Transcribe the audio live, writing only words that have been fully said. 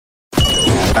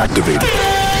activated.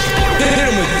 Hit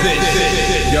him with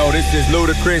this. Yo, this is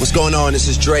Ludacris. What's going on? This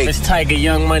is Drake. It's Tiger,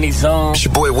 Young Money Zone. It's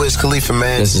your boy Wiz Khalifa,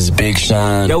 man. This is Big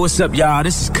Sean. Yo, what's up, y'all?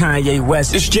 This is Kanye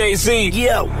West. It's Jay-Z.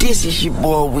 Yo, this is your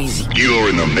boy Weezy. You're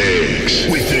in the mix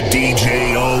with the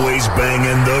DJ always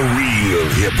banging the real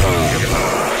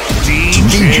hip-hop.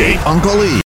 DJ Uncle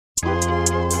E.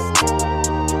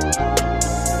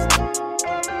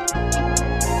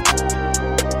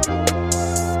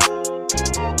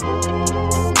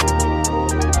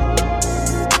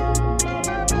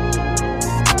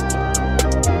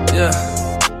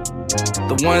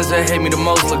 The ones that hate me the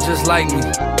most look just like me.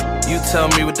 You tell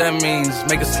me what that means.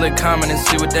 Make a slick comment and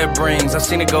see what that brings. I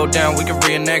seen it go down, we can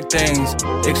reenact things.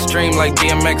 Extreme like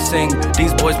DMXing.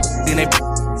 These boys and they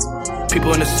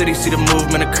people in the city see the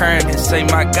movement occurring and say,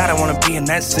 my God, I wanna be in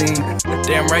that scene.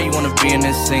 Damn right you wanna be in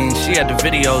this scene. She had the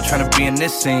video trying to be in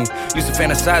this scene. Used to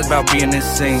fantasize about being this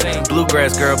scene.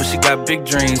 Bluegrass girl, but she got big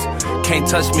dreams. Can't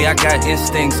touch me, I got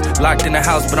instincts. Locked in the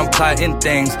house, but I'm plotting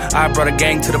things. I brought a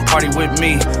gang to the party with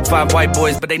me. 5 white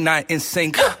boys, but they not in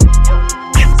sync.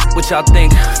 What y'all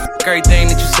think? Everything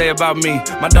that you say about me.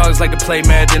 My dogs like to play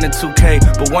Madden and 2K,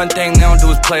 but one thing they don't do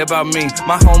is play about me.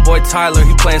 My homeboy Tyler,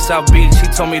 he playing South Beach. He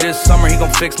told me this summer he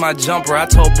gon' fix my jumper. I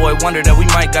told Boy Wonder that we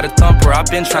might got a thumper. I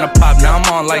been tryna pop, now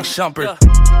I'm on like Shumpert.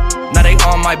 Now they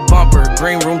on my bumper.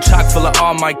 Green room chock full of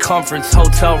all my comforts.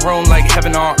 Hotel room like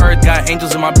heaven on earth. Got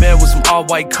angels in my bed with some all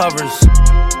white covers.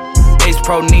 Ace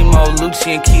Pro Nemo, Lucci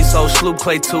and Kiso, Sloop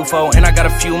Clay Tufo, and I got a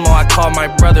few more I call my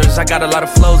brothers. I got a lot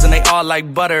of flows and they all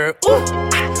like butter. Ooh,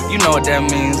 you know what that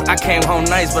means. I came home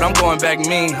nice, but I'm going back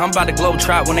mean. I'm about to globe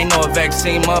trot when they know a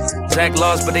vaccine up. Zach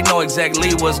lost, but they know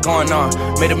exactly what's going on.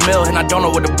 Made a meal and I don't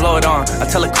know what to blow it on. I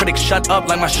tell a critic shut up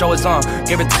like my show is on.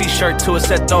 Give a t-shirt to her,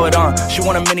 said throw it on. She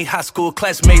want a mini high school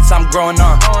classmates, I'm growing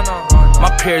on.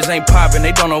 My peers ain't popping,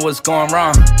 they don't know what's going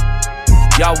wrong.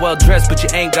 Y'all well dressed, but you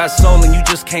ain't got soul and you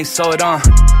just can't sew it on.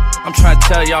 I'm trying to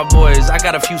tell y'all boys, I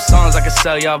got a few songs I can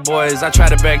sell y'all boys. I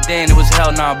tried it back then, it was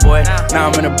hell nah, boy. Now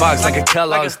I'm in a box like a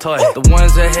Kellogg's toy. The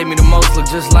ones that hate me the most look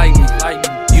just like me.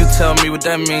 You tell me what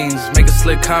that means. Make a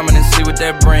slick comment and see what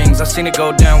that brings. I seen it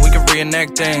go down, we can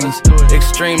reenact things.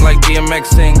 Extreme like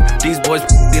DMXing. These boys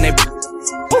and they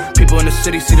people in the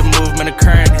city see the movement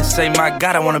occurring and say, my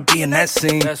God, I wanna be in that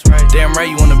scene. That's right. Damn right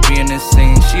you wanna be in this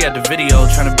scene. She had the video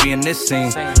trying to be in this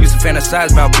scene. Used to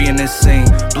fantasize about being this scene.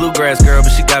 Bluegrass girl, but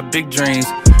she got big dreams.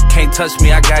 Can't touch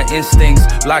me, I got instincts.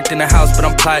 Locked in the house, but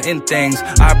I'm plotting things.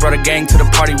 I brought a gang to the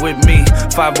party with me.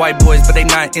 5 white boys, but they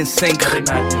not in sync. No, they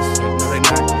not in sync. No, they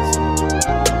not in sync.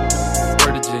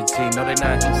 Word to JT, no, they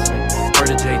not in sync. Word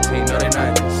to JT, no, they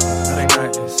not in sync. No, they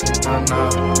not in sync.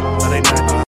 No, they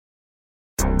not.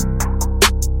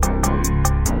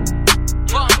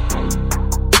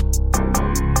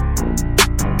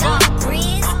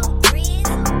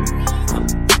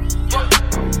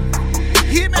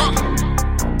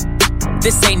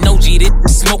 This ain't no G, this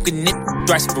smoking it,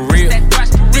 thrash for real.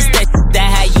 This that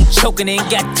how you choking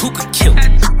and got Tuka killed.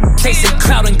 Chasing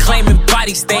clout and claiming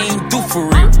bodies they ain't do for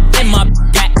real. And my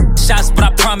got shots, but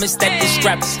I promise that this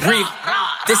strap is real.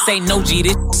 This ain't no G,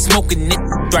 this smoking it,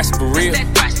 thrash for real.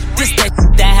 This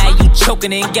that how you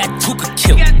choking and got Tuka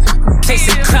killed.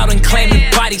 Chasing clout and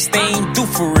claiming bodies they ain't do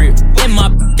for real. And my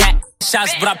got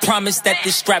shots, but I promise that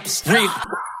this strap is real.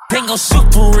 They ain't gon'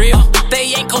 shoot for real.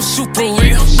 They ain't gon' shoot for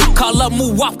real. Call up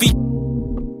Muwafi.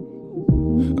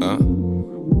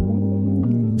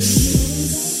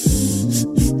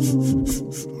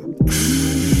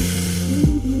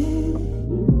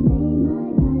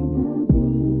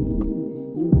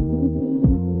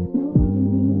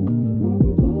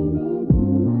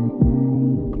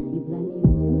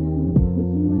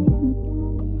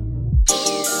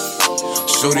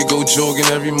 Shorty go jogging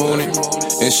every morning,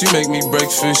 and she make me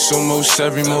breakfast almost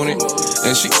every morning.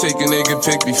 And she take a nigga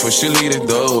pic before she leave the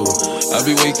door. I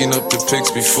be waking up the pics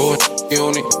before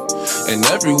on it. And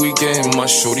every weekend my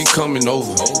shorty coming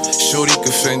over. Shorty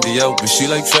can Fendi out, but she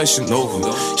like Fashion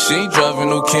Nova. She ain't driving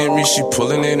no Camry, she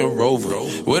pulling in a Rover.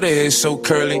 With her hair so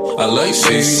curly, I like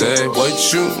she said,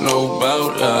 what you know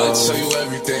about us? I tell you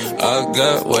everything. I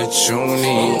got what you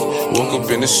need. Woke up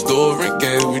in the store and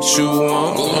get what you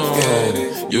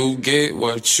want. You get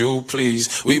what you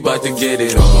please. We bout to get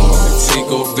it on. Take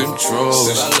off them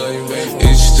drawers.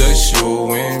 It's just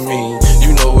you and me.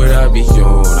 You know know what I be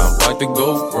on, I'm about to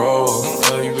go wrong.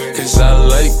 Cause I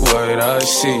like what I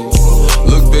see.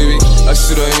 Look, baby, I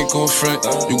said I ain't gon' front.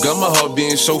 You got my heart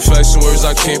beating so fast, some words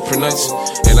I can't pronounce.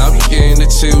 And I be getting the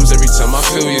chills every time I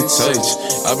feel your touch.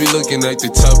 I be looking at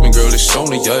the top and girl, it's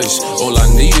only us. All I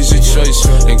need is your choice.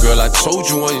 And girl, I told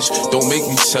you once, don't make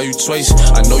me tell you twice.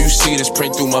 I know you see this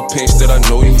print through my pants that I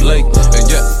know you like. And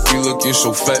yeah, you looking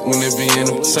so fat when it be in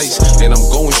them tights. And I'm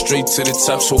going straight to the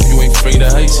top, so hope you ain't afraid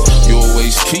of heights. You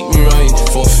always keep me right,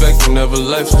 for a fact you never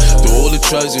left. Through all the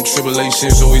trials and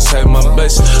tribulations, always had my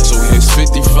best. So here's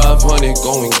 5,500,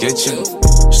 go and get you.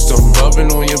 Start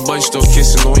rubbing on your butt, start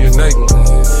kissing on your neck.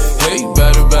 Hate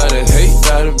about it, hate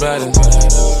about it.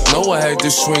 No, I had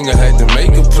to swing, I had to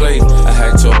make a play. I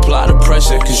had to apply the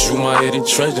pressure, cause you my hidden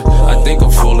treasure. I think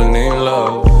I'm falling in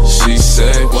love. She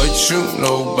said, what you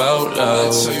know about love?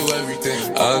 I'll tell you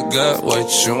everything. I got what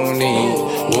you need.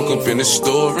 Woke up in the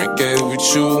store and get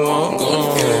what you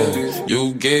want.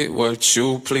 You get what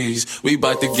you please. We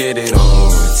bout to get it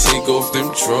on. Take off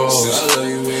them drawers.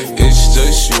 It's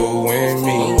just you and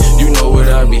me. You know what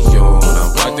I be on.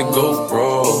 I'm about to go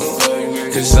wrong.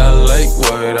 Cause I like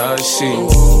what I see.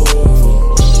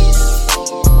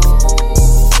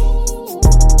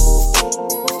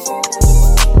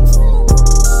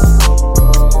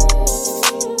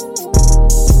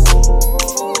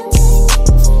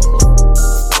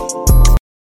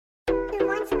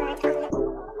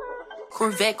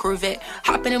 Corvette,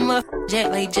 hop in a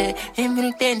jet like jet, him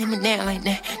like that, him and that like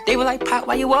that. They were like, Pop,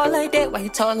 why you all like that? Why you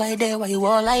talk like that? Why you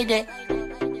all like that?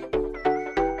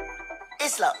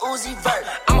 It's like Uzi Vert.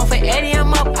 I'm off at Eddie,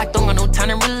 I'm up. I don't got no time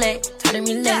to relax.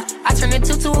 I turn a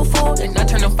 2 to a 4, then I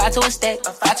turn a 5 to a stack.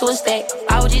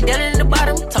 I was just down in the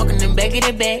bottom, talking them back of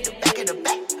the back.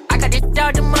 I got this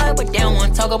out the mud, but they don't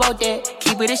wanna talk about that.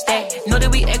 Keep it a stack. Know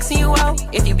that we Xing you out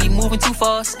if you be moving too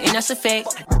fast, and that's a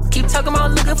fact. Keep talking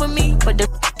about looking for me, but the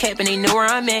cap and they know where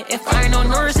I'm at. If I ain't on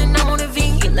Norris, then I'm on the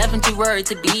V. 11 to word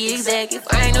to be exact. If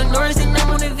I ain't on Norris, then I'm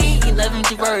on the V. 11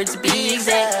 to word to be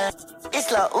exact. It's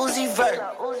like Uzi Vert.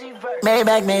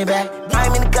 Maybach.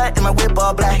 I'm in the gut and my whip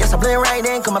all black. Yes, I blend right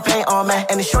in, cause my paint all matte.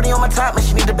 And the shorty on my top, man,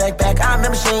 she need the backpack. I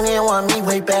remember she ain't want me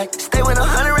way back. Stay with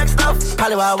 100 rack stuff.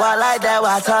 Probably why I walk like that,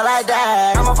 why I talk like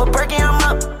that. I'm off a perky, I'm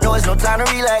up. No, it's no time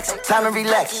to relax.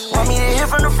 Want me to hit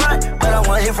from the front, but I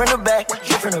want to hit from the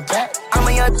back. I'm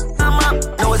a young, I'm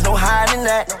up. No, it's no hiding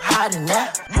that.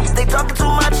 They talking too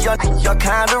much, y'all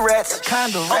kinda rats.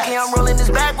 Okay, I'm rolling this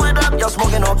backwood up. Y'all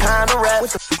smoking all kinda rats.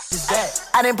 What the f is that?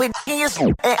 I didn't put in your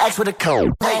and ask with a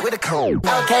code.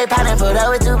 Okay, poundin' put up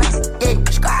with 2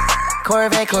 beats.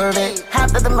 Corvette.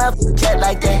 Half of the mouth jet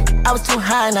like that. I was too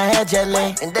high and I had jet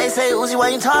lag. And they say, Uzi, why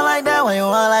you talk like that? Why you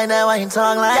walk like that? Why you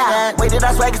talk like that? Wait, did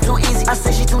I swag it's too easy? I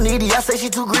say she too needy. I say she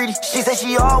too greedy. She say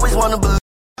she always wanna believe.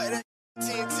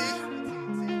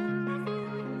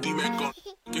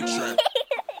 Get trapped.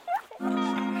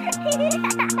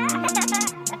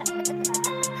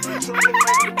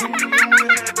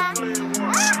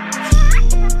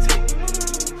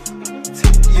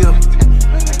 Yeah,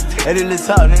 that is lit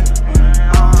top, nigga.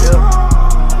 Yeah,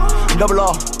 double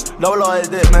R is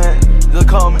that, man. Just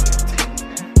call me.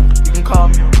 You can call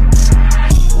me.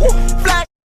 Fly,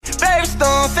 baby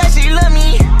stone, say she love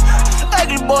me.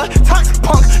 Ugly boy, toxic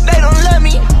punk, they don't love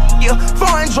me. Yeah,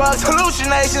 foreign drugs,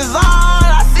 hallucinations, all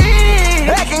I see.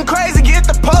 Acting crazy, get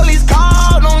the police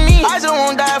called on me. I just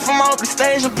won't die from off the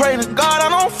stage and pray to God I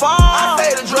don't fall. I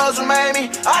say the drugs will make me,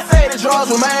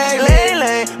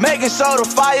 lay, making sure the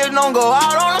fire don't go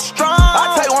out on a strong.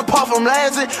 I take one puff, I'm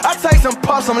lazy, I take some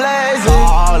puffs, I'm lazy.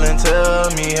 Call and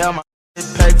tell me how my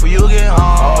paid for you get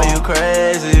home. Oh, you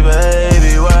crazy,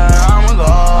 baby, where I'ma go?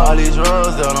 All these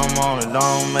drugs that I'm on, it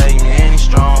don't make me any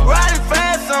strong. Riding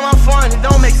fast on my phone, it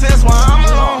don't make sense while I'm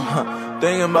alone.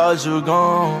 Thinking about you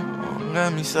gone,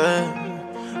 let me say.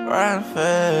 Riding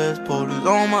fast, police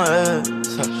on my head.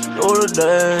 Through the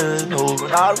days,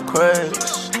 moving out of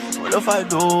crash. What if I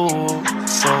do?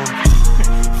 So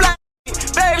Fly,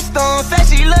 baby stone, say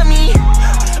she love me.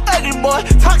 Ugly boy,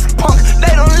 toxic punk,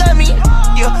 they don't love me.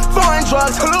 Yeah, foreign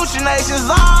drugs, hallucinations,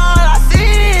 all I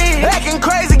see. Acting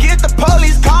crazy, get the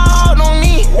police called on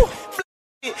me.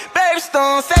 Baby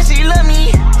stone, say she love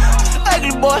me.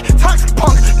 Ugly boy, toxic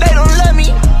punk, they don't love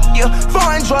me. Yeah,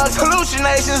 foreign drugs,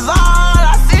 hallucinations, all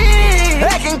I see.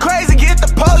 Acting crazy, get the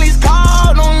police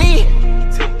called on me.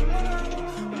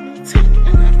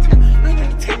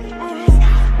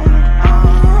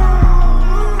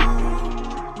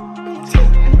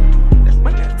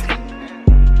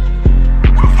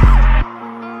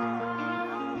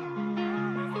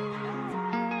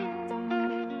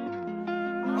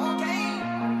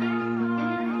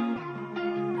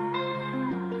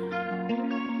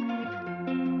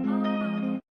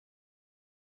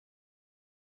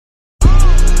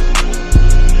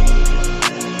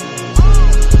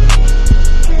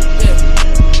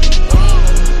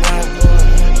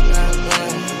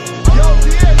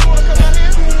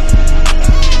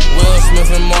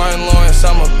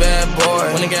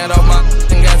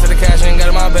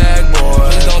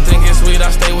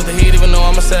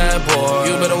 sad boy.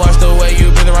 You better watch the way you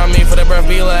breathe around me for that breath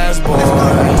be your last boy.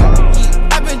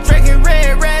 I've been drinking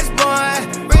red rats, boy.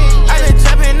 I've been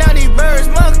chopping out these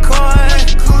birds,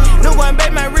 McCoy. No one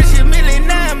babe my rich a million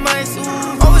 9 months.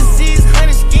 Overseas,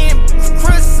 honey skin,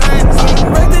 croissants.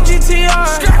 Wreck the GTR,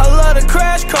 I love the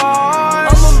crash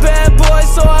car. I'm a bad boy,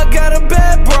 so I got a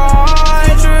bad bride.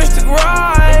 Futuristic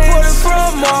ride, imported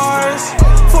from Mars.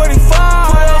 45,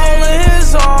 put a hole in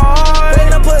his arm. They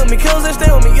not play with me, kills they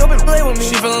stay with me, yo bitch play with me.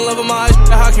 She fell in love with my eyes,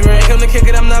 a hockey ring. Come to kick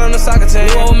it, I'm not on the soccer team.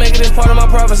 You won't make it, it's part of my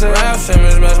prophecy. Rap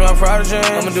image, match my prodigy.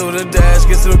 I'ma do the dash,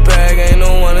 get to the bag, ain't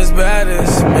no one as bad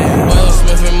as me. Will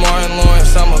Smith and Martin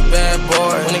Lawrence, I'm a bad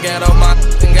boy. When he got off my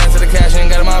and got to the cash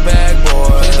and got in my bag,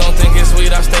 boy. Please don't think it's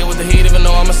sweet, I stay with the heat even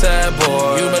though I'm a sad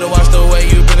boy. You better watch the way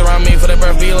you breathe around me for that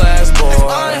breath be your last boy.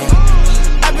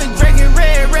 I've been drinking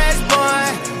red rats, boy.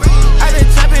 I've been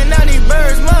chopping out these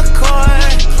birds, McCoy.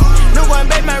 No one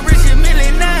babe my rich a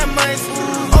million 9 months.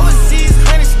 Overseas,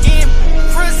 honey skin,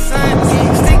 croissants.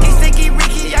 Sticky,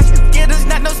 Ricky, I should get us,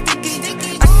 not no sticky.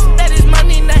 I should that is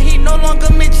money, now he no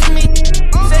longer mention me.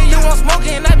 Say you want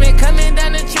smoking, I've been coming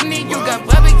down the chimney. You got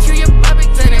barbecue, your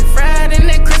barbecue, turning fried and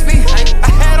then crispy. I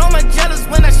had all my jealous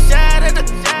when I shot at the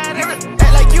act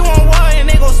like you on war and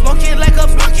they gon' smoke it like a.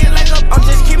 I'm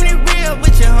just keeping it real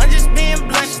with you, I'm just being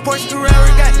blunt. Porsche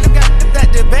Ferrari got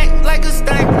the back like a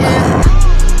stank, yeah.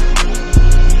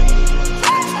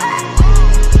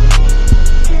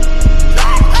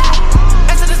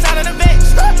 That's the sound of the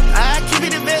bitch. I keep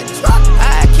it a bitch.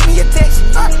 I keep me a text.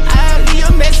 I leave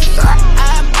a message. I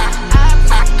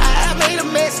made a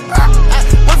mess.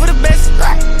 Went for the best.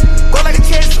 Go like a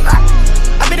chest.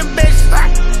 I be the best. I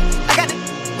got the.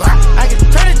 I can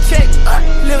turn the check.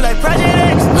 Live like Project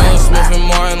X. Will Smith and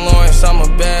Martin Lawrence, I'm a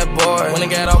bad boy. When I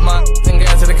got off my and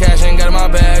got to the cash and got in my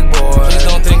bag, boy. Please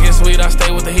don't think it's sweet, I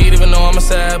stay with the heat even though I'm a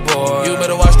sad boy. You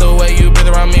better watch the way you breathe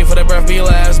around me for that breath be your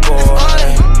last boy.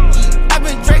 I've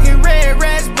been drinking red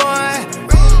rats, boy.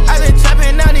 I've been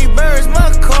chopping out these birds,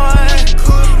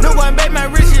 McCoy. No one babe my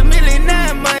rich a million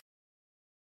 9 months.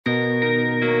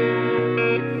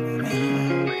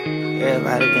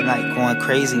 Everybody been like going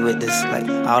crazy with this like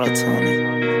auto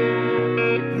tuning.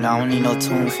 I don't need no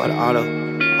tune for the auto.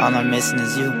 All I'm missing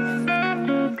is you.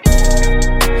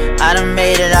 I done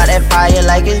made it out that fire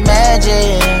like it's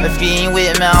magic. If you ain't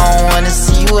with me, I don't wanna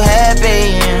see you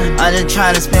happy. I'm just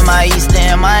tryna spend my Easter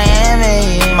in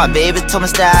Miami. My baby told me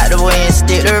stay out the way and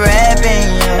stick to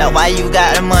rapping. Now why you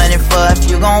got the money for if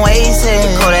you gon' waste it?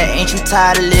 Kodak, ain't you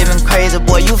tired of living crazy?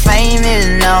 Boy, you famous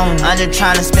now. I'm just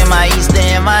tryna spend my Easter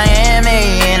in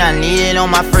Miami. And I need it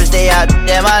on my first day out,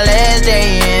 that my last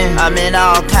day in. I'm in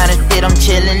all kind of shit, I'm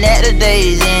chillin' at the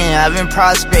days in. I've been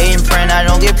prostrating, praying I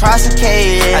don't get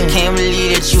prosecuted. I can't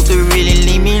believe that you could really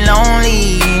leave me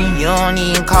lonely. You don't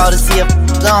even call to see if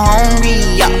I'm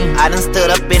hungry. I done stood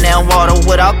up in that water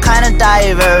with all kind of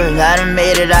divers. I done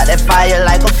made it out that fire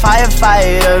like a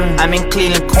firefighter. I'm in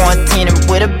Cleveland quarantining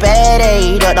with a bad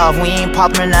aid. Off, we ain't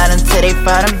popping out until they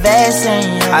find a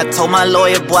vaccine. I told my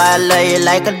lawyer, boy, I love you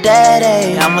like a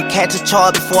daddy. I'ma catch a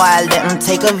charge before I let them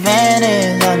take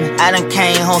advantage of me. I done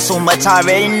came home so much, I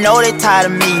already know they tired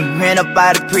of me. Ran up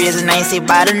out of prison, I ain't say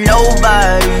bye to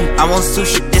nobody. I want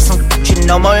sushi, this some shit,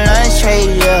 no more lunch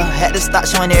trade, yeah. Had to stop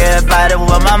showing everybody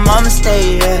where my mama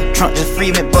stay, yeah. Trump just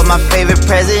freed me, but my favorite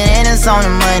president is on the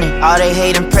money. All they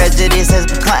hate and prejudice has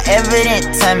become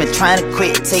evident to me. Trying to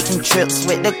quit taking trips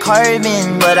with the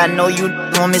carbon, but I know you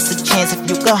won't miss a chance if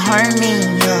you could hurt me,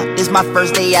 yeah. This my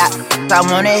first day out, I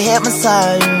wanna head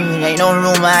massage. Ain't no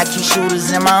rumor, I keep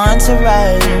shooters in my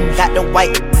entourage. Got the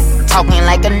white talking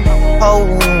like a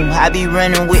hoe. I be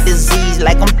running with disease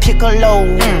like I'm Piccolo.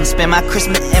 Spend my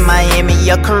Christmas in Miami,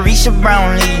 yeah, Carisha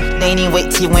Brownlee. They didn't wait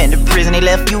till you went to prison, they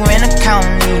left you in the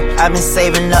county. I've been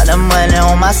saving up the money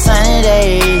on my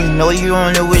Sundays. Know you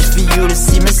only wish for you to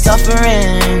see me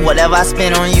suffering. Whatever I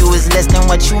spend on you is less than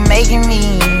what you making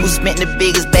me. Who spent the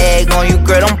biggest bag on you,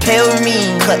 girl, don't play with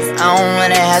me. Cause I don't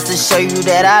wanna have to show you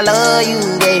that I love you,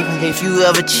 baby. If you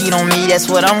ever cheat on me, that's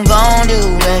what I'm gon' do,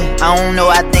 baby. I don't know,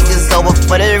 I think it's over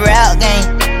for the rap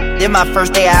game. This my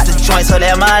first day out the joint, so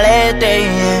that my last day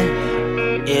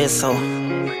in. Yeah, so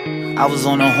I was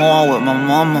on the horn with my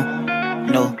mama.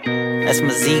 You know, that's my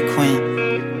Z queen.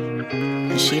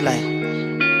 And she like,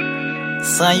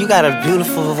 son, you got a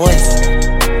beautiful voice.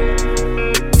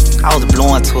 I was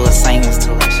blowing to her, singing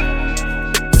to her.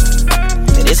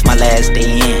 But it's my last day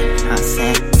in, you know what I'm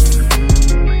saying?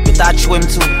 Without you,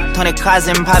 M2, ton de cas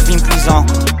aime pas vie en prison.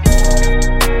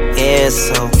 Yeah,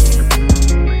 so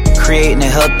creating a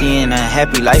healthy and a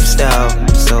happy lifestyle.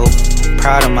 So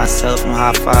proud of myself and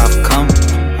how far I've come.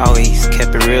 Always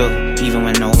kept it real, even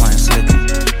when no one's looking.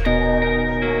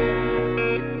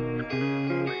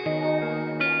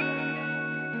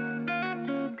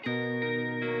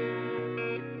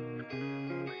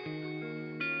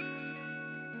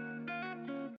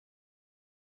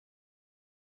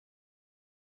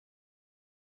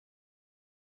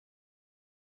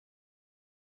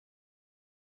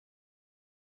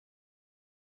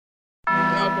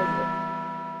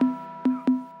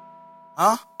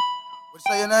 Huh? What you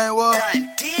say your name was?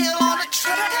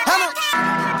 Hannah.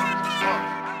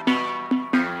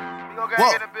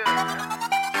 Whoa.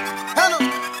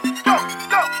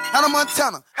 Hannah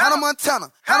Montana, Hannah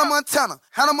Montana, Hannah Montana,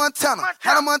 Hannah Montana,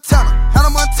 Hannah Montana, Hannah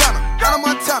Montana, Hannah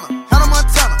Montana, Hannah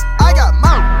Montana. I got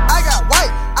mouth, I got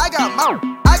white, I got mouth,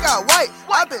 I got white.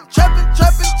 I've been trapping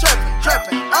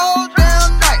all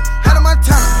damn night. Hannah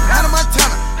Montana, Hannah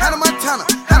Montana, Hannah Montana,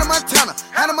 Hannah Montana,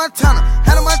 Hannah Montana,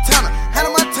 Hannah Montana,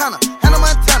 Hannah Montana, Hannah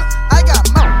Montana. I got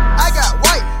mouth, I got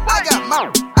white, I got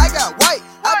mouth, I got white.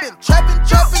 I've been trapping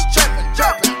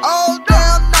all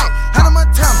damn night. Hannah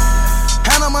Montana,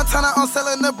 Hannah Montana, I'm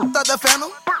selling the out the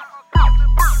phantom.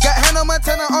 Got Hannah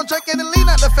Montana, I'm drinking the lean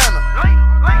out the phantom.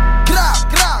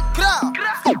 Growl.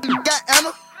 Got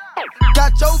Anna,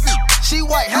 got Jovi, she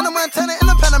white. Hannah Montana in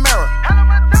the Panamera.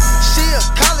 She a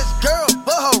college girl,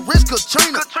 but her wrist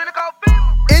Katrina.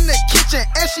 In the kitchen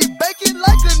and she baking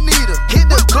like Anita. Hit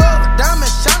the club,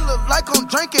 diamond shine look like I'm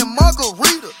drinking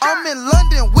margarita. I'm in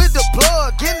London with the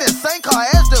plug, in the same car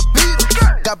as the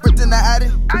Beatles. Got bricked in the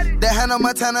Addy, that Hannah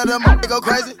Montana, the they go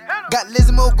crazy. Got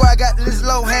Lizzie McGuire, got Liz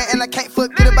Lohan, and I can't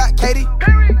forget about Katie.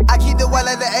 I keep the white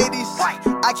like the 80s,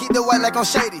 I keep the white like I'm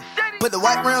shady. Put the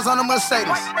white rims on the Mercedes,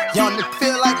 young nigga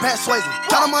feel like Pat Swayze.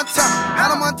 Hannah Montana,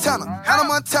 Hannah Montana, Hannah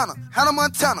Montana, Hannah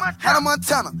Montana, Hannah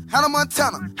Montana, Hannah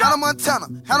Montana, Hannah Montana,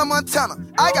 Hannah Montana.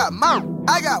 I got mouth,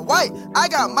 I got white, I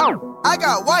got mouth, I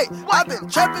got white. I've been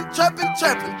trapping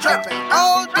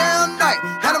all damn night.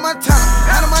 Hannah Montana,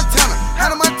 Hannah Montana,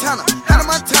 Hannah Montana, Hannah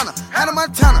Montana, Hannah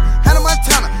Montana, Hannah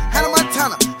Montana, Hannah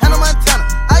Montana, Hannah Montana.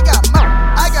 I got mouth,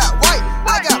 I got white,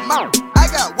 I got mouth, I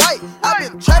got white. I've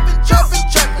been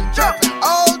trapping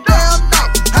all damn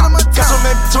night. Hannah Montana. Got some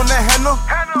bitch on that Hannah.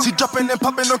 She dropping and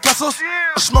popping on castles.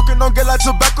 I'm smoking on get like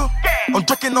tobacco. I'm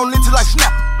drinking on linty like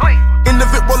snap. In the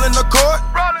Vic rolling the cord.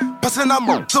 Passing out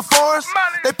more to foreigns.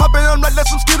 They popping on like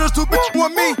some skittles. Two bitches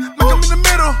want me, make them in the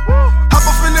middle. Hop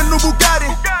off in that new Bugatti.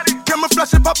 Camera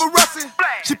flashing paparazzi.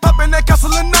 She popping that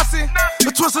Castle and Nazi.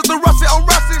 The twist is the Rossi on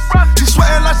Rossi's. She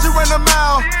sweating like she ran a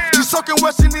mile. She soaking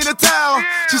where she need a towel.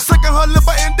 She sucking her lip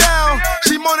button down.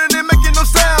 She moaning and making no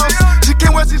sounds. She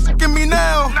can't wait, she sucking me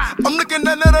now. I'm looking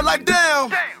at her like damn.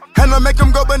 Hannah make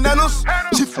them go bananas.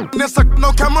 She f***ing and sucking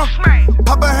on camera.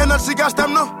 Papa Hannah, she got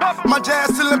stamina. My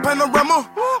jazz still in panorama.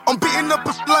 I'm beating up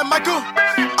pussy like Michael.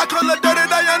 I call her Dirty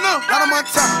Diana. Hannah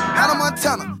Montana, Hannah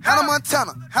Montana, Hannah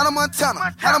Montana, Hannah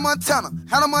Montana, Hannah Montana,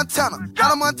 Hannah Montana,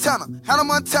 Hannah Montana, Hannah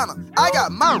Montana. I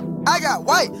got mouth, I got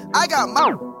white, I got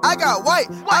mouth, I got white.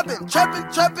 I've been trapping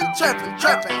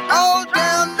all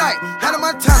damn night. Hannah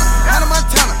Montana, Hannah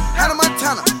Montana, Hannah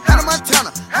Montana, Hannah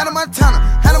Montana, Hannah Montana,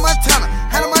 Hannah Montana,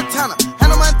 Hannah Montana,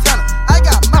 Hannah Montana. I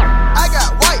got mouth, I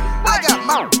got white, I got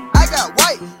mouth, I got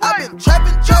white. I've been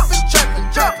trapping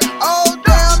all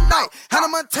damn night. Hannah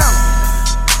Montana.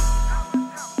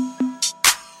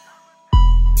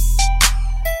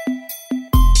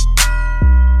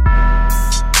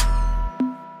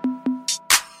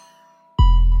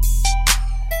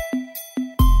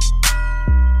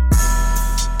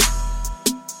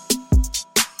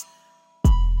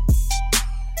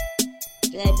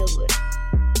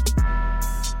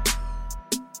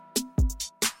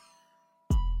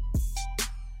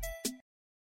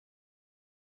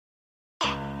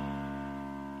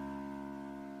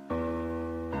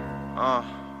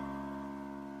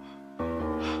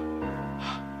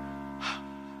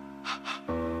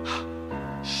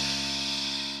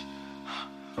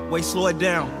 Wait, slow it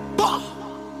down.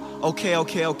 Okay.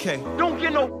 Don't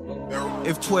get no.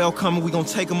 If 12 coming, we gon'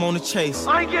 take them on the chase.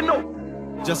 I ain't get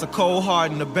no. Just a cold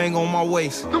heart and a bang on my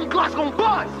waist. Them Glocks gon'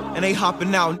 buzz. And they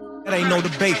hopping out, that ain't no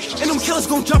debate. And them killers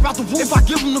gon' jump out the roof. If I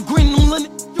give them the green, them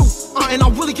linen, you. And I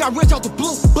really got rich out the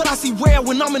blue. But I see red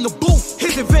when I'm in the booth.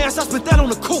 His advance, I spit that on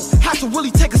the coupe. Have to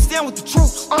really take a stand with the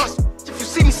troops. If you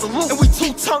see me, salute. And we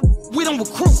two-tongue, we don't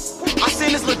recruit. I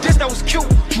seen this little dish that was cute.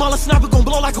 Mala sniper gon'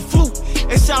 blow like a flute.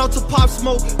 And shout out to Pop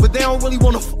Smoke, but they don't really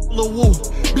wanna Lil Woo.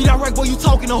 Be direct, boy, you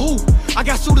talking to who? I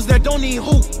got shooters that don't need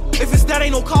who. If it's that,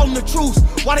 ain't no calling the truth.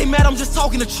 Why they mad? I'm just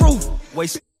talking the truth.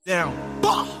 Wait, down.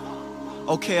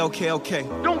 Okay.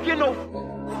 Don't get no.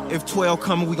 If 12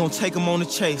 coming, we gon' take them on the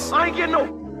chase. I ain't get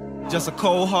no. Just a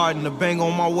cold heart and a bang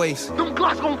on my waist. Them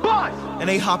Glocks gon' buzz. And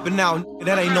they hopping out,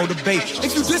 that ain't no debate.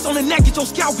 If you diss on the neck, get your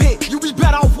scalp hit. You be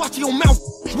better off watching your mouth.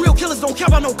 Real killers don't care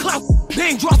about no clout. They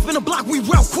ain't drop in the block, we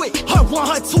route quick. Hut 1,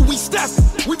 hut 2, we step.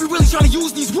 We be really trying to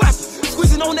use these weapons.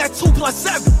 Squeezing on that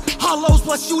 2+7. Hollows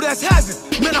plus you, that's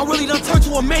heaven. Man, I really done turned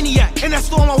to a maniac. And that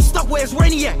storm, I was stuck where it's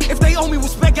rainy at. If they owe me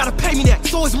respect, gotta pay me that.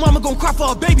 So his mama gon' cry for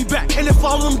her baby back. And if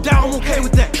all of them down, I'm okay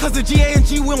with that. Cause the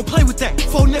G.A.N.G, we don't play with that.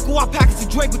 4 nickel, I package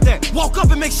the Drake with that. Walk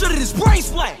up and make sure that his brain's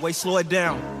flat. Wait, slow it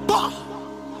down. Bah!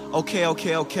 Okay.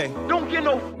 Don't get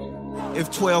no.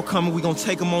 If 12 coming, we gon'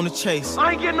 take him on the chase.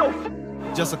 I ain't getting no.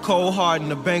 Just a cold heart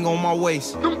and a bang on my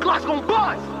waist. Them Glocks gon'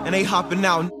 bust. And they hopping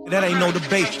out, that ain't no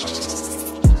debate.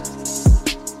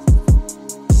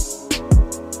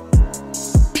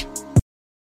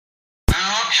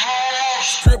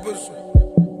 Strippers.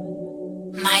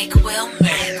 Mike Wilmer.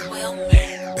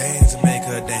 Bands that make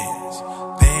her dance.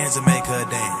 Bands that make her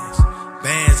dance.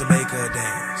 Bands that make her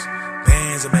dance.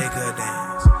 Bands that make her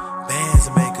dance. Bands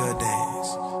that make her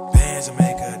dance. Bands that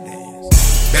make her dance.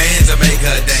 Bands that make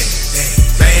her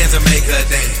dance. Bands that make her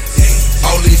dance.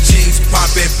 All these chicks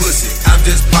poppin' pussy, I'm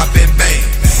just poppin' bang.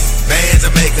 Bands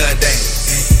that make her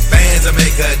dance. Bands that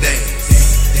make her dance.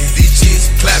 These chicks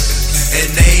clappin' and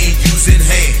they ain't using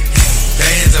hands.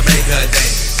 Bands that make her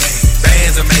dance.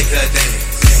 Bands that make her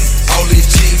dance. All these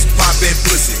chicks poppin'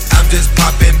 pussy, I'm just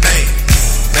poppin' bang.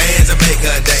 Bands that make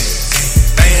her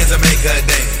dance. Bands that make her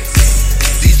dance.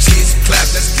 These chicks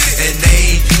clappin' and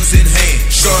they ain't using hands.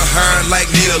 Short hair like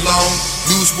Nia Long.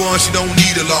 Loose one, she don't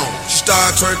need a loan. She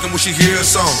start twerking when she hear a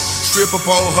song. Strip up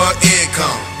all her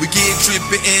income. We get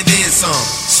trippin' and then some.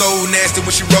 So nasty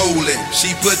when she rollin'.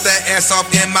 She put that ass off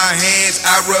in my hands,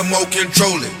 I remote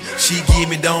control it. She give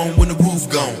me down when the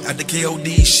roof gone. At the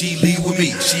KOD, she leave with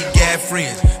me. She got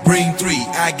friends, bring 3.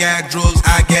 I got drugs,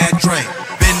 I got drink.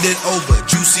 Bend it over,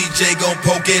 Juicy J gon'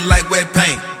 poke it like wet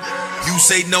paint. You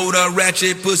say no to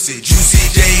ratchet pussy, Juicy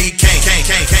J can't.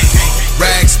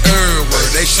 Racks everywhere,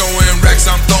 they showing racks,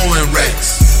 I'm throwing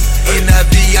racks. In the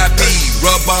VIP,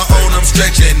 rubber on, I'm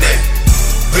stretching that.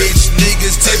 Rich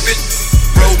niggas tipping,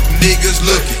 broke niggas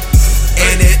looking.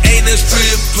 And it ain't a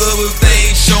strip club if they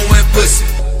ain't showing pussy.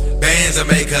 Bands that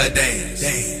make her dance.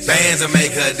 Bands that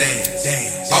make her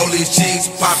dance. All these chicks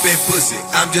poppin' pussy,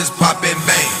 I'm just poppin'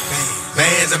 bang.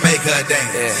 Bands that make her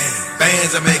dance.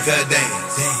 Bands that make her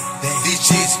dance. These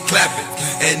chicks clappin'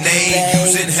 and they ain't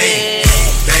using hands.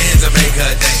 Bands that make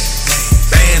her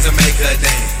dance. Bands that make her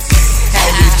dance.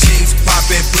 All these chicks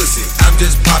poppin' pussy, I'm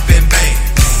just poppin' bang.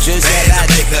 Bands that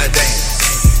make her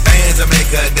dance. Bands that make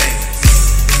her dance.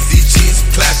 These chicks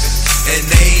clappin' and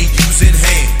they ain't using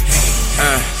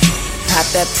hands. Pop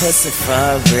that pussy for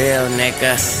a real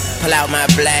nigga. Pull out my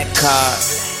black card,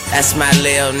 that's my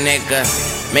lil nigga.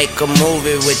 Make a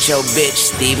movie with your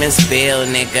bitch, Steven Spiel,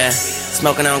 nigga.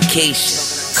 Smoking on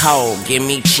Keisha, cold, give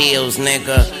me chills,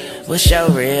 nigga. What's your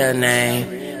real name?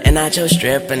 And not your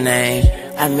stripper name.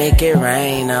 I make it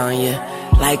rain on you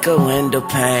like a window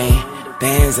pane.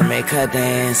 Bands that make her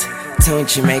dance. Don't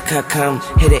you make her come,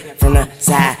 hit it from the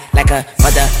side like a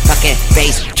motherfucking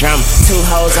bass drum. 2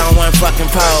 hoes on 1 fucking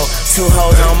pole, 2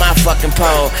 hoes on my fucking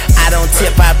pole. I don't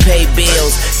tip, I pay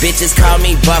bills. Bitches call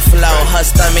me Buffalo, her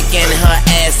stomach and her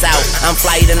ass out. I'm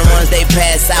flyer than the ones they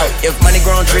pass out. If money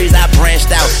grown trees, I branched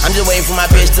out. I'm just waiting for my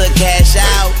bitch to cash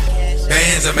out.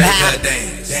 Bands that make her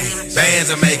dance.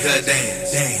 Bands that make her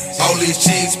dance. All these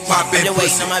chicks poppin'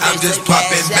 pussy, I'm just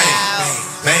poppin' bang.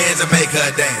 Bands that make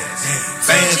her dance.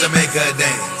 Bands that make her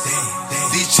dance.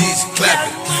 These chicks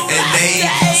clappin' and they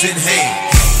ain't using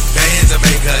hands. Bands that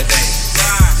make her dance.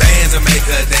 Bands that make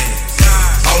her dance.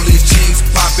 All these chicks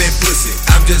poppin' pussy,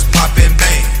 I'm just poppin'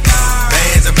 bang.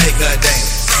 Bands that make her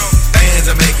dance. Bands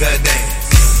that make her dance.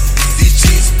 These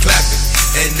chicks clappin'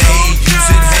 and they ain't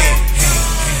using hands.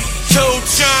 2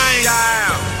 chains,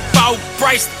 4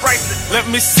 bracelets. Let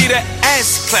me see that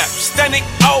ass clap. Standing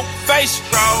ovation.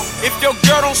 If your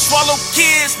girl don't swallow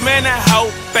kids, man, that hoe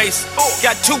face.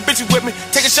 Got 2 bitches with me.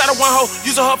 Take a shot at 1 hoe,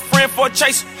 using her friend for a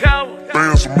chase.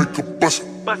 Bands will make her bust it.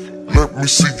 Let me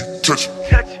see you touch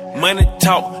it. Money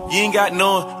talk, you ain't got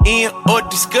no end or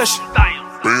discussion.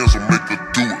 Bands will make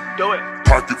her do it.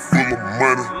 Pocket full of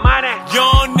money.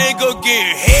 Young nigga get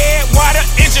head while the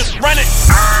engine's running.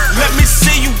 Let me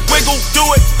see you wiggle, do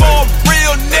it for a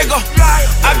real nigga.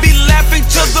 I be laughing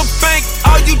to the bank,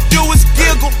 all you do is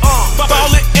giggle.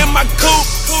 Ballin' in my coupe,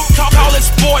 call it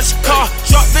sports car.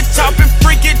 Drop the top and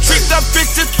freak it, treat the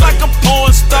bitches like a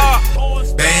porn star.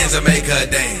 Bands that make her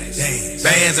dance.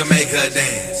 Bands that make her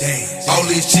dance. All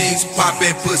these chicks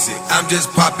poppin' pussy, I'm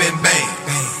just poppin' bang.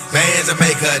 Bands that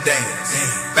make her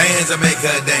dance. Bands that make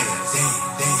her dance.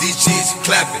 These chicks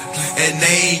clappin' and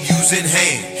they ain't using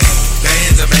hands.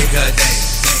 Bands that make her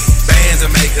dance. Bands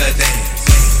that make her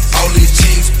dance. All these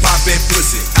chicks poppin'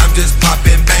 pussy, I'm just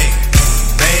poppin' bang.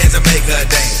 Bands that make her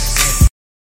dance.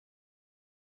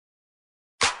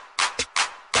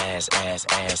 ass,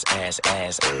 ass, ass,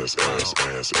 ass, ass, ass,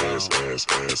 ass, ass,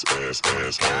 ass, ass,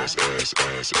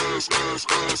 ass, ass,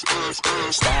 ass, ass,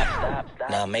 ass. Stop.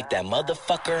 Now make that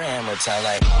motherfucker hammer sound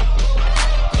like.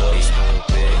 Go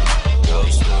stupid, go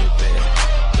stupid,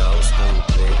 go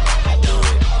stupid. I do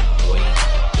it, boy,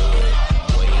 do it,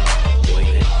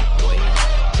 boy,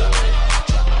 do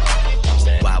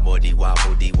it. Wobble dee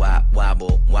wobble dee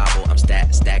wobble wobble. I'm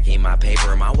stacking my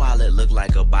paper. My wallet look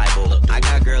like a Bible. I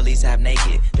got girlies half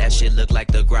naked. That shit look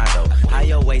like the grotto. How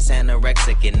your waist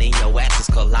anorexic and then your ass is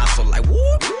colossal. Like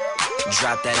whoop.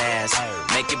 Drop that ass,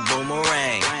 make it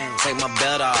boomerang. Take my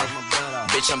belt off,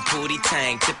 bitch I'm Pootie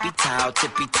Tang. Tippy towel,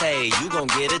 tippy tay. You gon'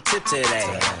 get a tip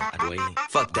today.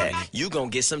 Fuck that, you gon'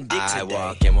 get some dick today. I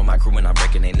walk in with my crew and I'm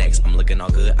breaking their necks. I'm looking all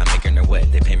good, I'm making her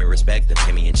wet. They pay me respect, they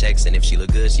pay me in checks. And if she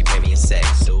look good, she pay me in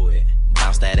sex. Do it,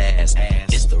 bounce that ass.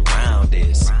 It's the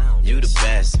roundest. You the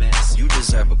best, you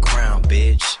deserve a crown,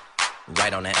 bitch.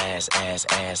 Right on the ass, ass,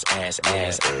 ass, ass,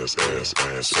 ass, ass, ass,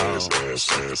 ass, ass,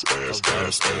 ass,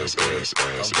 ass.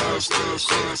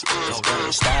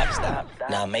 Stop.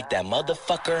 Now make that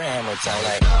motherfucker hammer sound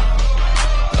like.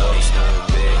 Go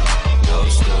stupid, go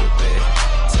stupid,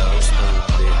 so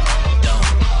stupid. Don't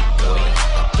go,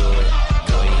 do it,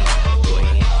 go,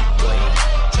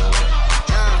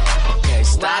 okay,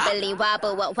 stop. Wobbly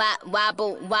wobble,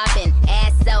 wobble, wobbin'.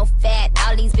 Ass so fat,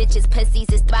 all these bitches pussies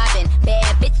is throbbing.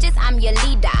 Bad bitches, I'm your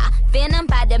leader. Venom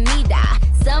by the meter.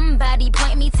 Somebody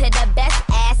point me to the best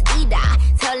ass eater.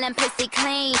 Tell them pussy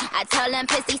clean, I tell them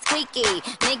pussy squeaky.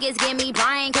 Niggas give me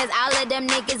brain, cause all of them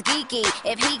niggas geeky.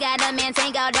 If he got a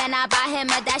Mantango, then I buy him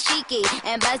a dashiki.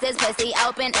 And bust his pussy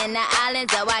open in the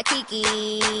islands of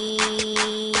Waikiki.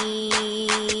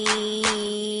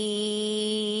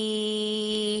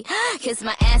 Kiss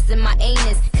my ass and my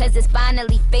anus, cause it's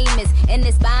finally famous. And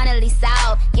it's finally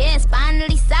solved, yeah, it's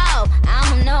finally solved. I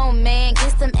don't know, man,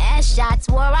 cause them ass shots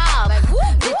wore off. Like,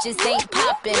 bitches ain't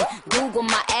poppin', Google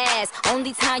my ass.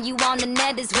 Only time you on the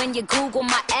net is when you Google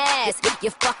my ass. You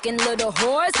fucking little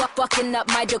whores, fucking up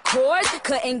my decors.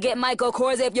 Couldn't get Michael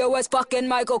Kors if you was fucking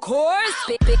Michael Kors.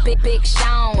 Big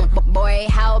Sean, boy,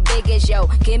 how big is yo?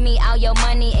 Give me all your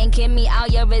money and give me all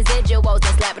your residuals.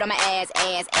 And slap it on my ass,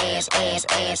 ass, ass, ass,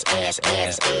 ass, ass,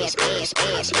 ass, ass,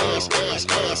 ass, ass,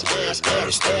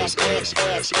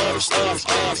 ass, ass,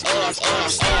 ass,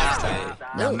 ass, ass.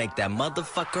 Now make that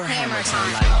motherfucker hammer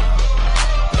sound like.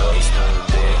 Go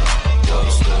stupid, go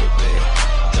stupid,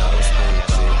 go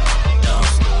stupid, go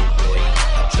stupid,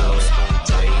 go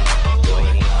stupid, go.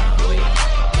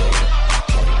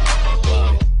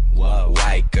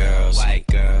 White girls, black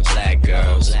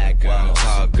girls,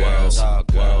 tall girls,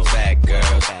 fat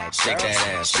girls. Shake that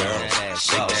ass, girl.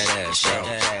 Shake that ass, girl.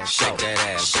 Shake that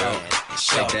ass, girl.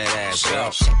 Shake that ass,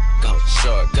 girl. Go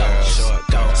short girls,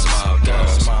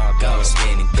 small girls,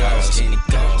 skinny girls,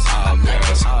 all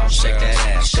girls. Shake that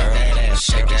ass, girl.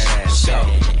 Shake that ass, girl.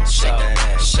 Shake that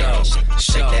ass, girl.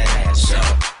 Shake that ass,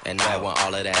 girl. And I want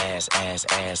all of that ass, ass,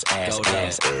 ass, ass,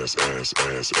 ass, ass, ass,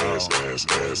 ass,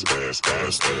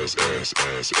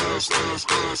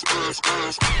 ass,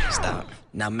 ass. Stop.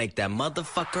 Now make that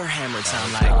motherfucker hammer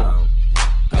sound like.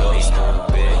 Go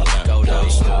stupid, go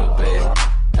stupid,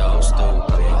 go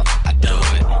stupid. I do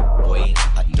it, boy,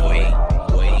 I do it,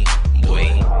 boy.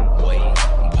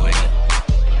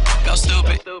 Go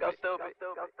stupid.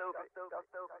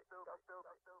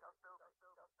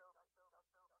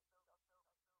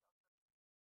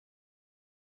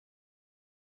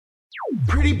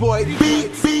 Pretty boy,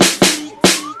 beat.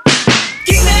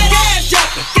 Keep that ass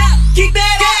jumping, keep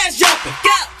that ass jumping,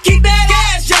 keep that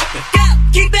ass jumping,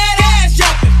 keep that ass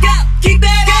jumping, keep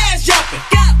that ass jumping,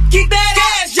 keep that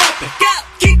ass jumping,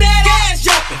 keep that ass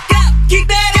jumping, keep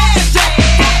that ass jumping.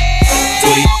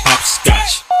 Booty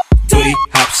hopscotch, booty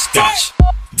hopscotch,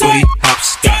 booty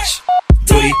hopscotch,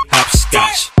 booty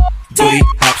hopscotch, booty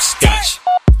hopscotch,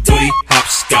 booty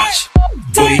hopscotch,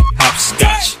 booty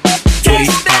hopscotch, booty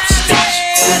hopscotch.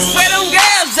 Where them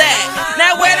girls at?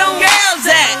 Now where them girls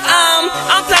at?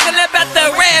 I'm talking about the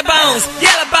red bones,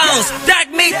 yellow bones, dark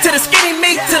meat to the skinny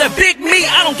meat to the big meat.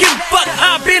 I don't give a fuck.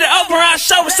 I'll beat it over. I'll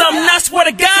show her something. I swear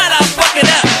to God, I'll fuck it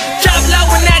up. Drop low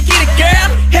when I get it, girl.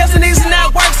 Heels and knees and I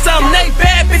work something. They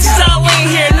bad bitches all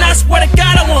in here, and I swear to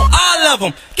God, I want all of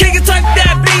them. Kick it, twerk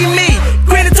that be me.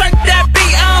 Quit it, twerk that be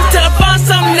till I find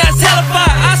something that's hella fire.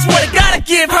 I swear to God, I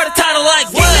give her the title like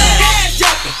what?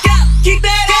 Keep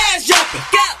that ass jumping,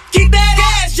 keep that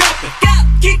ass jumping,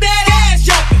 keep that ass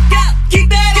jumping, keep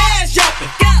that ass jumping,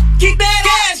 keep that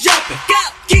ass jumping,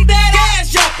 keep that ass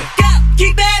jumping,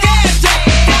 keep that ass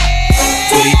jumping.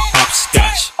 Booty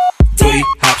hopscotch,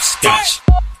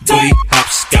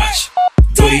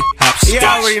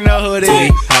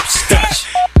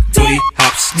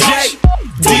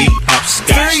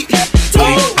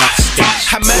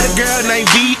 a girl named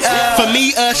Vita. For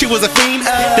me, she was a fiend.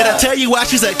 Did I tell you why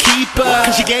she's a keeper?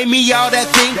 Cause she gave me all that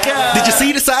thinker. Did you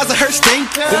see the size of her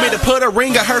stinker? Want me to put a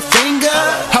ring on her finger?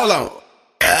 Hold on.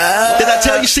 Did I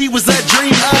tell you she was a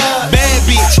dream? Bad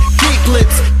bitch, thick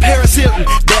lips, Paris Hilton,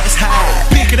 that's high.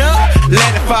 Pick it up,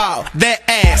 let it fall, that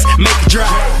ass, make it drop.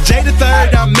 J the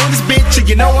third, I'm in this bitch, and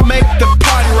you know I make the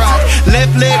party rock.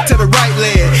 Left leg to the right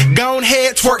leg, gone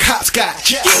head, twerk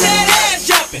hopscotch. Keep that ass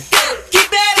jumping, keep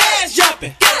that ass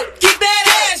jumping, keep that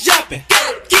ass jumping,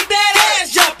 keep that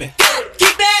ass jumping,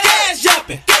 keep that ass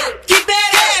jumping, keep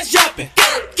that ass jumping,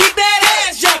 keep that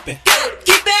ass jumping,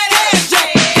 keep that ass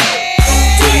jumping.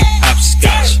 Booty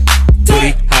hopscotch,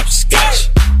 booty hopscotch,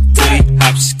 booty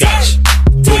hopscotch,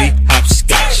 booty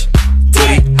hopscotch,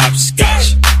 booty hopscotch,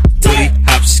 booty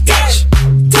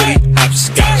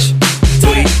hopscotch,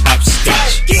 booty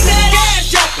hopscotch. Keep that ass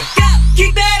jumping,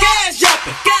 keep that ass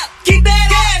jumping, keep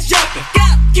that ass jumping,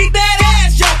 keep that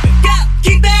ass jumping,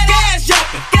 keep that ass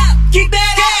jumping, keep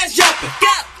that ass jumping,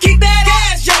 keep that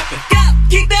ass jumping,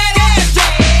 keep that ass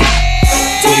jumping.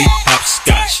 Booty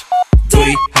hopscotch,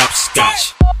 booty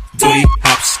hopscotch, booty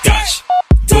hopscotch.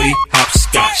 Booty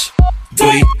hopscotch,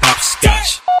 booty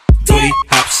hopscotch, booty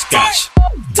hopscotch,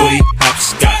 booty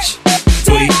hopscotch,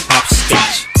 booty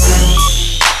hopscotch.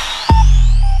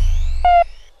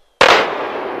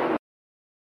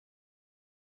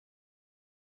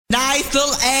 Nice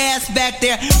little ass back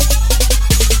there.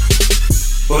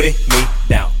 Booty me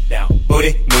down, down,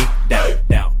 booty me down,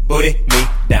 down, booty me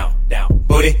down, down,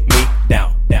 booty me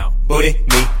down, down, booty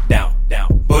me down, down,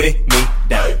 booty me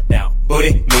down, down,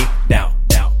 booty me down.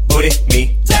 Put it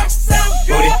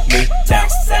me down,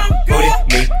 put it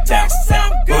me down,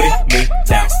 put it me down, put it me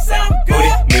down, put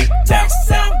it me down,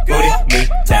 put it me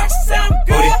down,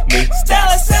 put it me down, put it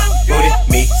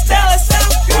me down,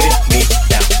 put it me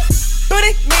down, put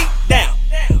it me down,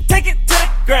 take it to the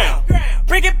ground,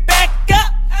 bring it back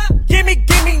up, give me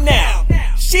now.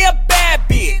 She a bad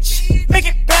bitch, make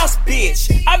it bounce,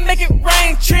 bitch. I make it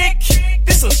rain, trick.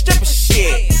 This some stripper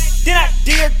shit. Then I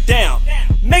dig her down,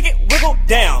 make it wiggle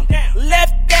down.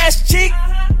 Left ass cheek,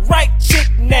 right cheek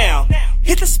now.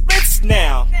 Hit the splits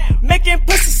now, making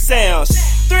pussy sounds.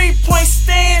 3-point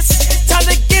stance, time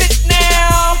to get it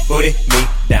now. Put it me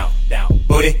down, down,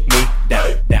 put it me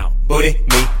down, down, put it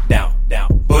me down,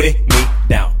 down, put it me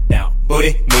down, down, put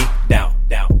it me down,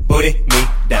 down, put it me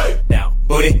down, down,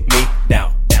 put it me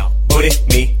down, down, put it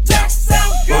me down,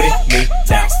 put it me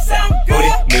down, put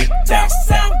it me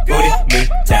down, put it me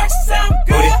down,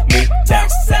 put it me down,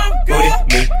 put it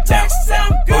me down,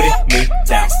 put it me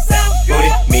down, put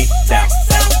it me down,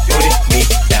 put it me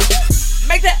down.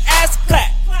 Make the ass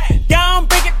clap, down,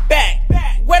 bring it back.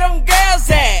 Where them girls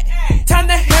at? Time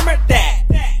to hammer that.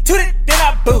 Toot it, then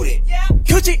I boot it.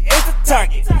 Coochie is the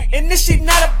target, and if she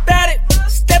not about it,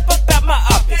 step up out my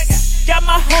office. Got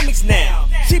my homies now,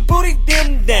 she booty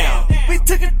them down. We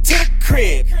took it to the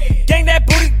crib, gang that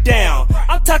booty down.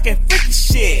 I'm talking freaky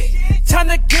shit, time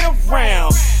to get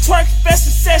around. Twerk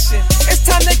fashion session, it's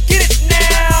time to get it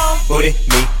now. Put it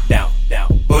me down,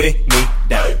 down, put it me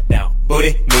down, down, put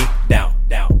it me down,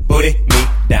 down, put it me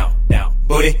down, down,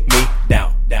 put it me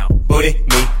down, down, put it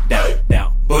me down, down,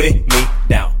 put it me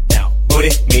down, down, put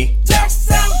it me down,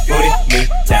 put it me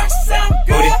down,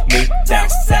 put it me down,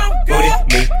 put it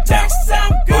me down,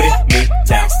 put it me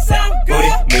down, put it me down, put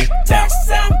it me down,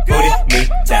 put it me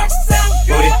down,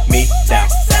 put it me down.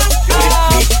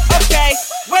 Okay,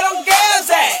 where them girls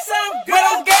at? Where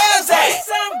them girls at?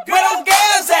 Where them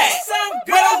girls at?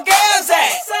 Where them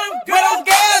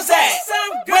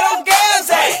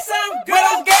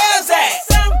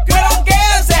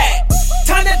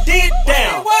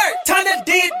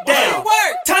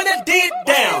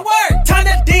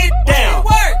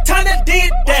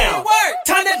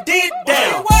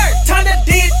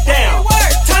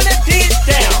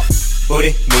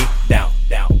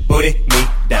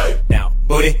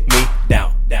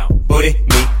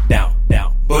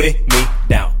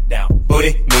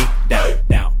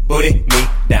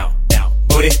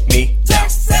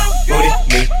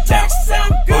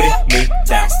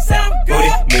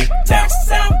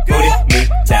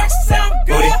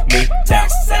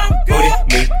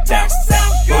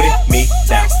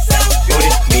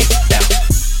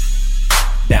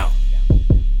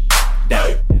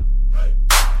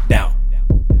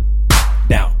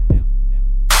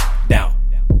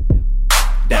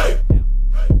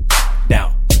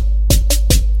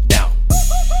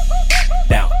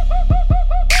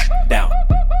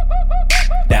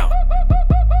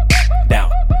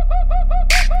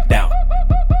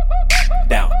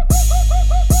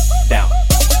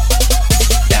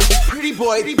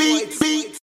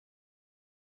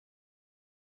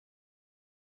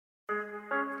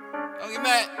Don't get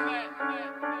mad.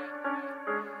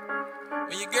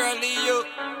 When your girl leave you,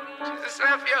 she just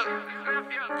left you.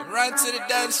 And run to the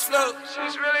dance floor.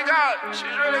 She's really gone. She's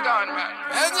really gone, man.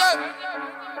 Hands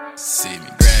up. See me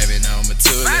grabbing on my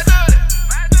tootie.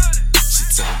 She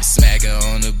told me smack her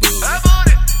on the booty.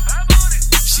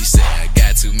 She said I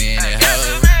got too many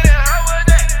hoes.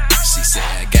 She said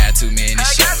I got too many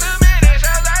shows.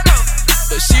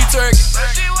 But she twerking.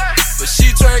 But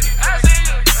she twerking.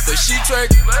 But she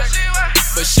twerking.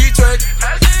 But she twerking.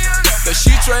 But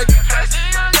she twerking.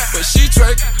 But she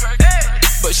twerking.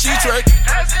 But she twerking.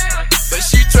 But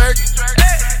she twerking.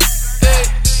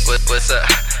 What's up,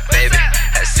 baby?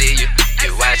 I see you.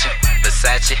 You watching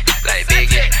Versace like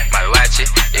Biggie. My watch it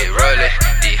rollin'.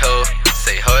 The hoe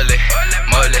say holy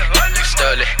moly. You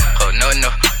stole it. Oh no,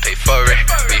 pay for it.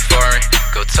 We foreign,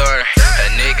 go touring. A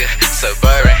nigga so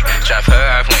boring. Drop her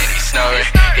off when he snoring.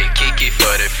 Hit Kiki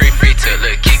for the free to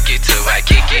look Kiki to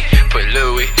Waikiki. Put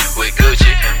Louis with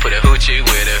Gucci. Put a hoochie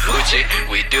with a hoochie.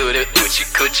 We do the hoochie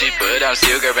coochie, but I'm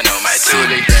still grabbing on my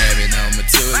tootie. Grabbing on my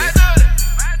tootie.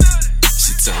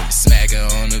 She told me smack her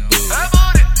on the booty.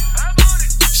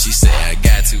 She said I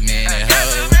got too many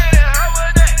hoes.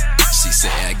 She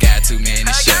said I got too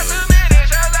many shows.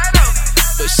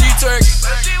 But she twerking.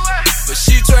 But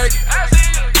she twerking.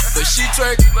 But she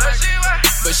twerking.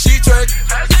 But she twerking.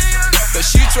 But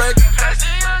she twerking.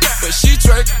 But she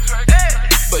twerking.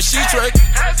 But she twerking.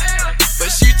 But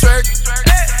she twerking.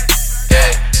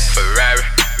 Yeah, Ferrari,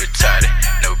 retarded.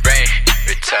 No brain,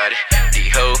 retarded. The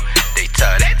hoe, they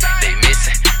taught it. They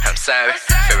missing, I'm sorry.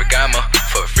 Ferragamo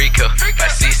for a Frico. My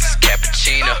sister's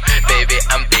cappuccino. Baby,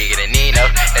 I'm bigger than Nino.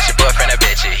 That's your boyfriend, I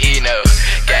bet you he know.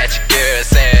 Got your girl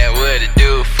saying what it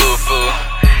do, foo-foo.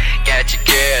 Got your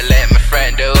girl at my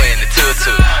front door in the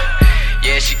tutu.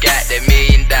 Yeah, she got that $1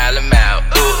 million mouth,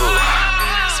 ooh.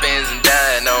 Spins and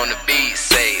done on the beat,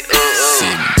 say ooh. See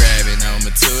me grabbing on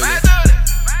my tootie.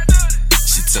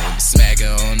 She told me smack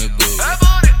her on the booty.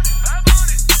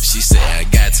 She said I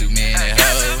got too many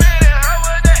hoes.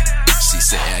 She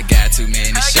said I got too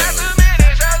many shows.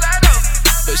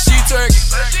 But she twerking.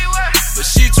 But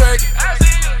she twerking.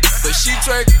 But she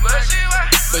twerking.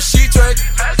 But she twerking.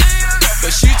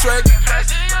 But she twerking.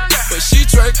 But she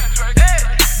twerking.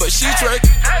 But she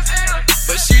twerking.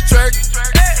 But she twerking.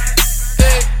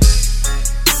 Hey.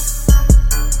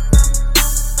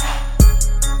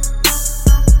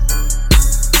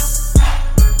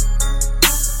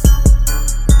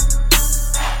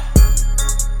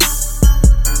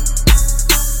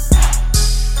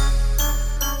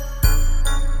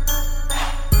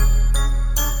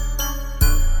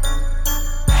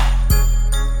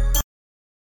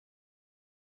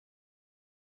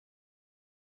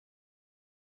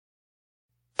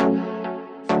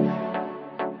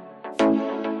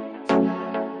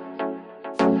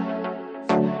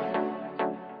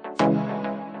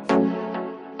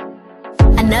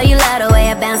 Know you love the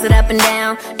way I bounce it up and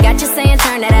down. Got you saying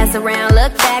turn that ass around,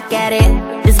 look back at it.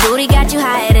 This booty got you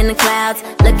higher than the clouds.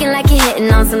 Looking like you're hitting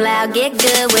on some loud, get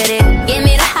good with it. Give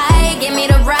me the high, give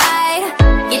me the ride.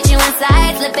 Get you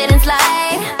inside, slip it and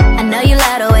slide. I know you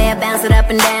love the way I bounce it up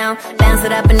and down. Bounce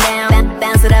it up and down,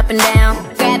 bounce it up and down.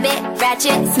 Grab it,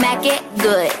 ratchet, smack it,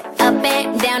 good. Up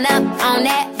and down, up on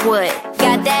that wood.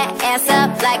 Got that ass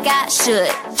up like I should.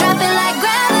 Drop it like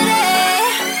gravity.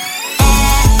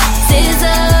 Scissor,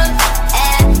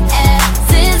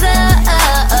 scissor,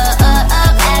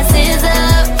 scissor,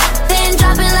 then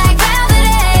drop it like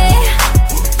gravity.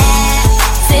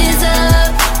 Scissor,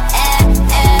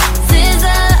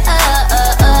 scissor,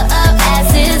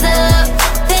 scissor,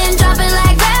 then drop it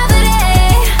like gravity.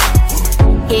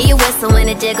 Hear you whistle when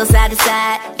it jiggles side to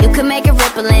side. You can make it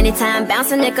ripple anytime,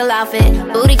 bounce a nickel off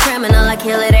it. Booty criminal, I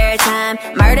kill it every time.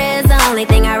 Murder is the only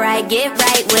thing I write, get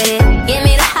right with it. Give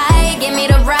me the high, give me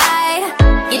the ride.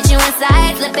 Get you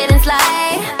inside, slip it and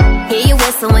slide. Hear you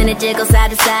whistle when it jiggles side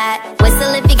to side.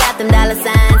 Whistle if you got them dollar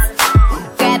signs.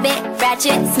 Grab it,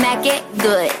 ratchet, smack it,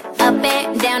 good. Up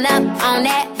and down, up on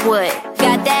that wood.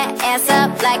 Got that ass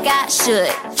up like I should.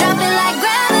 Drop it like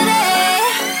gravity.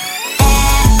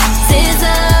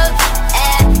 Scissor,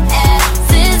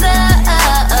 scissor,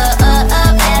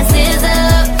 scissor,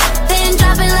 then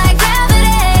drop it like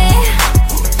gravity.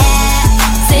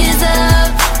 Scissor,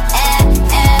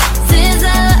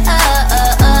 scissor,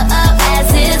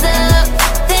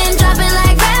 then drop it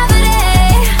like gravity.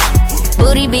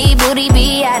 Booty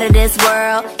be out of this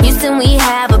world. Houston, we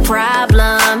have a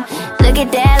problem. Look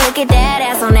at that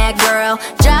ass on that girl.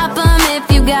 Drop 'em if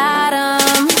you got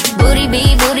 'em. Booty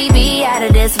be out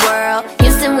of this world.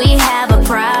 Houston, we have a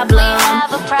problem.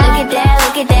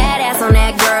 Look at that ass on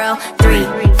that girl. 3,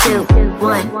 2, 1.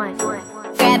 one.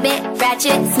 Grab it,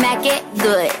 ratchet, smack it,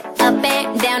 good. Up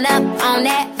and down, up on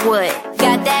that wood.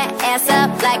 Got that ass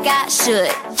up like I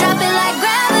should. Drop it like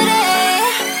gravity.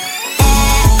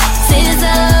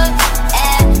 Scissor,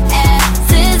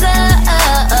 scissor,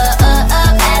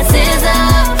 scissor.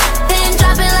 Then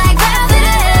drop it like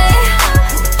gravity.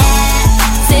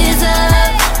 Scissor,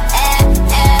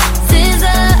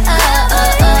 scissor,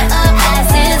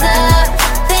 scissor.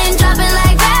 Then drop it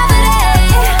like gravity.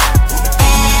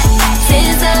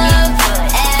 Scissor,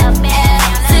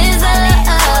 scissor,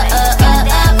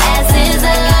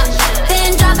 scissor.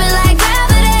 Then drop it like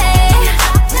gravity.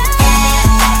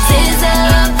 Scissor,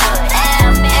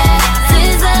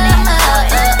 scissor,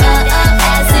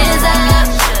 scissor.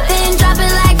 Then drop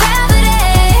it like gravity.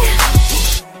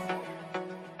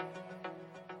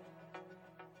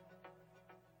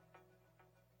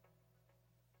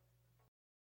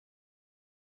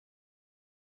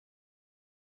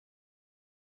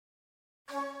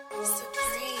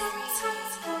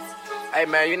 Hey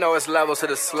man, you know it's levels to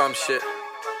the slum shit.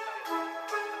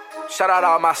 Shout out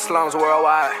all my slums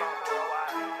worldwide.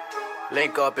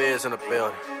 Link up is in the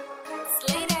building.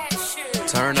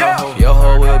 Turn up, your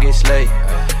hoe will get slayed.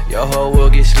 Your hoe will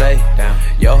get slayed.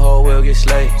 Your hoe will get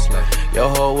slayed. Your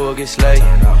hoe will get slayed.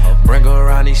 Bring her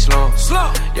around these slums.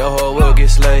 Your hoe will get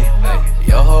slayed.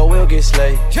 Your hoe will get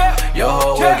slayed. Your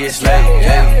hoe will get slayed.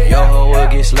 Your hoe will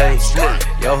get slayed.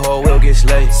 Your hoe will get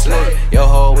slayed. Your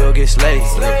hoe will get slayed.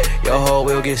 Your hoe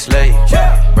will get slayed.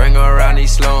 Bring her around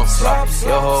these slums.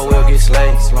 Your hoe will get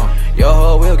slayed. Your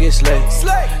hoe will get slayed.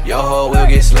 Your hoe will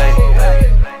get slayed.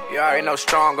 You already know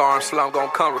strong arm slum gon'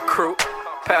 come recruit.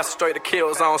 Pass straight to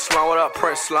kill zone slum. What up,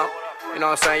 Prince Slum? You know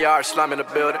what I'm saying? Yard slum in the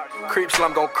building. Creep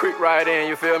slum gon' creep right in,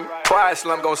 you feel me? Quiet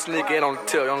slum gon' sneak in on the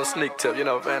tip, on the sneak tip, you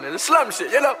know what I'm saying? It's slum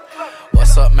shit, you know?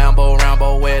 What's up, Mambo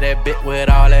Rambo? Wear that bit with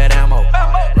all that ammo.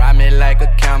 Ride me like a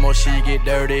camel, she get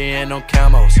dirty in them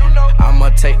camos. I'ma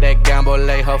take that gamble,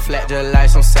 lay her flat just like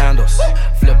some sandals.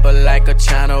 Flip her like a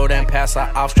channel, then pass her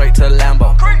off straight to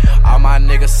Lambo. All my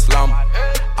niggas slum,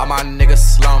 all my niggas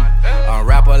slum. A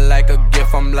rapper like a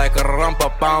gift, I'm like a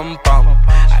rumpa-bum-bum.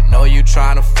 I know you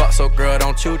tryna fuck, so girl,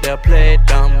 don't you dare play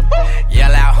dumb.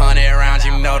 Yell out 100 rounds,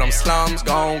 you know them slums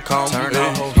gon' come. Turn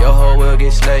up, your hoe will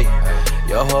get slayed.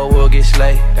 Your hoe will get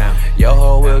slayed. Your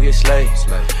hoe will get slayed.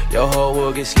 Your hoe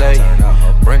will get slayed.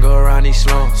 Bring her around these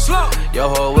slums. Your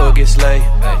hoe will get slayed.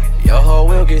 Your hoe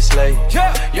will get slayed.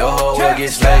 Your hoe will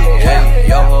get slayed.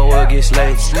 Your hoe will get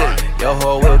slayed. Your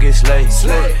hoe will get slayed.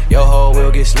 Your hoe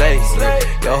will get slayed.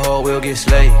 Your hoe will get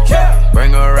slayed.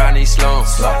 Bring her around these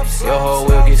slums. Your hoe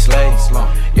will get slayed.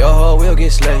 Your hoe will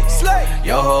get slayed.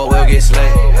 Your hoe will get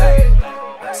slayed.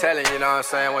 Telling you know what I'm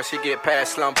saying, when she get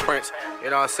past Slum Prince, you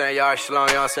know what I'm saying, y'all slum,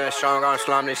 you know what I'm saying, strong arm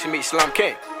slum, then she meet Slum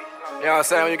King. You know what I'm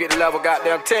saying, when you get to level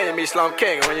goddamn 10, you meet Slum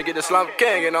King, and when you get to Slum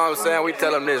King, you know what I'm saying, we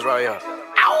tell them this right here.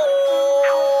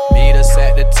 Meet us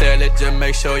at the toilet, just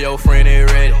make sure your friend is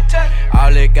ready.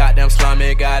 All it goddamn slum,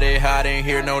 it got it hot, ain't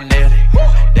hear no Nelly.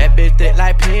 That bitch thick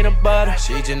like peanut butter,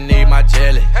 she just need my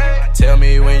jelly. Tell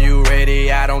me when you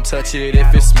ready, I don't touch it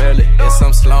if it smelly. It's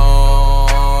some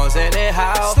slums in the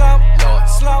house.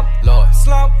 Lord,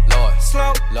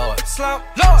 Lord.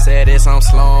 Said it's some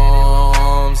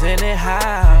slums in the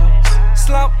house.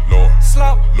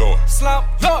 Lord.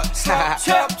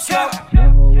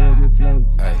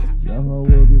 Hey.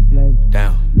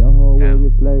 Down.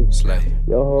 Slay.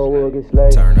 Your hoe will get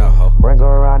slayed. Turn up, ho. Bring her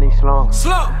around these slums.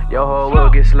 Your hoe will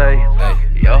get slayed. Hey.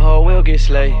 Your hoe will get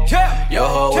slayed. Your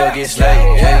hoe will get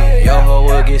slayed. Hey. Your hoe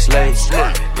will get slayed.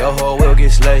 Your hoe will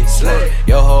get slayed.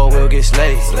 Your hoe will get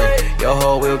slayed. Your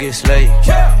hoe will get slayed.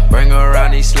 Bring her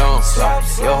around these slums.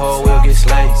 Your hoe will get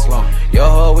slayed. Your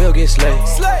hoe will get slayed.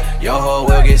 Your hoe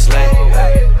will get slayed.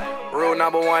 Rule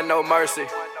number 1, no mercy.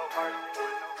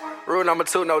 Rule number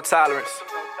 2, no tolerance.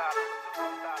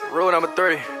 Rule number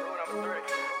 3,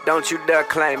 don't you dare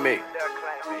claim me.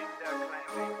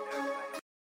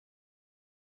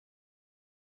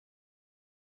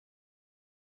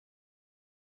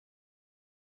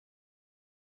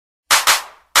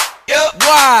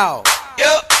 Wow.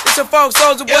 It's your folks,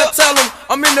 Soldier Boy, tell them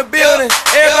I'm in the building.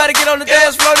 Everybody get on the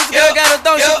dance floor. This girl got a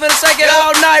thong, she finna shake it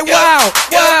all night. Wow.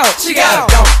 She got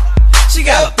a thong. She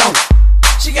got a thong.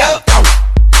 She got a thong.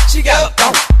 She got a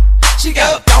thong. She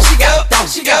got a thong. She got a thong.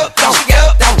 She got a thong. She got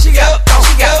a thong. She got a thong.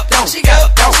 She got a thong. She got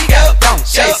a thong. She got a thong.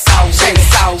 Shake it out. Shake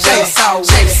it out.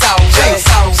 Shake it out. Shake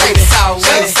it out. Shake it out.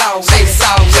 Shake it out. Shake it out. Shake it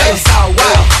out. Shake it out.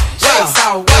 Wow. Shake it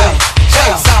out. Wow. Shake it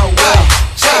out. Wow.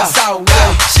 Shake it out.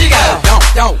 Wow. She got a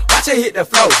don't. Watch her hit the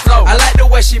flow. I like the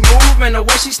way she move and the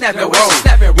way she snap and roll.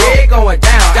 Yeah, it going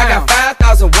down. I got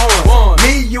 5,000 ones.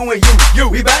 Me, you, and you.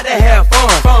 We we bout to have fun.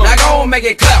 Now go make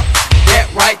it clap. That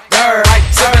right there.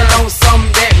 Sippin' on something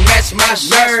that match my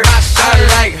shirt. I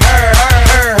like her.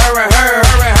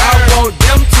 I want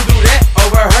them to do that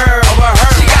over her.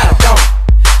 She got a don't.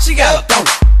 She got a don't.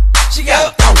 She got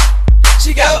a don't.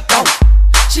 She got a don't.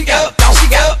 She got a don't. She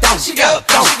got a don't. She got a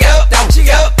don't. She got a don't. She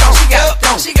got a don't. She got a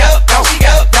don't. She got a don't. She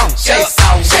got a don't. Shake it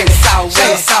out. Shake it out.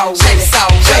 Shake it out. Shake it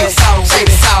out. Shake it out. Shake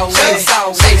it out. Shake it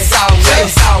out. Shake it out. Shake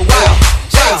it out. Well.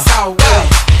 Shake it out. Well.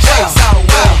 Shake it out.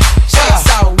 Well. Shake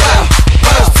it out. Well.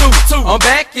 I'm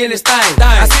back in this thing.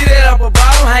 I see that upper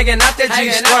bottom hanging out that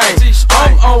G-string.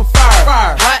 I'm on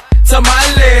fire. Hot to my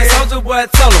legs. Soldier boy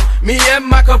tell him, me and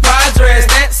my compadres,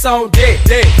 that's on deck.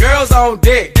 Girls on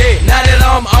deck. Now that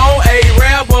I'm on a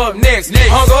rap up next.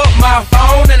 Hung up my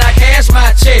phone and I cash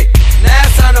my check. Now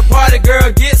it's time to party,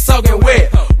 girl, get soaking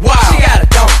wet. Wow. She got a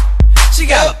don't. She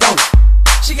got a don't.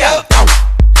 She got a don't.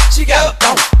 She got a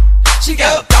don't. She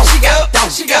got a don't. She got a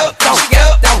don't. She got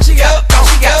a don't. She got a don't.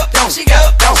 She got a don't. She got a don't. She got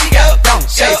a don't. She got a don't.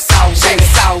 Shake it out. Shake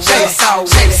it out. Shake it out.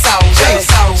 Shake it out. Shake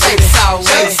it out. Shake it out.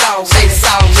 Shake it out. Shake it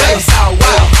out. Shake it out.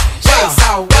 Well. Shake it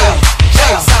out. Well.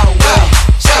 Shake it out. Well.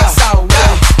 Shake it out.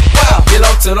 Well. Get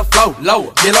low to the flow,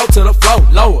 lower. Get low to the flow,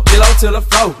 lower. Get low to the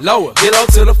flow, lower. Get low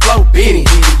to the flow, beanie.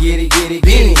 Get it, get it,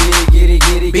 get it, get it,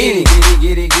 get it, beanie.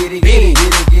 Get it, get it, get it, get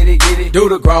it, get it, get it. Do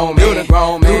the grown man, do the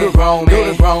grown man, do the grown man,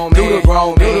 do the grown man, do the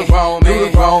grown man, do the grown man, do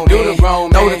the grown man, do the grown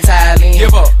man. Throw the tile in,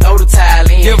 give up. Throw the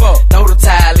tile in, give up. Throw the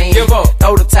tile in, give up.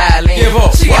 Throw the tile in, give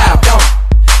up. She got a don't.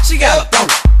 She got a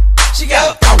don't. She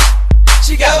got a don't.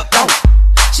 She got a don't.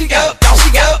 She got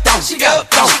a don't. She got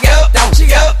a don't. She got a don't. She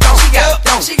got a don't. She got a don't. She got a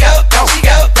don't. She got a don't. She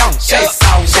got a don't. Shake it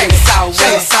out. Shake it out.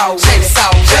 Shake it out. Shake it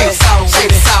out. Shake it out. Shake it out.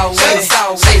 Shake it out. Shake it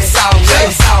out. Shake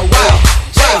it out. Well.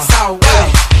 Shake it out. Well.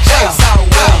 Shake it out.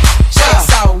 Well. Shake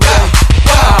it out.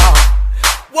 Well.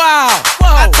 Wow.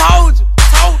 I told you.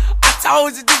 I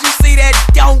told you. Did you see that?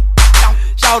 Don't.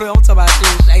 Shout it. I'm talking about she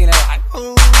was shaking that like,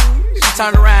 ooh. She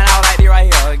turned around all like this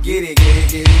right here. Get it, get it,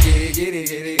 get it, get it, get it,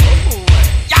 get it. Ooh.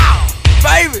 Y'all,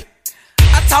 baby.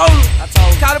 I told him.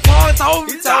 Caught the paw and told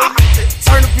him.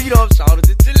 Turn the beat up, shout it.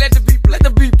 Just let the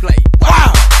beat play.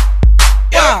 Wow.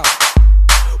 Wow.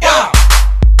 Wow.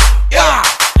 Wow.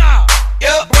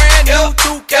 Brand new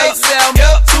 2K7,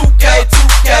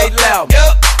 2K11. Wow.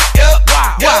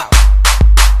 Wow.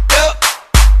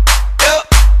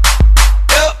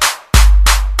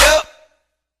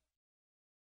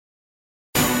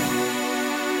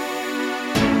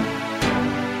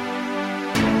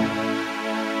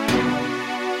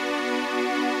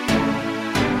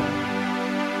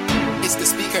 It's the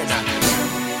speaker now.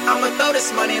 I'ma throw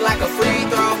this money like a free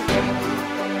throw.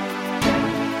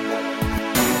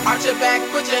 Arch your back,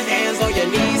 put your hands on your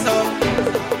knees, ho.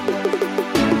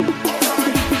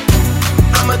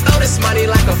 I'ma throw this money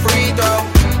like a free throw.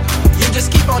 You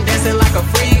just keep on dancing like a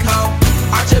freak, ho.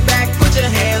 Arch your back, put your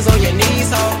hands on your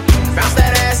knees, ho. Bounce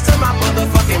that ass to my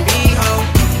motherfucking beat, ho.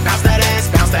 Bounce that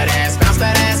ass, bounce that ass, bounce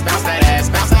that ass, bounce that ass,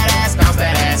 bounce that ass, bounce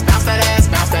that ass, bounce that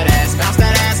ass, bounce that ass, bounce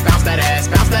that ass, bounce that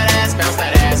ass, bounce that ass, bounce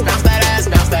that ass, bounce that ass,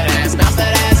 bounce that ass, bounce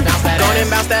that ass, bounce that ass. Go and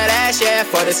bounce that ass, yeah,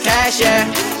 for this cash, yeah.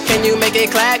 Can you make it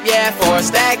clap, yeah, for a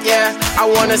stack, yeah? I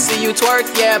wanna see you twerk,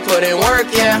 yeah, put in work,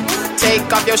 yeah. Take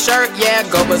off your shirt, yeah,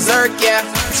 go berserk, yeah.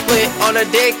 Split on a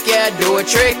dick, yeah, do a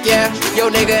trick, yeah. Yo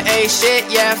nigga ain't shit,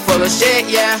 yeah, full of shit,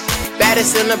 yeah.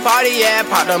 Baddest in the party, yeah,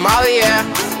 pop the molly, yeah.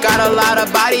 Got a lot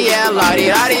of body, yeah,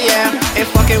 lottie-dottie, yeah. Ain't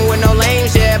fucking with no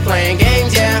lames, yeah, playing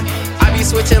games, yeah. I be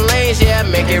switching lanes, yeah,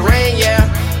 make it rain, yeah.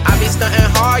 I be stunting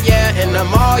hard, yeah, in the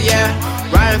mall, yeah.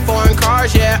 Riding foreign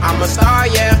cars, yeah, I'm a star,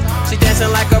 yeah. She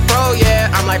dancing like a pro,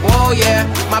 yeah, I'm like, whoa, yeah.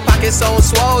 My pocket's so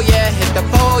swole, yeah, hit the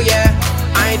pole, yeah.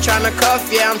 I ain't tryna cuff,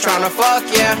 yeah, I'm tryna fuck,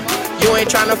 yeah. You ain't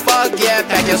tryna fuck, yeah,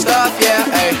 pack your stuff, yeah,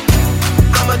 ayy.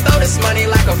 I'ma throw this money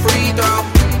like a free throw.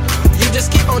 You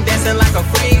just keep on dancing like a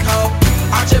freak, ho.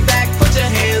 Arch your back, put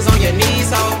your hands on your knees,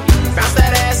 ho. Bounce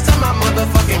that ass to my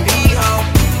motherfucking beat, ho.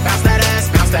 Bounce that ass,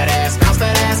 bounce that ass, bounce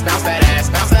that ass, bounce that ass,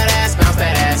 bounce that ass, bounce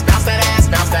that ass, bounce that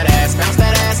ass, bounce that ass, bounce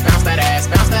that ass, bounce that ass,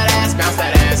 bounce that ass, bounce that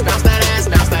ass, bounce that ass,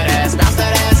 bounce that ass, bounce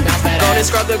that ass, bounce that ass. Go and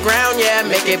scrub the ground, yeah,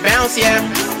 make it bounce, yeah.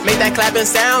 Make that clapping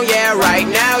sound, yeah, right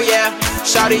now, yeah.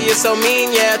 Shawty, you so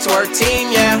mean, yeah, twerk team,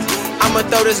 yeah. I'ma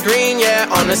throw this green, yeah,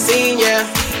 on the scene, yeah.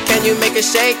 Can you make a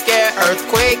shake, yeah,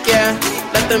 earthquake, yeah.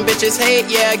 Let them bitches hate,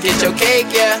 yeah, get your cake,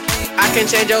 yeah. I can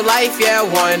change your life, yeah,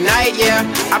 one night, yeah.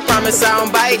 I promise I don't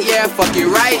bite, yeah, fuck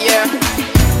you right, yeah.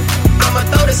 I'ma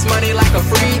throw this money like a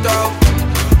free throw.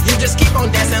 You just keep on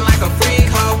dancing like a freak,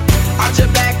 ho. Arch your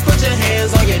back, put your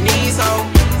hands on your knees, ho.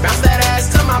 Bounce that ass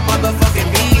to my motherfucking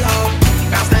beat, ho.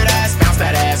 Bounce that ass, bounce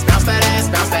that ass, bounce that ass,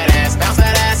 bounce that ass, bounce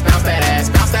that ass, bounce that ass,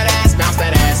 bounce that ass, bounce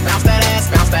that ass, bounce that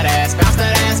ass, bounce that ass.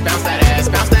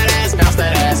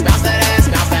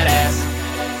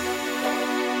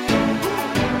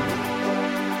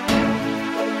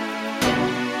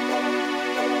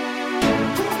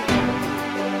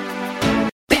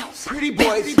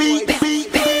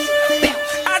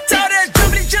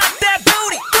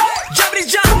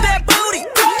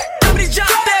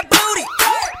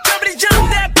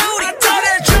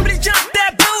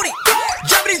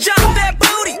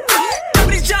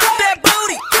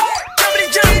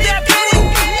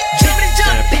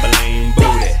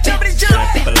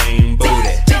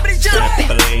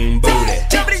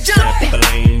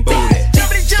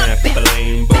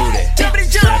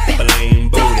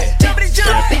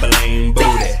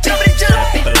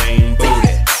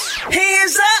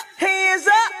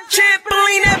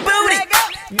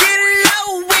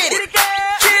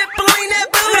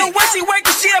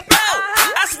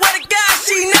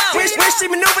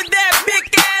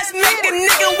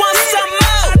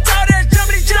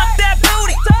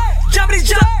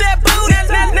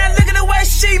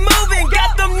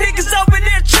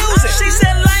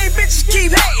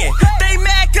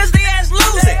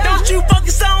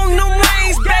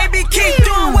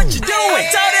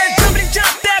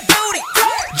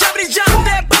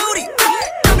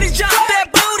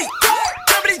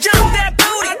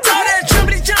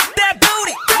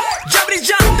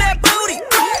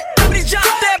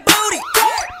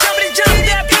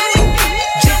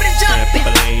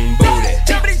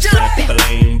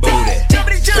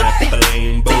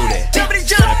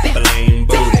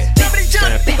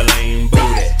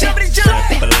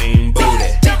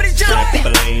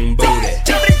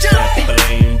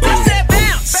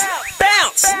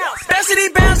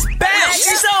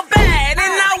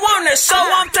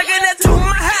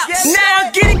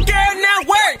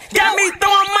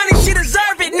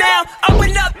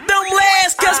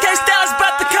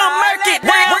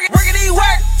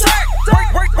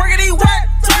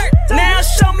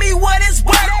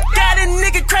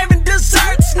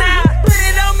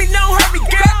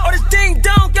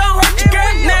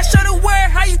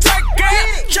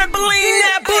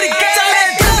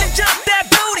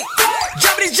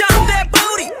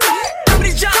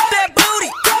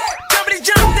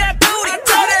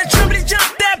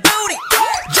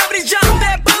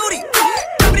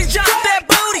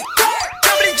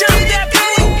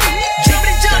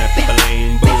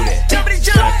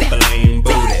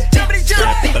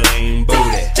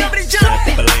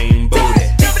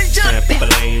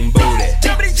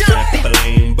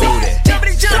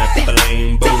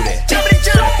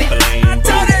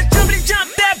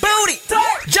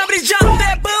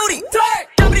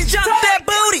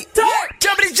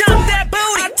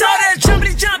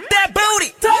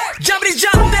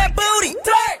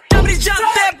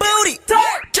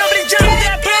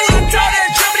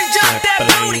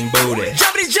 booty.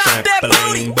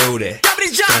 Trampoline booty.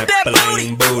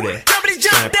 Trampoline booty.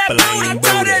 Trampoline booty. Trampoline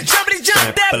booty.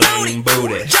 Trampoline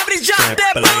booty.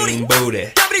 Trampoline booty.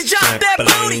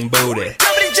 Trampoline booty.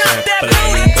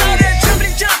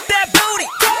 Jumpity jump that booty.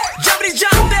 Jumpity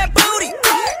jump that booty.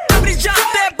 Jumpity jump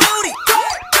that booty. Jumpity jump that booty.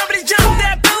 Jumpity jump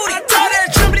that booty.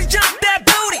 Jumpity jump that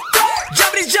booty.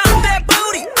 Jumpity jump that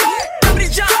booty. Jumpity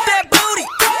jump that booty.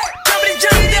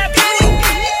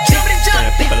 Jumpity jump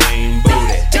Trampoline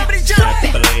booty. Jumpity jump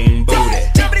Trampoline booty.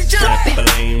 Jumpity jump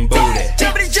Trampoline booty.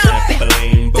 Jumpity jump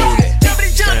Trampoline booty.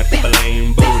 Jumpity jump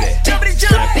Trampoline booty. Jumpity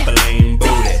jump Trampoline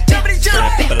booty. Jumpity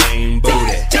jump Trampoline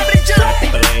booty. Jumpity jump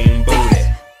Trampoline booty.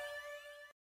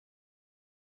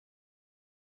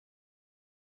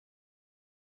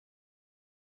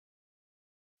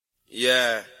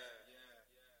 Yeah.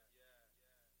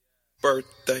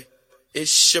 Birthday.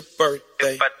 It's your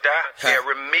birthday. If I die,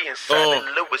 bury me inside the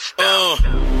Louis style.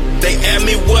 They ask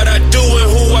me what I do and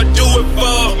who I do it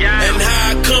for, and how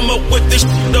I come up with this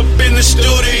shit up in the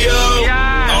studio.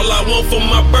 All I want for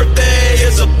my birthday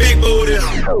is a big booty.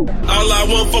 All I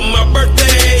want for my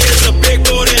birthday is a big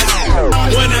booty.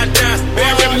 When I die,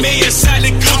 bury me inside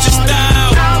the Gucci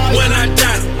style. When I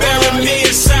die, bury me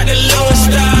inside the Louis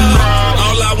style.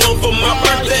 All I want for my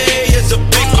birthday is a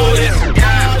big booty.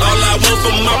 All I want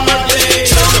for my birthday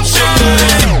is a big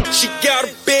booty. She got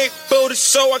a big booty,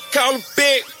 so I call her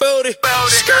big booty.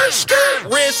 Skirt, skirt,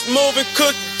 wrist moving,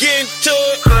 cook, getting to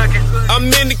it. I'm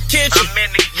in the kitchen,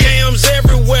 yams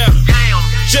everywhere.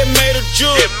 Just made a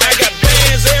jewel, I got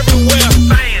bands everywhere.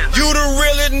 You the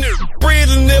really nigga,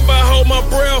 breathing if I hold my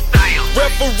breath.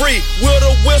 Referee with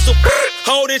a whistle,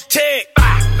 hold his tag.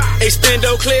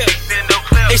 Extendo clip,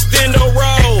 extendo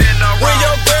roll. When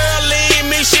your girl leave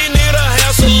me, she need a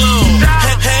house alone.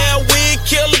 Had weed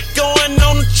killer going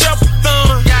on the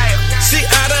chopper-thon. See,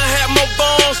 I done had more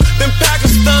bombs than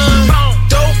Pakistan.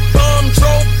 Dope bomb,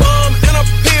 drove bomb, and a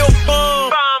pill bomb.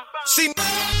 See,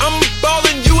 I'm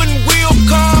ballin' you in wheel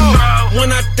car. When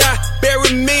I die,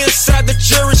 bury me inside the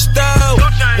jury style.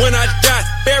 When I die,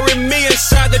 bury me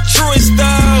inside the truest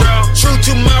style. True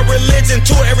to my religion,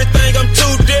 to everything, I'm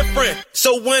too different.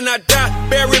 So when I die,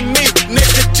 bury me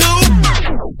next to two.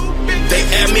 They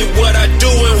ask me what I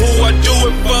do and who I do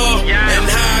it for, and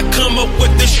how I come up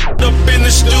with this shit up in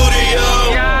the studio.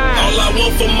 All I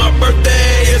want for my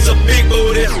birthday is a big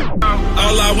booty.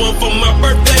 All I want for my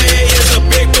birthday is a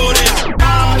big booty.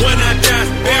 When I die,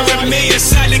 bury me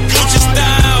inside the Gucci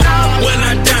style. When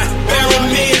I die, bury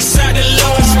me inside the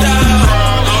Louis style.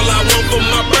 All I want for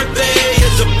my birthday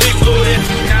is a big booty.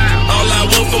 All I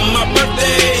want for my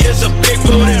birthday is a big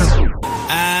booty.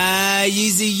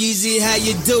 Yeezy, how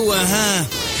you doing, huh?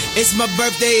 It's my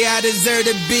birthday, I deserve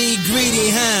to be greedy,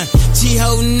 huh? She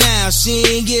holding out, she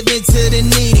ain't giving to the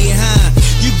needy, huh?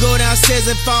 You go downstairs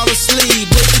and fall asleep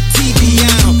with the TV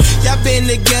on. Y'all been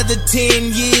together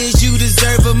 10 years, you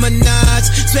deserve a menage.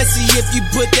 Especially if you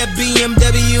put that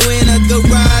BMW in a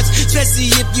garage.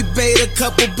 Especially if you paid a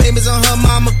couple payments on her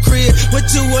mama crib. Went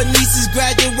to her niece's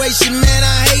graduation, man,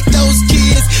 I hate those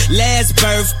kids. Last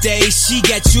birthday, she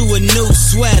got you a new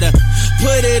sweater.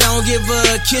 Put it on, give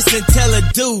her a kiss and tell her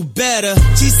do better.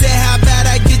 She said, how about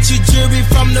I get you jewelry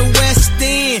from the West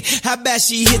End? How about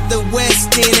she hit the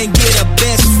West End and get a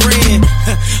best friend?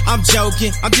 I'm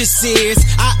joking, I'm just serious.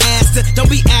 I asked her, don't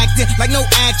be acting like no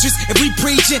actress. If we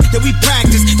preaching, then we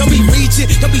practice. Don't be reaching,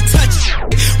 don't be touching.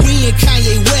 We in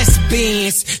Kanye West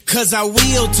Benz, cause I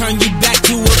will turn you back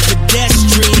to a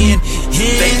pedestrian.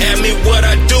 They ask me what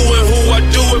I do and who I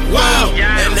do it for,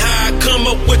 and how I come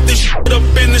up with this shit up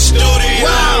in the studio.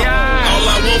 All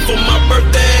I want for my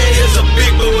birthday is a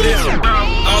big booty.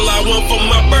 All I want for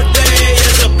my birthday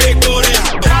is a big booty.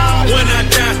 When I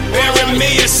die, bury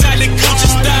me inside the Gucci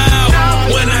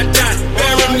style. When I die,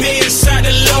 bury me inside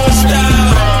the Louis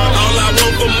style. All I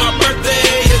want for my birthday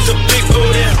is a big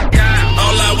booty.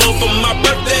 All I want for my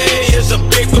birthday is a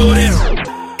big booty.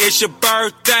 It's your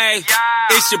birthday,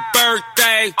 it's your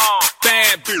birthday.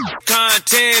 Bad bitch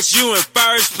contest, you in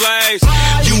first place.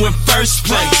 You in first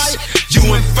place, you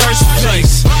in first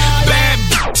place. Bad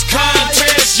bitch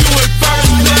contest, you in first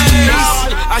place.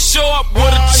 I show up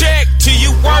with a check to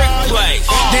your workplace.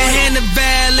 Then hand the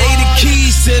valet the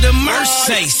keys to the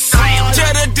Mercedes.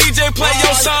 Tell the DJ play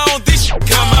your song, this shit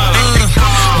come on.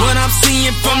 What I'm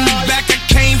seeing from the back, I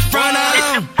came front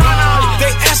of.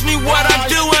 They ask me what I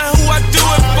do and who I do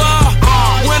it for.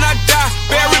 When I die,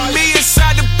 bury me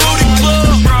inside the booty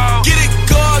club. Get it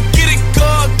good, get it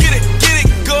good, get it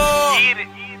good.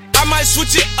 I might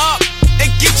switch it up and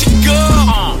get you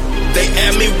good. They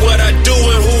ask me what I do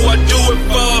and who I do it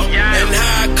for, and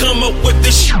how I come up with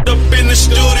this shit up in the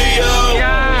studio.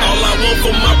 All I want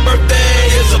for my birthday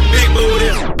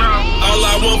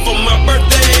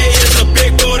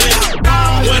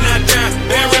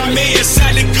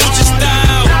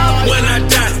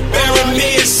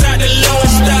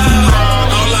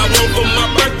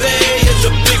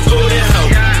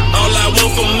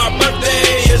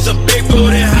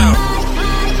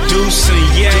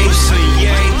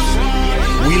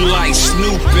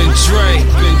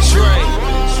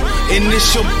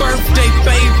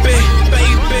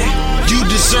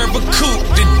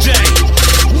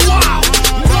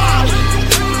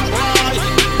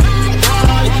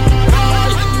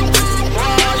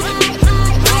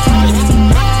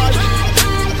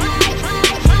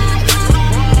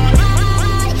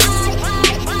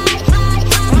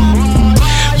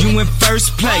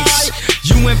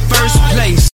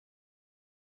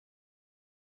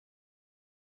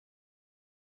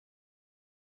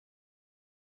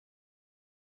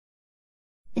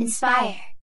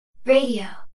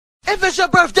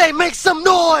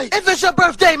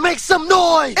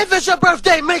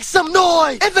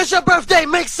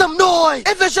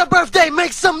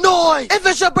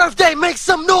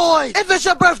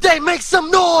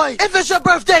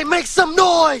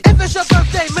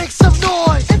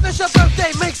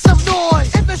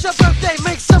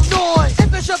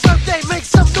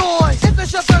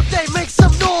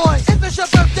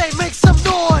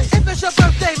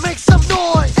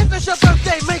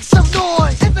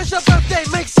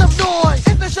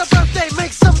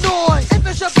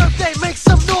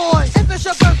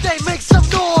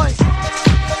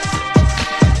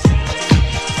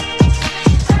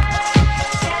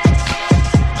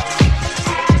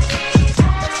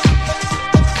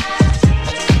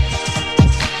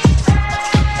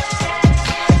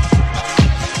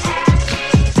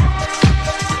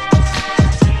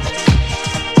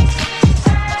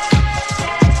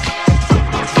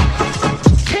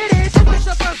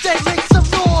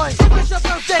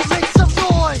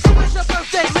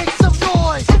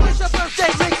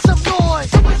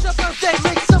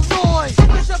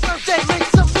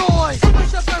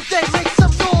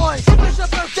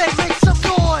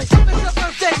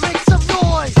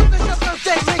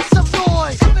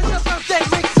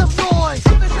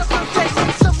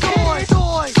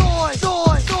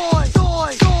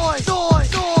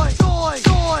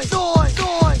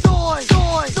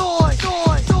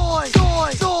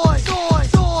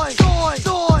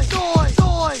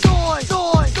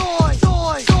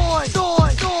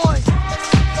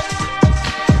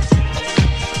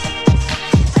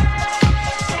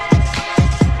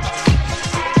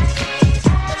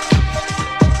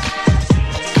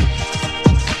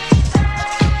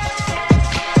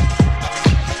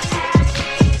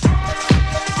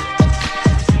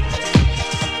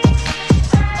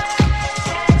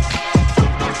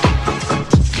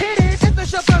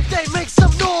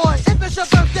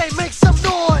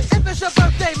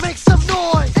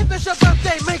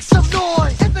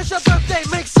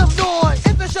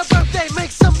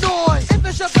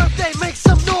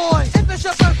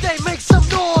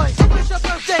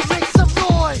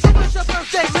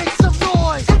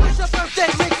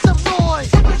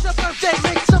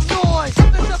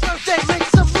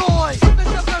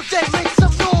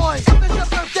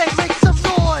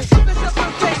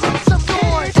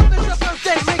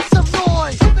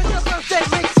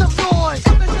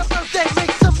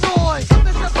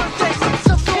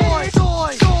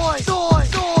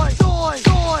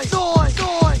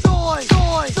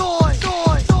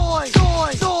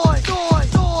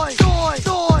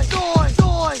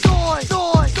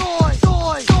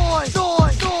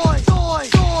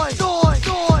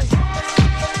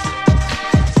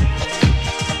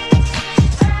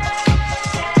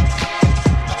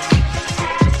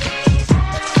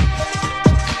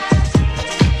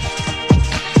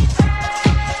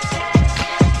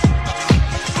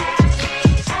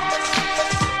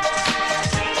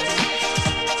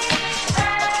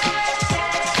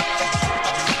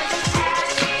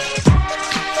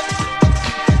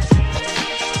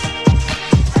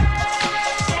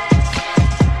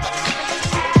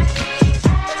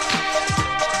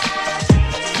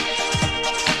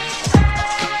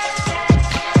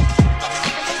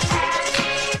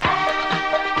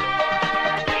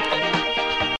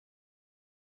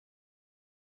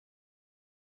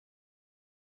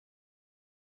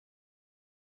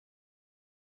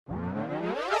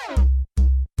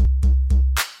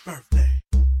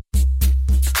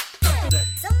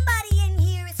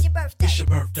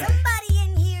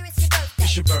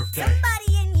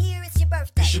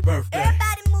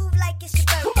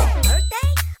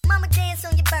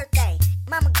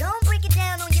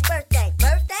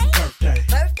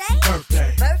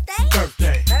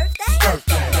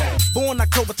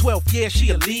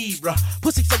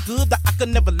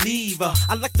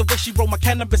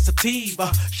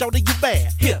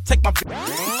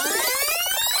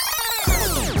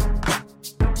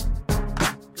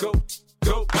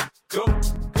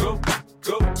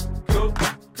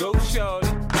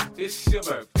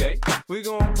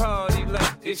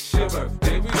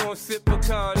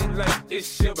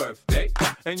it's your birthday.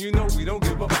 And you know we don't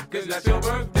give a fuck, cause that's your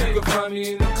birthday. You can find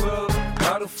me in the club,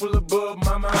 bottle full of bub.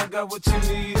 Mama, I got what you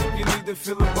need if you need to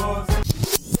fill the buzz.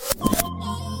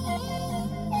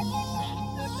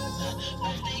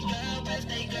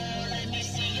 Birthday girl, let me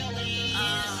see your waist.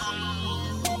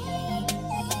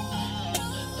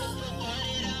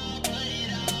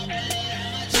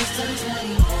 Just turned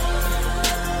 21.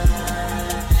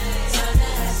 Time to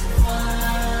have some fun.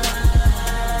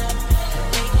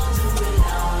 We gon' do it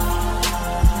all.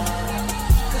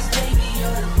 'Cause baby,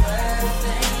 you're the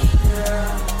birthday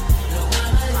girl. No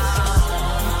mama is your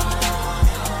son.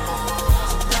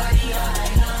 Party all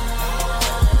night long.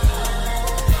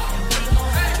 We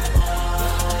gon' have fun.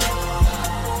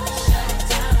 Shut it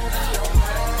down for your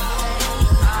birthday.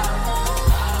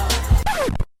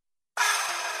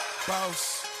 Boss,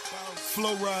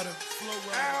 Flow Rider,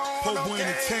 Pobo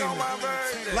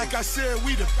Entertainment. Like I said,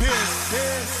 we the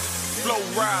best. Flow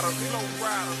Rider,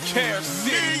 Care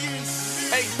Millions,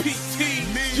 APT,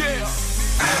 yeah.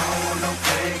 I don't want no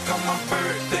cake on my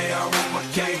birthday. I want my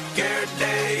cake every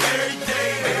day. Every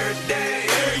day, every day,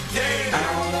 every day. I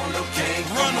don't want no cake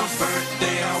on my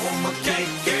birthday. I want my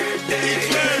cake every day.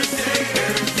 Every day,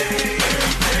 every day,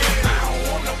 every day. I don't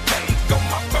want no cake on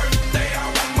my birthday. I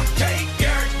want my cake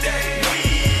every day.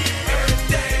 Every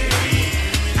day.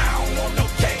 I don't want no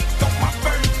cake on my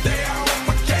birthday. I want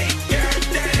my cake every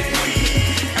day.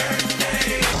 Every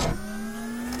day.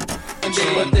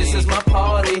 But this is my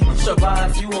party.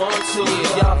 Survive if you want to.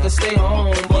 Y'all can stay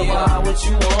home, but why would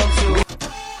you want to?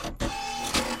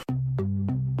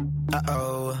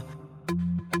 Uh-oh.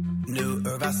 New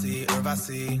Urvasi.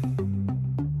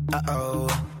 Uh-oh.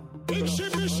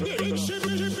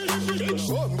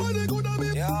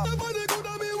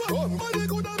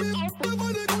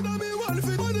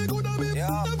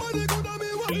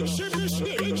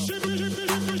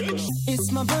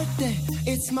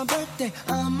 It's my birthday,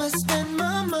 I'ma spend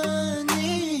my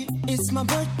money. It's my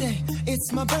birthday,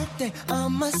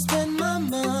 I'ma spend my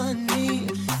money.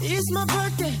 It's my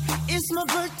birthday,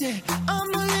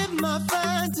 I'ma live my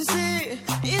fantasy.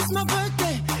 It's my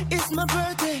birthday,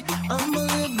 I'ma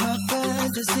live my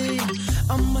fantasy.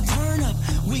 I'ma turn up,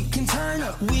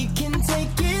 we can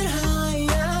take it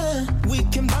higher. We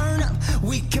can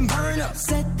burn up,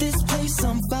 set this place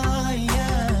on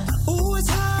fire. Ooh, it's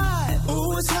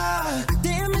hot,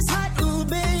 damn it's hot, ooh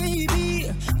baby,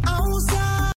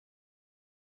 outside.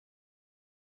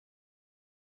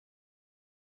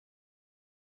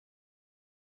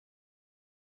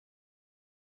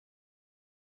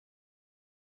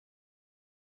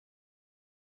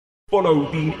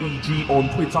 Follow Dean EG on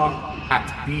Twitter at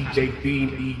DJ Dean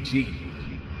EG.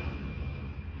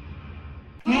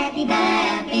 Happy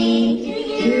birthday to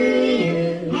you.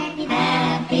 Happy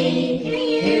birthday to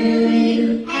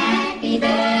you. Happy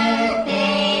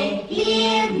birthday,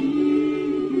 dear.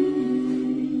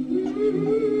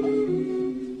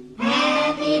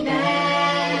 Happy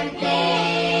birthday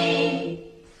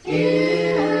to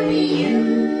you.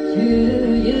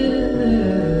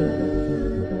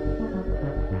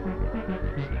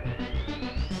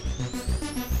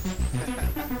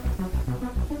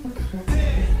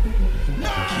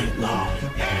 Get low.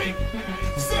 8,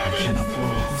 7, Can I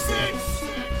fall? 6,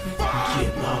 5,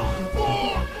 Get low.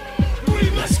 4, 3,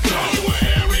 let's go. Are you a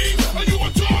Aries? Are you a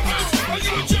Taurus? Are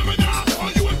you a Gemini?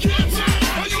 Are you a Cancer?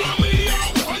 Are you a Leo?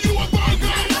 Are you a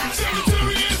Virgo?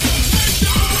 Sagittarius?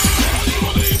 Are you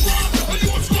a Libra? Are you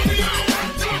a Scorpio?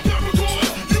 You a Capricorn?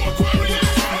 You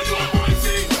Aquarius? Are you a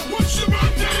Pisces? What's your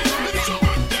birthday? It's your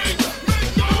birthday.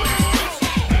 Make noise.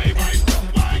 Everybody,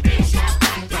 like it's your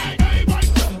birthday. Everybody,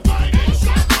 like it's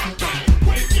your birthday.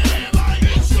 Wave your hand like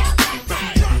it's your birthday.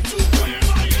 Turn to plan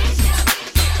like it's your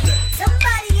birthday.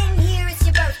 Somebody in here, it's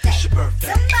your birthday.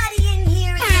 Somebody in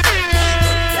here, it's your birthday.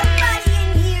 Somebody in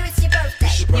here, it's your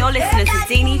birthday. You're listening to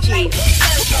Deanie G.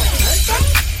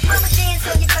 Mama dance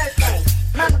on your birthday.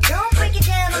 Mama gon' break it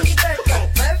down on your birthday.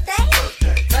 Birthday,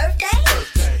 birthday,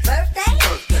 birthday,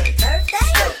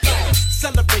 birthday.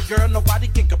 Celebrate, girl, nobody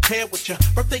can compare with ya.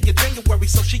 Birthday in January,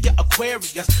 so she a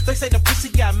Aquarius. They say the pussy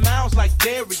got mouths like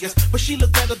Darius, but she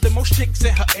look better than most chicks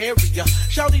in her area.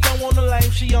 Shawty don't want a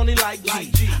lame, she only like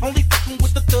G. Only fucking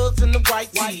with the thugs and the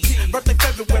white tee. Birthday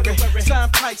February, sign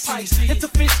Pisces. Into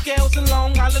fish scales and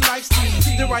Long Island iced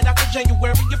tea. Then right after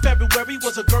January and February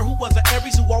was a girl who was an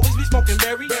Aries who always be smoking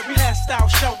berry. Hairstyle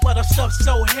short, but her stuff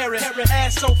so hairy.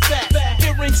 Ass so fat,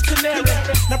 earrings canary.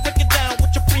 Now break it down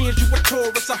with your friends, you a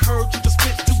Taurus. I heard you just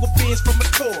spit to a Benz from a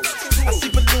Taurus. I see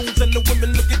balloons and the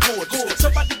women looking gorgeous.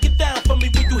 Somebody get down for me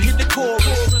when you hit the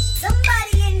chorus.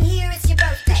 Somebody in here, it's your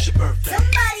birthday.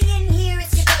 Somebody in here,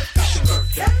 it's your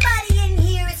birthday. Somebody in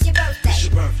here, it's your birthday.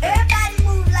 Everybody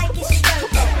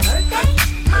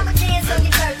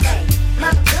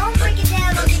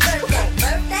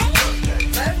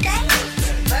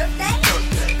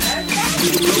Go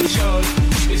shorty,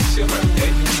 it's your birthday.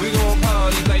 We gon'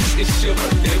 party like it's your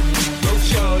birthday. Go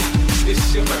shorty,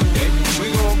 it's your birthday.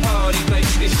 We gon' party like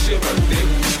it's your birthday.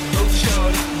 Go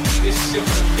shorty, it's your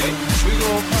birthday. We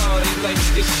gon' party like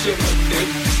it's your birthday.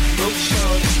 Go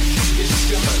shorty, it's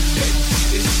your birthday.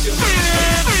 It's your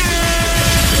birthday.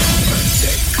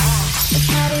 It's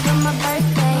not even my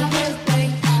birthday,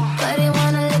 but they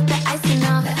wanna lick the icing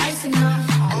off.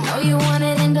 I know you want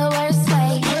it in the worst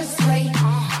way.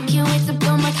 Can't wait to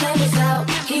blow my candles out.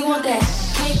 He want that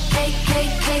cake.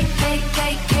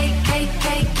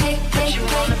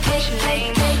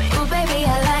 Ooh, baby,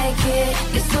 I like it.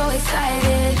 You're so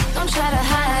excited. Don't try to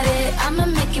hide it. I'ma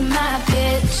make it my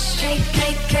bitch.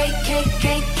 Cake.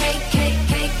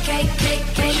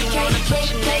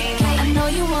 I know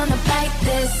you wanna bite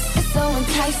this. It's so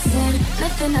enticing.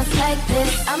 Nothing else like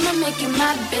this. I'ma make it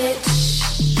my bitch.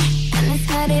 And it's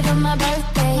not even my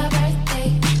birthday.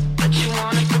 But you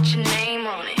wanna put your name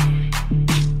on it.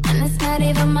 And it's not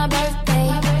even my birthday.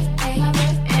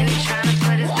 And he's tryna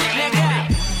put his name on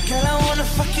it. Girl, I wanna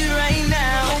fuck you right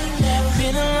now.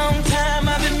 Been a long time,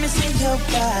 I've been missing your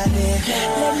body.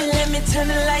 Let me turn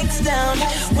the lights down.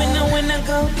 When I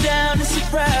go down, it's a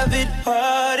private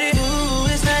party. Ooh,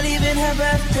 it's not even her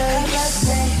birthday.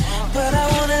 But I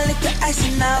wanna lick the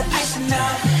icing out.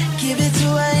 Give it to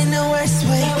her in the worst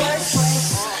way.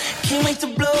 Can't wait to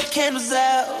blow candles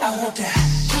out. I want that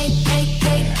cake.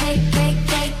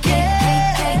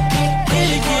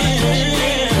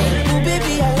 Ooh,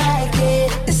 baby, I like it.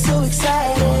 It's so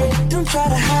exciting. Don't try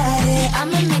to hide it.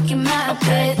 I'ma make it my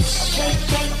bitch.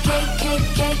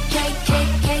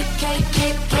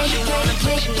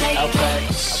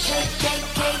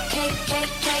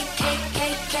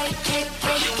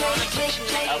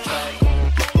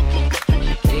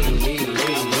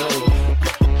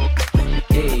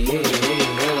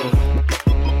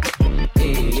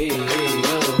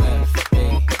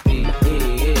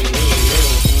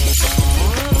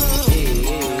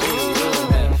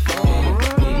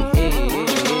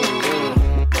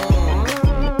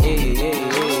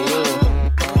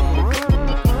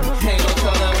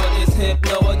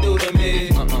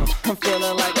 I'm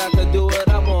feeling like I could do what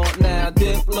I want now.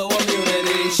 Dip low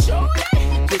immunity.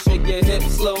 Just shake your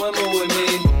hips slow and move with me.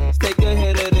 Take a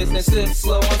hit of this and sip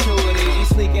slow onto it. You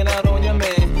sneaking out on your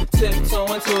man,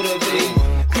 tiptoeing to the beat.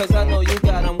 Cause I know you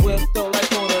got him whipped though like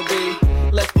Tuna B.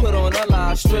 Let's put on a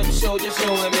live strip show, just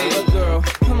you and me. But girl,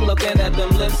 I'm looking at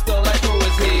them lips though like who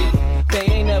is he? They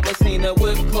ain't never seen her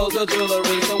with clothes or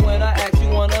jewelry. So when I ask you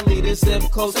wanna lead it, sip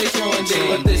close, they showing D.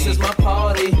 But this is my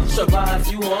party, survive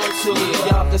if you want to.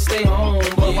 Y'all can stay home,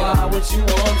 but buy what you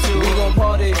want to. We gon'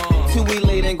 party till we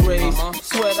late in grace.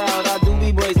 Sweat out, I do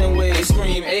be brazen ways.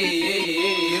 Scream,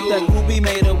 ayy, that groupie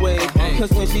made a way.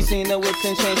 Cause when she seen the whips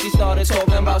and chains, she started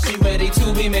talking about she ready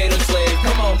to be made a slave.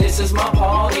 Come on, this is my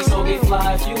party, so get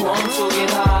fly if you want to. Get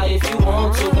high if you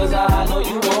want to, cause I know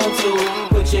you want to.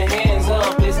 Put your hands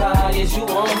up as high as you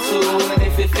want to. And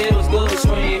if it feels good,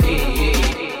 scream,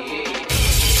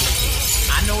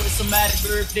 I know it's somebody's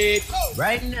birthday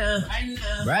right now.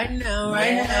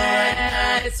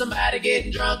 It's somebody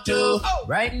getting drunk too.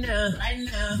 Right now.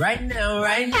 She in the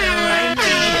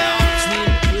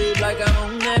club like I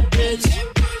own that bitch.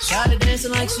 Shawty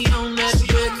dancing like she own that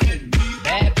bitch.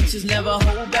 Bad bitches never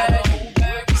hold back.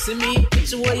 Send me a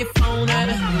picture where your phone at.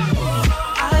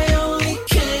 I only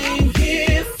came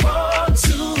here for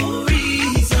 2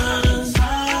 reasons. I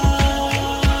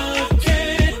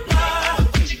can't lie.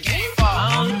 What you came for? I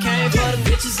only came for the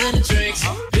bitches and the drinks.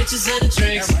 Bitches and the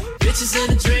drinks. Bitches and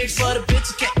the drinks. For the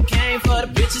bitches came for the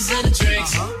bitches and the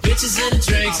drinks. Bitches and the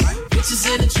drinks. Bitches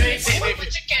and the drinks. Baby, what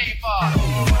you came for?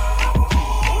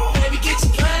 Baby, get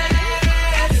your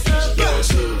glass up.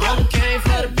 I only came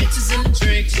for the bitches and the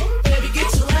drinks. Baby, get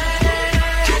your glass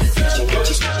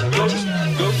up.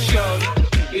 Go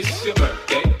shorty, it's your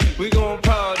birthday. We gon'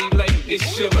 party like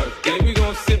it's your birthday. We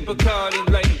gon' sip Bacardi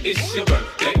like it's your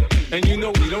birthday. And you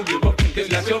know we don't give up, it's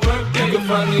not your birthday. You can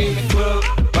find me in the club,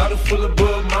 bottle full of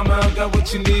bug. Mama, I got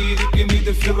what you need if you need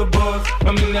to feel a buzz.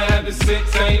 I'm in the having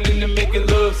sex, I ain't in the making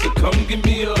love. So come give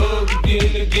me a hug if you're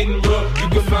in the getting rough. You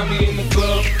can find me in the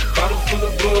club, bottle full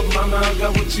of bug. Mama, I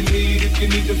got what you need if you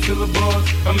need to feel a buzz.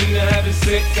 I'm in the having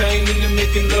sex, I ain't in the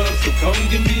making love. So come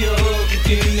give me a hug if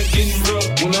you're in the getting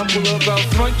rough. When I pull up out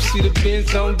front, you see the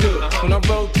Benz on good. When I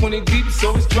roll 20 deep, it's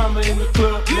always drama in the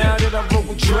club. Now that I roll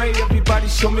with Dre, everybody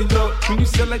show me love. When you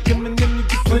sell like Eminem, you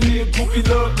get plenty of goofy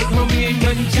love. Look, homie, ain't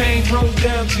nothing changed. Roll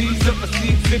down, G's up. I see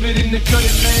exhibit in the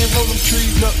cutting, man. Roll them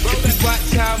trees up. If you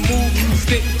watch how I move, you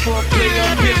stick before I play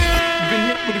on hit.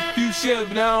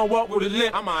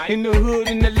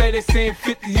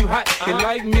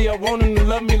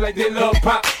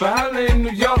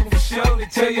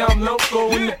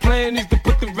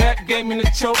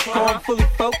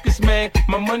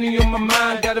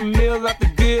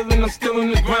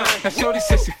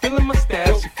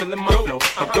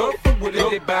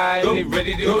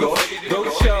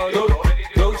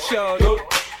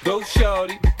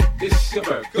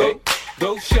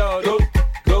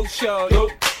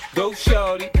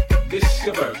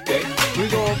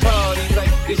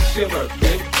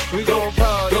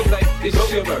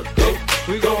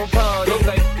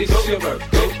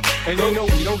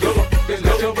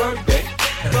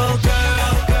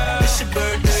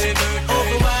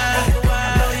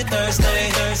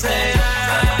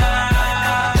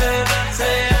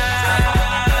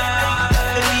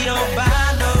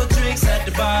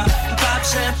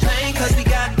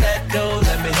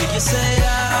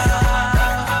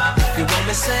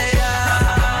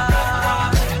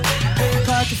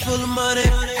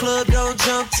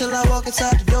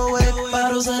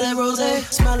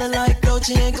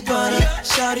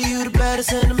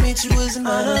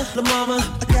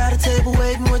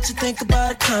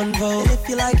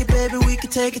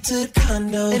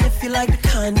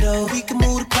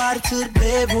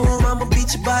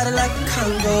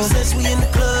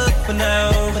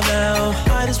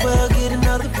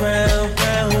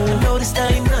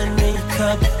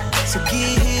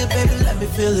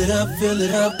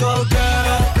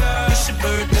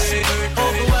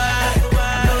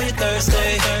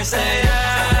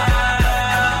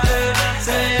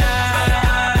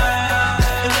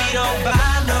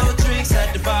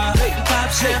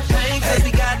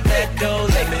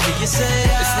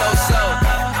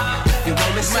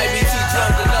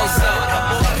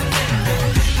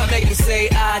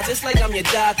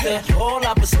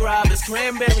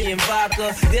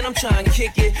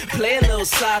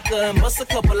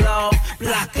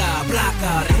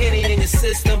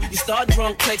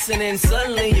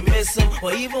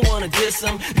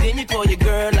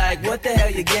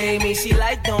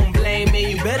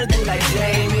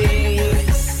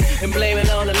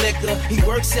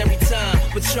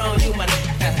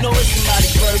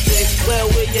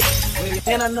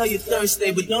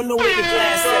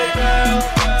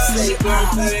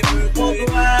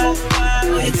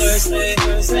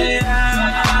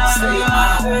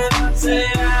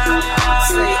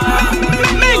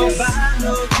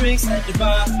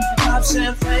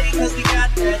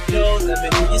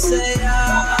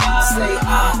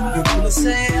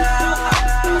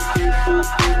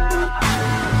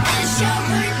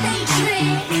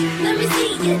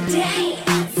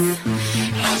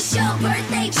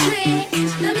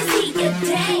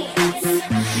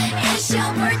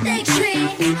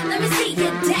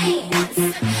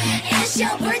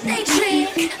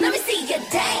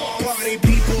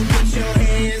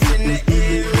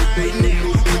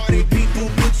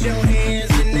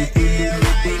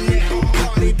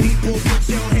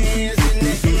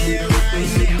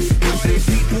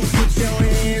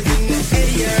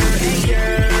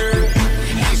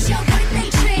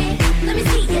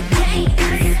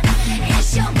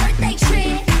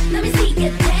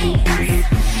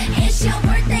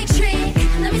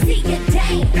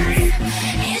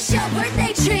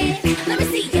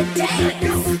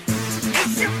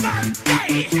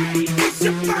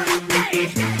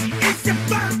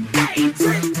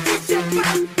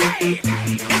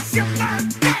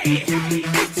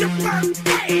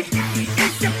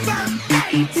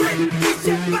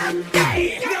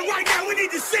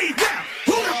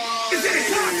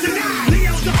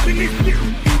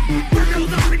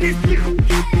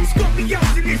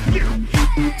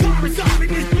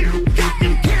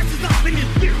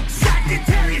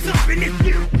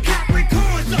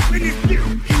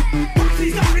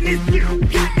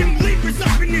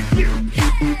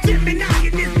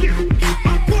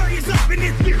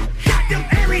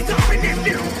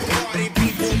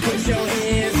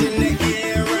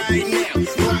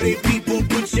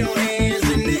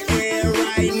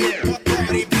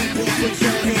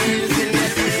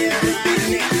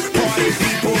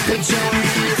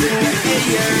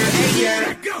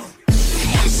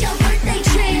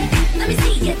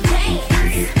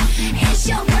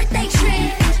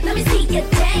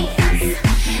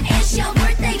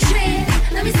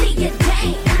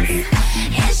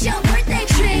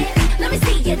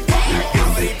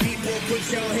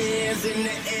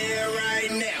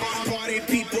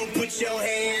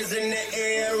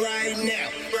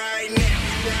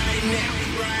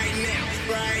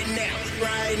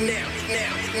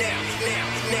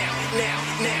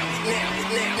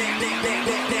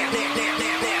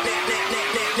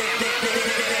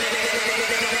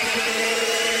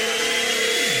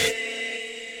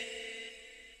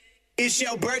 it's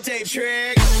your birthday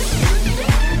trick.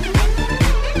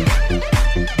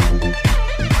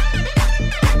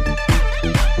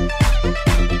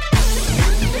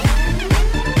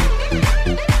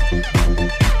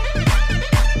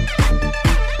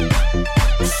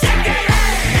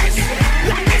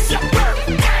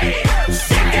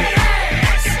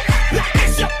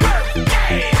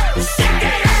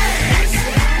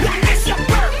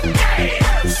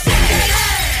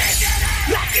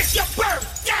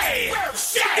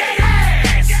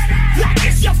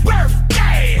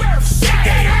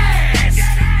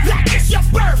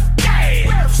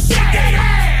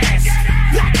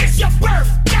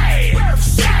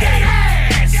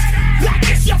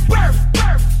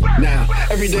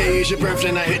 Every day is your birthday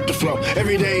and I hit the flow.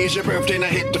 Every day is your birthday and I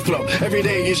hit the flow. Every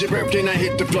day is your birthday and I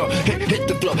hit the flow. Hit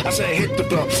the flow. I say hit the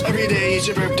flow. Every day is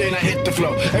your birthday and I hit the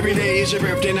flow. Every day is your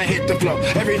birthday and I hit the flow.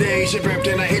 Every day is your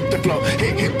birthday and I hit the flow.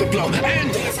 Hit the flow.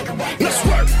 And let's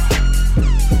work.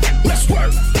 Let's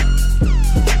work.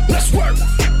 Let's work.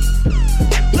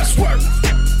 Let's work.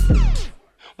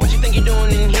 What you think you're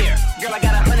doing in here? Girl, I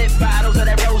got 100 bottles of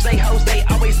that rose hose, they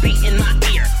always be in my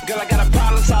ear. Girl, I got a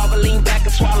problem solver, lean back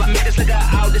and swallow, make this liquor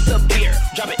all disappear.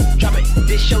 Drop it,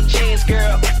 this your chance,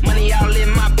 girl. Money all in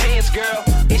my pants, girl.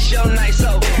 It's your night,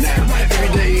 so now every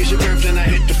day is your birthday and I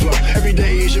hit the flow. Every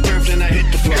day is your birthday and I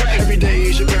hit the flow. Every day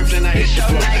is your birthday and I hit the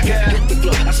flow. Hit the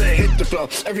flow. I say hit the flow.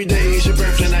 Every day is your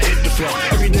birthday and I hit the flow.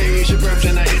 Every day is your birthday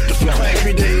and I hit the flow.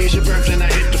 Every day is your birthday and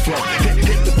I hit the flow.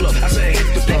 Hit the flow. I say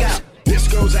hit the flow. This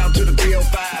goes out to the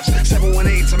 305s,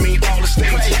 718s, I mean all the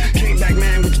states. Came back,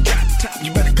 man, with the drop top.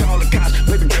 You better call the cops,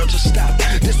 baby girl, just stop.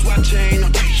 This watch chain, no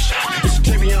T-shirt. It's a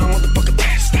Jerry on motherfucker,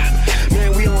 can't stop.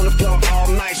 Man, we on the floor all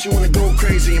night. You wanna go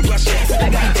crazy and plus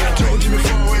I told you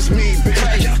before, it's me,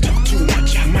 bitch. Y'all talk too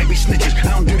much, I might be snitches.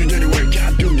 I don't do the dirty work,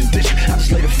 y'all do the dishes. I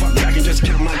just lay the fuck back and just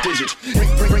count my digits.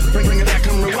 Bring it back,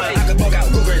 come rewind. I can bug out,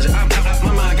 go crazy. I'm out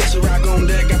my mind, guess a rock on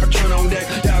deck. Got Patron on deck.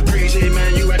 Y'all crazy,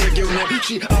 man, you at the give neck.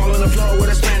 She all on the floor with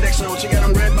a spandex on. She got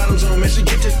them red bottoms on, man, she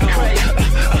gets it on.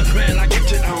 Man, I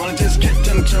get it on. I just get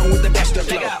to the tone with the best of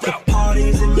flow.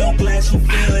 Parties in your glass, you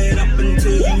fill it up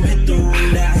until you hit the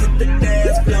room. Now hit the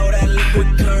dance floor, that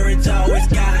liquid courage always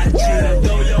got you.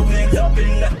 Throw your hands up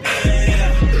in the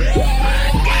air.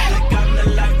 Got the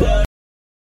life of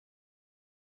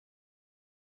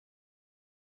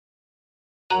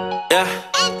yeah,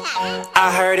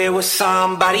 I heard it was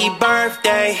somebody's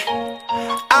birthday.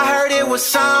 I heard it was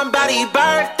somebody's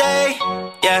birthday.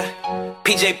 Yeah,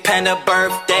 PJ Panda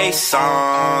birthday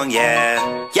song.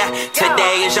 Yeah, yeah.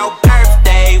 Today is your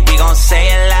birthday. We gon' say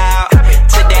it loud.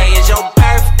 Today is your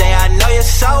birthday. I know you're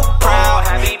so proud.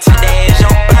 Today is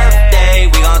your birthday.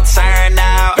 We gon' turn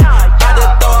out. About to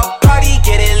throw a party,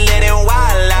 get it lit and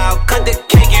wild out. Cut the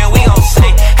cake and we gon'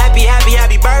 say happy, happy,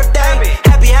 happy birthday.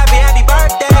 Happy, happy, happy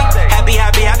birthday. Happy,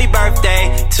 happy, happy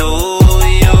birthday to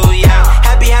you, yeah.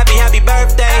 Happy, happy, happy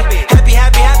birthday. Happy,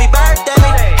 happy, happy birthday.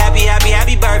 Happy, happy,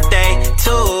 happy birthday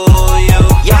to you,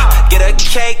 yeah. Get a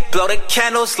cake, blow the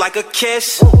candles like a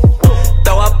kiss.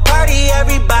 Throw a party,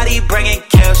 everybody bringing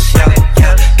gifts, yeah,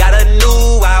 yeah. Got a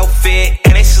new outfit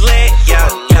and it's lit, yeah,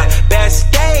 yeah.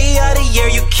 Best day of the year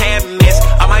you can't miss.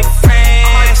 All my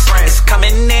friends is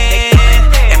coming in,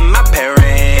 and my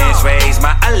parents raised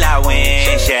my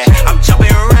allowance, yeah. I'm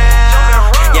jumping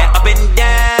around, yeah, up and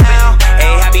down.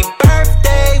 Hey, happy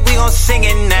birthday, we gon' sing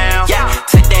it now, yeah.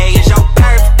 Today is your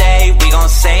birthday, we gon'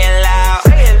 say it loud.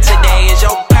 Today is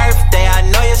your birthday, I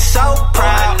know you're so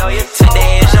proud.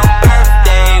 Today is your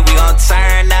birthday, we gon'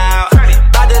 turn out.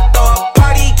 About to throw a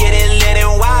party, get it lit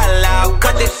and wild out.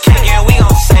 Cut the cake and we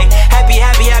gon'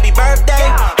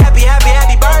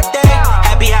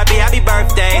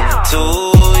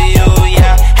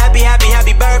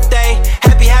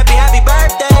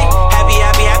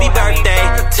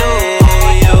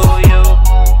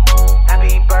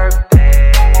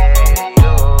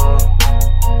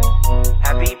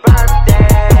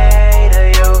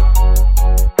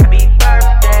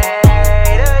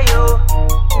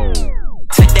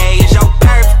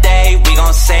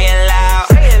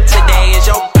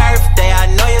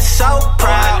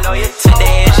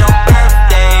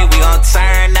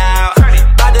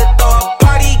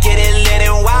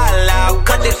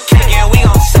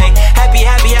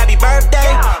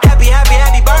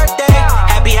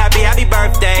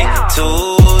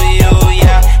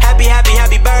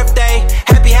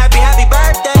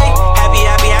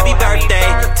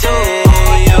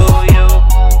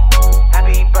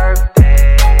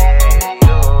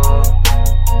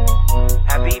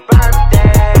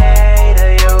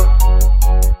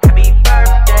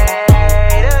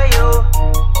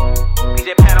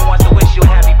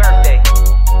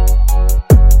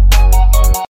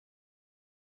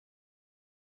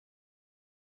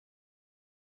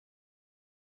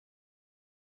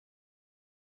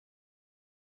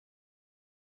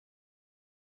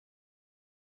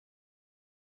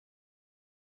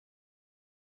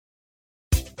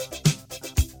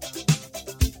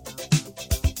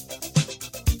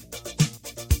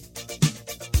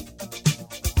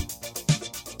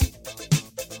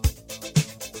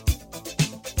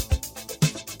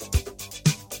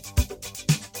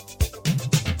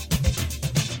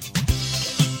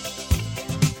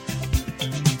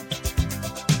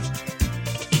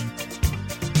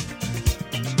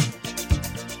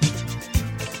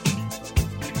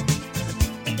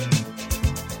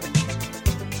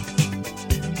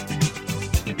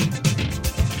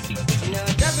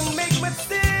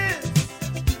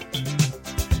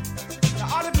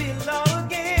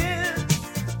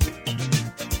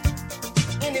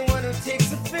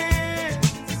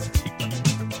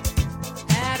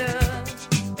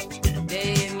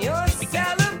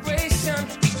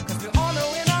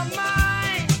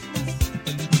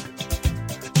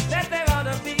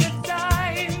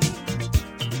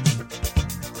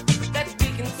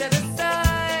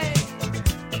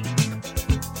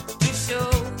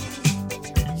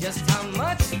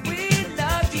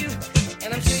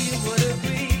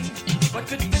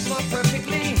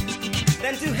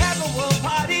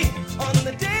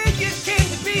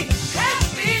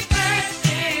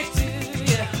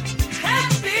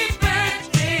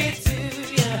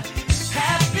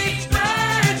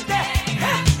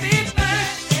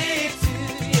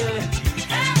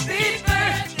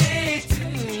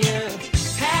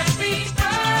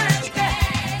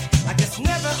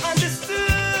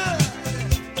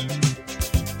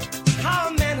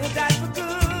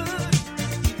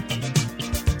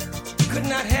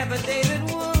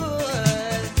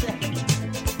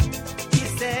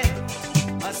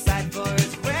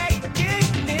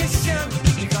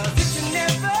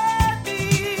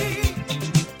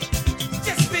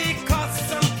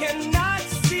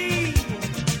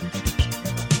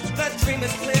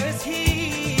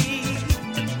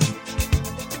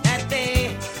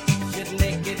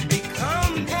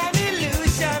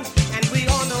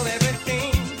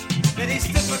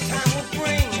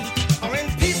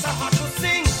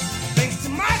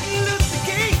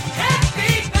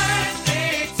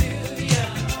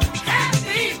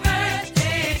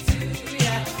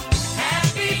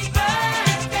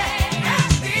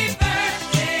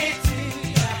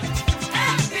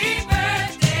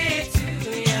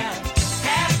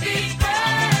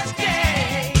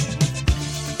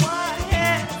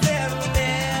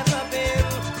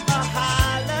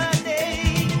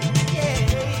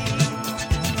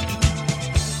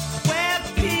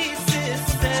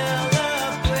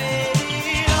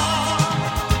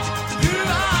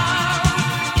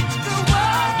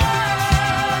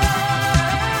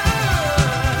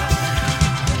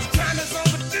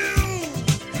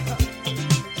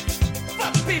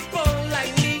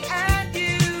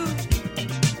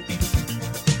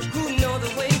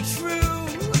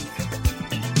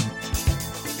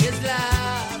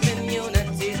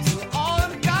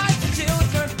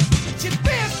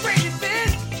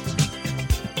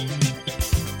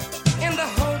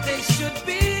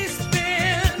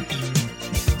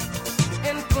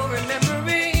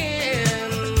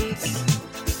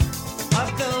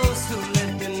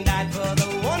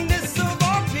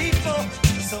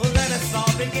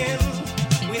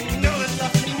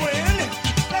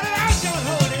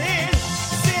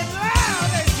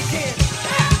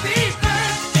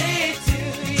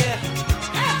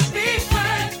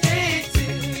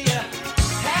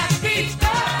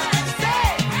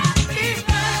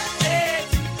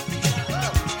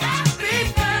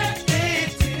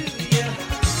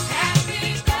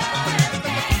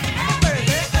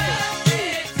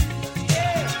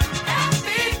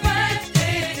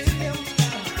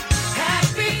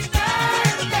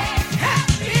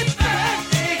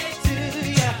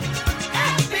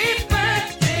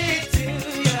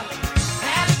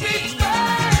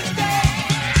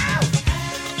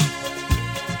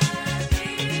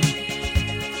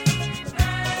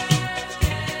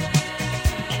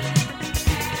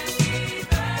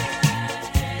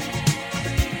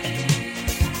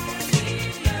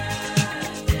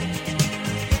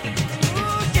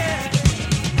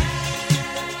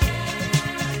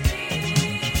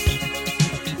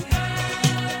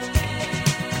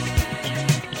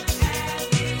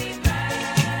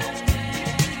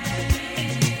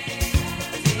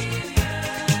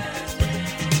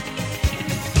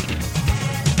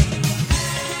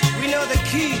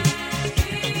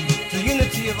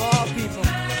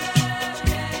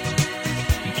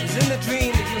 the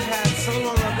dream that you had so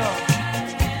long ago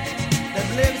that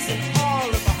lives in all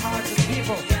of the hearts of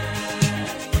people.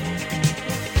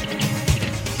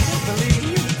 Believe in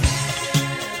you.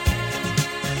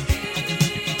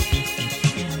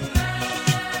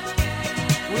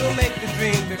 We'll make the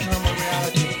dream become a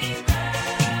reality.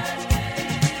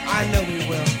 I know we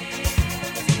will.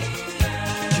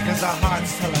 Because our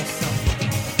hearts tell us so.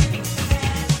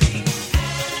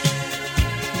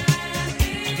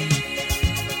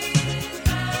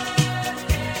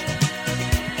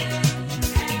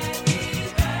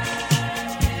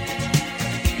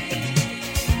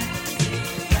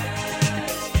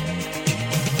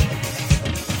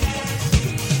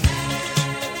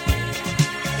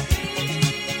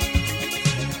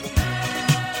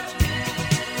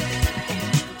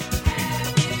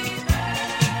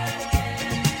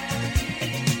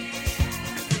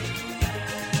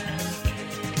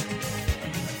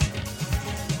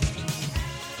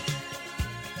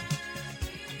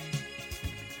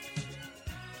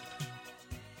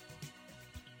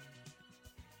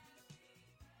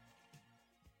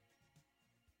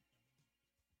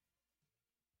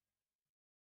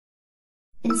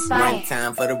 Inspire. 1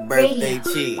 time for the birthday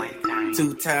chick,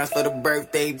 2 times for the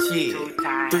birthday chick,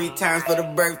 3 times for the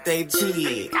birthday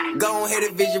chick. Go ahead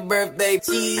if it's your birthday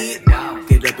chick.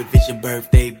 Get up if it's your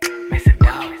birthday.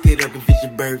 Get up if it's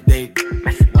your birthday.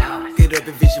 Get up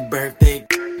if it's your birthday.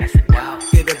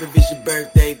 Get up if it's your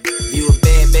birthday. You a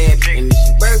bad bitch and it's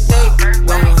your birthday.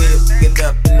 Go ahead, get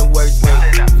up in the worst way.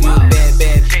 You a bad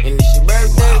bitch and it's your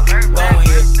birthday. Go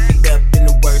ahead, get up in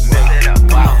the worst way.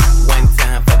 Come on, 1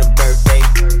 time for the birthday,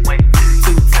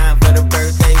 2 times for the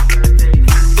birthday,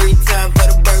 3 times for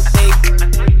the birthday.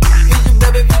 It's your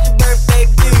baby, it's your birthday,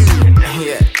 dude.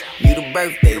 Yeah, you the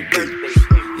birthday dude.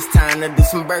 It's time to do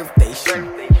some birthday shit.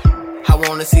 I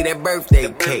wanna see that birthday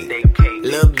cake.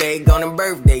 Lil' babe on the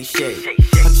birthday shake.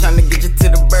 I'm tryna get you to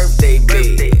the birthday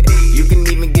bed. You can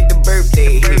even get the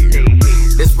birthday here.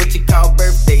 That's what you call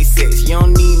birthday sex. You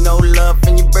don't need no love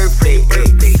from your birthday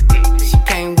ex. She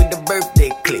came with the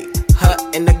birthday click. Her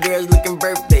and the girls looking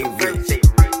birthday rich.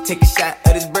 Take a shot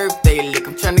of this birthday lick.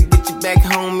 I'm tryna get you back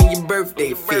home in your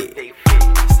birthday fit.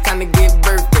 It's time to get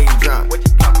birthday drunk.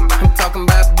 I'm talking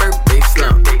about birthday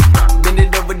slump. Bend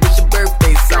it over, this your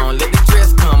birthday song. Let the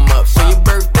dress come up, show your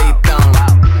birthday thong.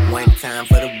 1 time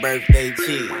for the birthday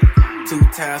chick, 2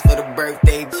 times for the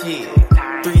birthday chick,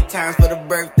 3 times for the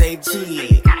birthday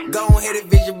chick. Go ahead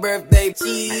if it's your birthday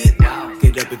chick.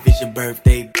 Get up if it's your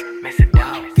birthday.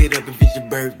 Get up if it's your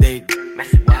birthday.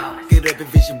 Get up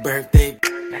if it's your birthday.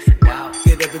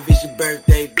 Get up if it's your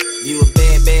birthday. You a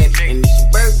bad bitch and it's your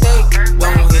birthday. Go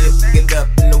ahead, get up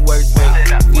in the worst way.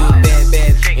 You a bad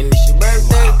bitch and it's your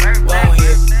birthday. Go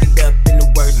ahead, get up in the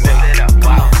worst way. Come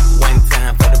on, 1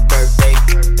 time for the birthday,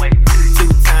 2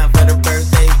 times for the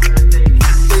birthday,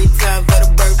 3 times for the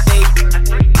birthday.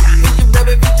 It's your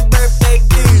baby, it's your birthday,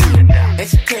 dude. And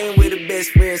she came with her best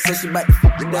friend, so she bout to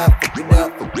fuck it up, fuck it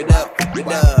up, fuck it up, fuck it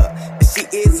up. And she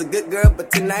is a good girl,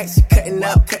 but tonight she cutting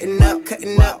up, cutting up,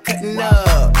 cutting up, cutting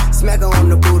up. Smack her on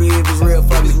the booty if it's real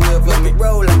for me. Let me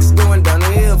roll like it's going down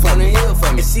the hill for me.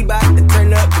 If she bout to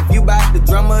turn up, if you bout the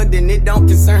drummer, then it don't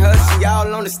concern her. She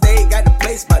all on the stage, got the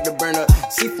place bout to burn up.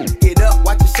 She fuck it up,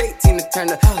 watch her shake, Tina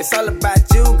Turner. It's all about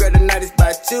you, girl, tonight it's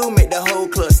about you. Make the whole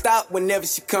club stop whenever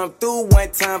she come through.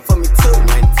 1 time for me too.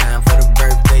 1 time for the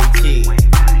birthday chick,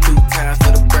 2 times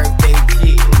for the birthday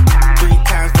chick, 3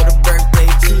 times for the birthday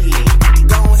chick.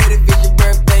 Go ahead if it's your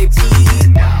birthday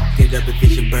chick. Get up if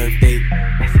it's your birthday.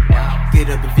 Get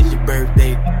up if it's your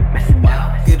birthday.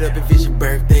 Get up if it's your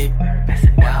birthday.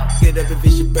 Get up if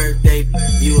it's your birthday.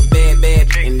 You a bad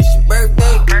bitch and it's your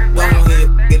birthday. Go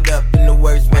ahead, get up in the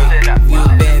worst way. You a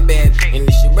bad bitch and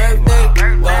it's your birthday.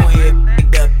 Go ahead,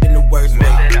 get up in the worst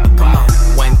way. Come on,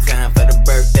 1 time for the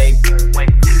birthday,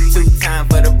 2 times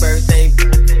for the birthday,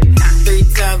 3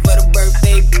 times for the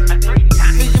birthday.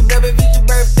 It's your baby, it's your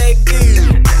birthday,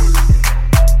 dude.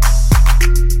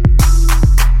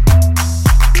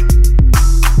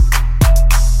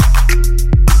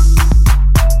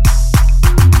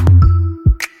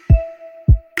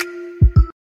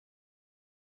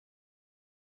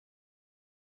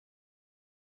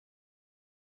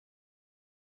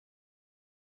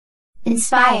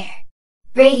 Inspire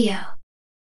Radio.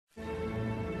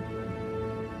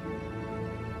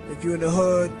 If you're in the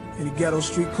hood, in the ghetto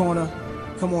street corner,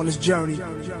 come on this journey.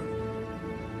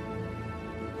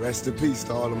 Rest in peace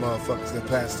to all the motherfuckers that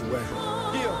passed away.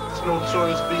 It's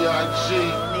Notorious B.I.G.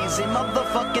 Easy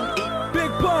motherfucking E.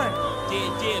 Big Pun.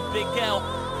 Yeah, Big L.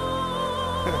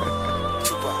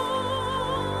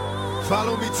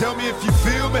 Follow me, tell me if you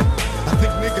feel me. I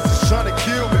think niggas is trying to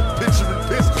kill me. Picture and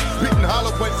pistol,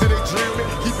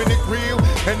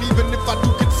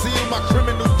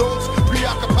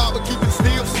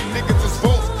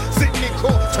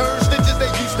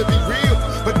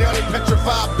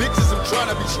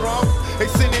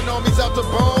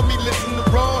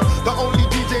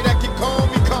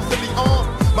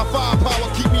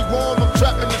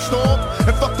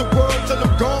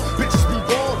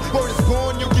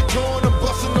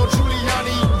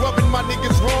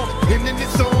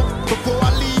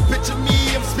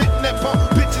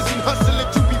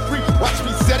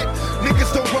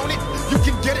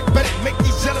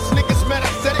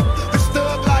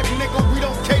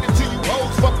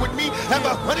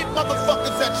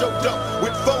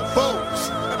 with fofos.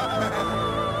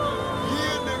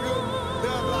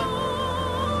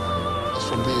 That's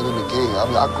from being in the game.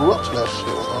 I grew up to that shit.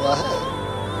 That's all I had.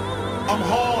 I'm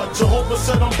hard. Jehovah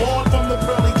said I'm barred from the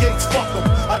pearly gates. Fuck them.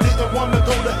 I didn't want to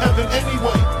go to heaven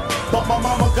anyway. But my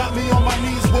mama got me on my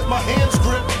knees with my hands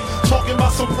gripped. Talking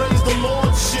about some praise the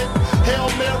Lord shit.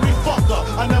 Hail Mary, fuck her.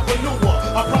 I never knew her.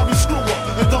 I probably screw her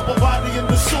and dump her body in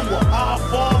the sewer. Our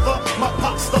Father, my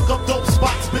pop stuck up dope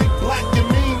spots. Big, black, and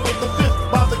mean with the fifth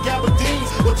by the gabardines.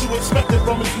 What you expected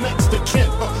from his next to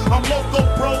kin. I'm loco,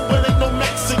 bro, but ain't no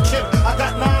Mexican. I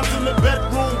got nines in the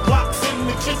bedroom, blocks in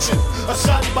the kitchen. A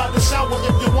shot by the shower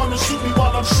if you wanna shoot me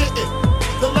while I'm shitting.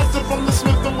 The lesson from the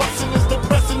Smith & Wesson is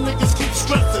depressing. Niggas keep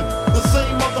stressing the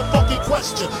same motherfucking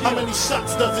question. How many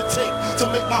shots does it take to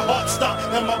make my heart stop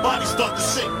and my body start to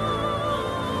shake?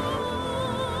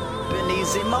 Been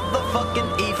easy,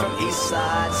 motherfucking E from East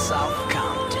Side, South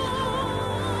Compton.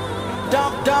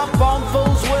 Dump on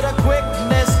fools with a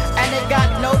quickness, and it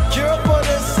got no cure for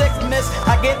this sickness.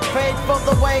 I get paid for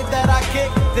the way that I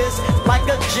kick this, like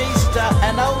a G-star,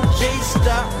 an OG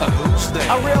star. Who's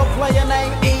that? A real player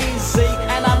named Easy,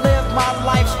 and I live my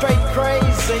life straight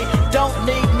crazy. Don't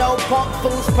need no punk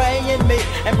fools paying me,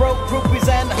 and broke groupies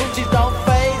and hoochies don't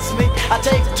faze me. I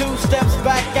take 2 steps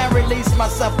back and release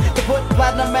myself to put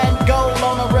platinum and gold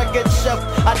on a record shelf.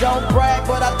 I don't brag,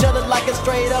 but I tell it like it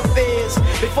straight up is.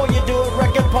 Before you do a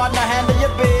record, partner, handle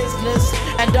your business,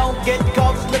 and don't get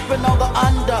caught slipping on the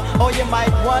under, or you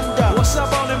might wonder What's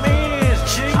up on them ears,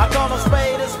 G? I call a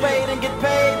spade and get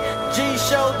paid. G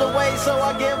showed the way, so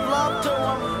I give love to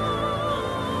him.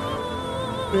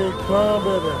 Big Pun,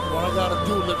 baby. What I gotta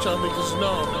do, let y'all niggas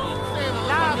know.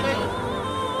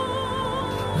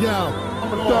 Yo,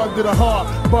 I'm a thug to the heart,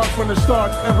 bug from the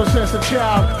start, ever since a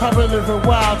child. I've been living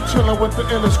wild, chilling with the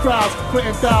illest crowds,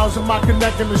 putting thousands in my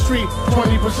connect in the street.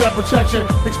 20% protection,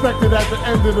 expected at the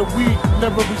end of the week.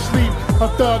 Never be sleep, a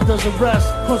thug doesn't rest.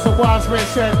 Cause a wise man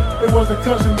said it wasn't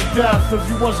cousin to death. If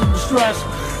you wasn't distressed,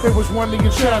 it was one in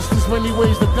your chest. There's many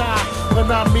ways to die, but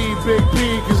not me, Big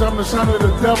P, cause I'm the son of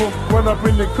the devil. Run up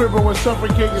in the crib and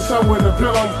suffocate your son with a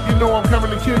pillow. You know I'm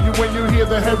coming to kill you when you hear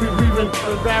the heavy breathing.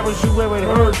 Embarrass you where it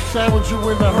hurts, sandwich you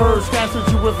in the hearse, casted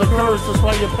you with a curse. That's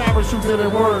why your parachute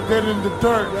didn't work. Dead in the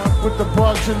dirt, with the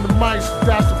bugs and the mice.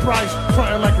 That's the price,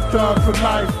 frontin' like a thug for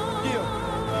life.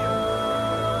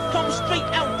 Come straight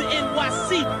out the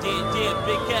NYC. Yeah,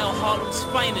 Big L, Harlem's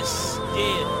finest.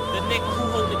 Yeah, the nigga who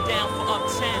hold it down for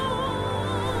Uptown.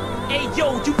 Hey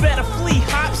yo, you better flee,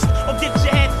 hops, or get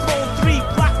your head thrown 3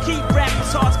 block. Keep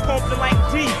rappers' hearts pumping like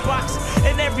Reeboks.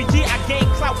 And every year I gain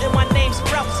clout and my name's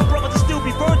Sprouts. Some brothers still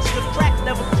be virgins, the crack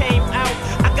never came out.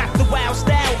 I got the wild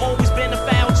style, always been a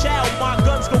foul child. My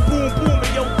guns go boom boom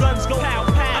and your guns go pow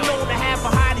pow. I know to have a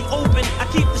hottie open, I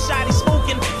keep the shotty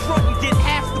smoking. Front and get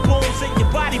half the bones in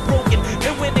your body broken.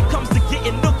 And when it comes to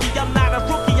getting nookie, I'm not a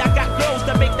rookie. I got girls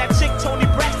that make that chick Tony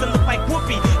Braxton look like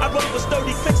Whoopi. I run with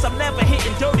sturdy clicks, I'm never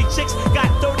hitting dirty chicks. Got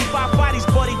 35 bodies,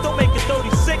 buddy, don't make it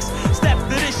 36. Step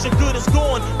to this, your good is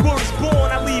gone. Word is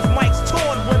born, I leave mics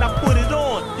torn when I put it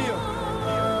on.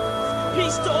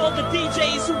 Peace to all the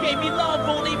DJs who gave me love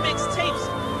on they mixtapes.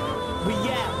 We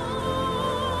out.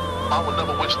 I would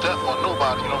never wish death on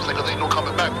nobody, you know what I'm saying? Cause ain't no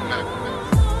coming back from that.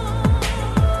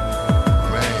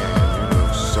 Man, you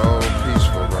look so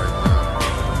peaceful right now.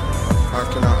 How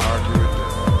can I argue with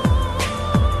that?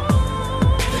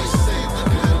 They say the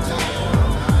good die on.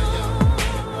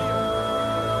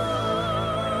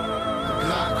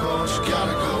 God calls, you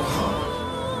gotta go home.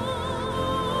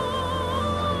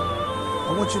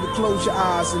 I want you to close your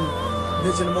eyes and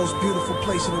visit the most beautiful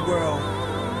place in the world.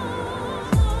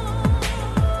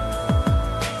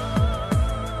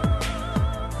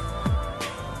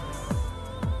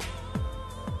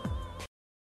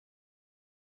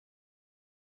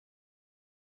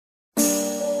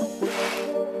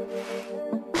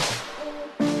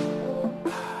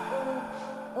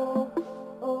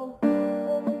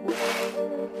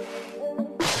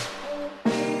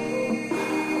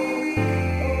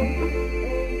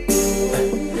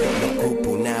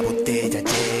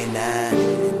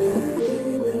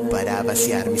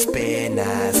 Vaciar mis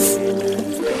penas,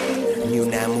 ni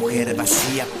una mujer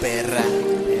vacía, perra,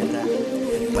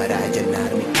 para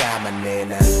llenar mi cama,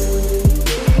 nena.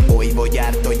 Hoy voy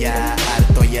harto ya,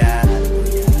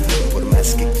 por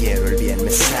más que quiero el bien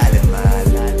me sale mal,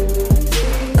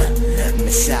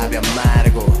 me sabe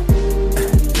amargo,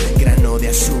 grano de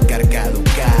azúcar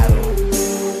caducado.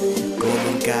 Como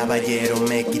un caballero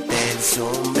me quité el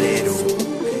sombrero,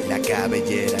 la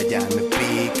cabellera ya me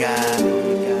pica.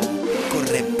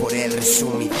 Corre por el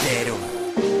resumidero,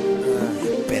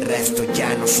 perra, esto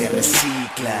ya no se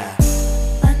recicla.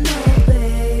 I know, baby.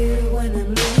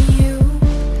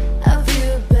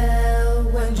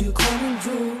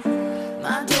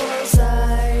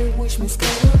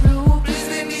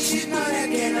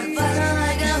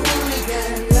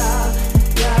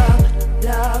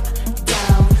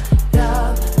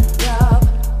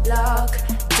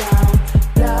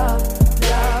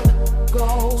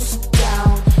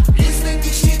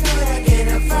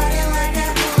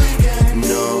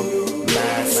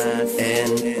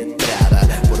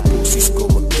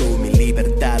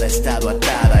 estado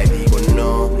atada y digo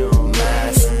no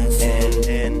más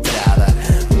entrada.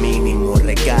 Mínimo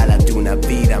regálate una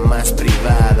vida más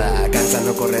privada. Cansa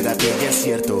no correr a pie y es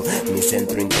cierto, mi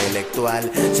centro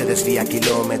intelectual se desvía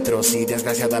kilómetros y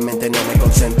desgraciadamente no me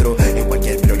concentro en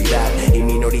cualquier prioridad y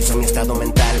minorizo mi estado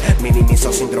mental,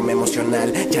 minimizo síndrome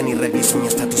emocional, ya ni reviso mi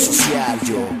estatus social.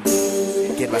 Yo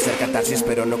quiero hacer catarsis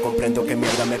pero no comprendo qué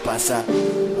mierda me pasa.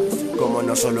 Como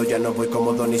no solo ya no voy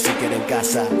cómodo ni siquiera en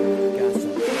casa.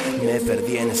 Me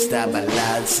perdí en esta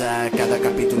balanza. Cada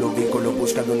capítulo un vínculo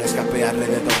buscando un escape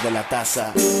alrededor de la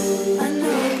taza.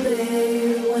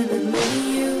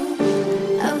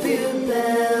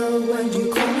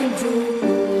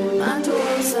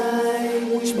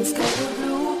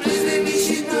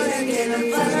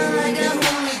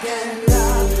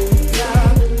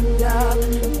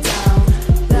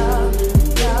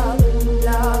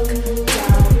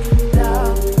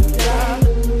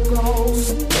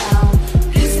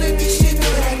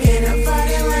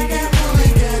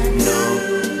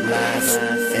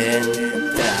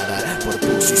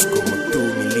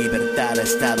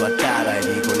 Estado atada y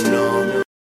digo no.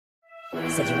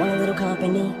 Said you want a little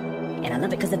company, and I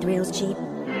love it cause the thrill's cheap.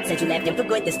 Said you left him for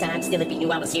good this time, still if you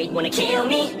knew I was here you'd wanna kill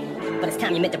me. But it's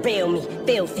time you met the real me,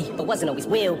 filthy, but wasn't always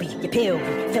will be. Your pill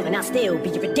be, feeling I'll still be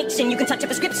your addiction. You can touch a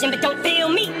prescription, but don't feel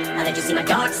me. I let you see my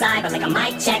dark side, but like a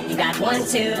mic check, you got 1, 2.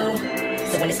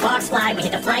 So when the sparks fly, we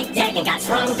hit the flight deck and got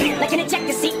sprung like an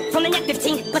ejector seat from the net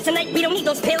 15. But tonight we don't need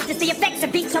those pills, it's the effects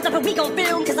of each other, but we gon'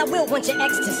 film, cause I will want your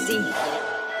ecstasy.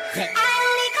 Yeah.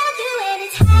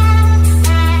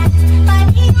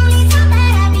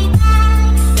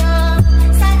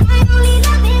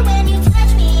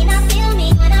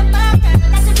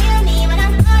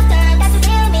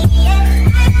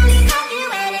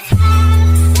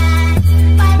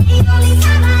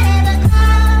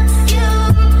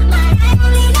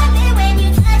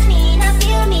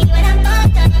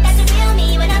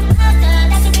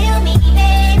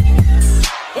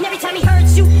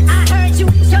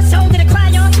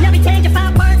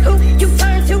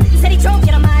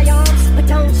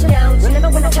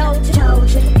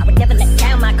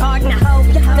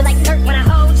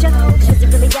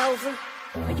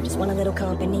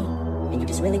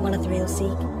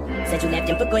 Said you left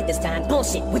him for good this time.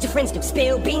 Bullshit, what your friends do?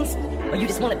 Spill beans? Or you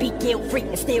just wanna be guilt-free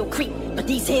and still creep? But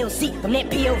these hills see from that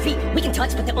POV. We can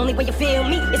touch, but the only way you feel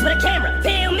me is with a camera.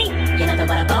 Feel me? You're nothing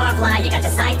but a barfly. You got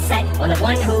your sights set on the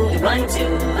one who you run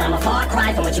to. But I'm a far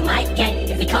cry from what you might get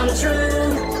if we come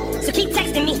true. So keep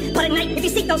texting me, but at night, if you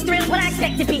seek those thrills, what I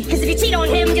expect to be. Cause if you cheat on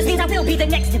him, just means I will be the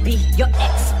next to be your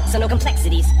ex. So no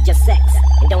complexities, just sex.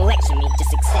 And don't lecture me,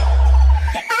 just accept.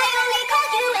 I only call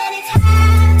you when it's high.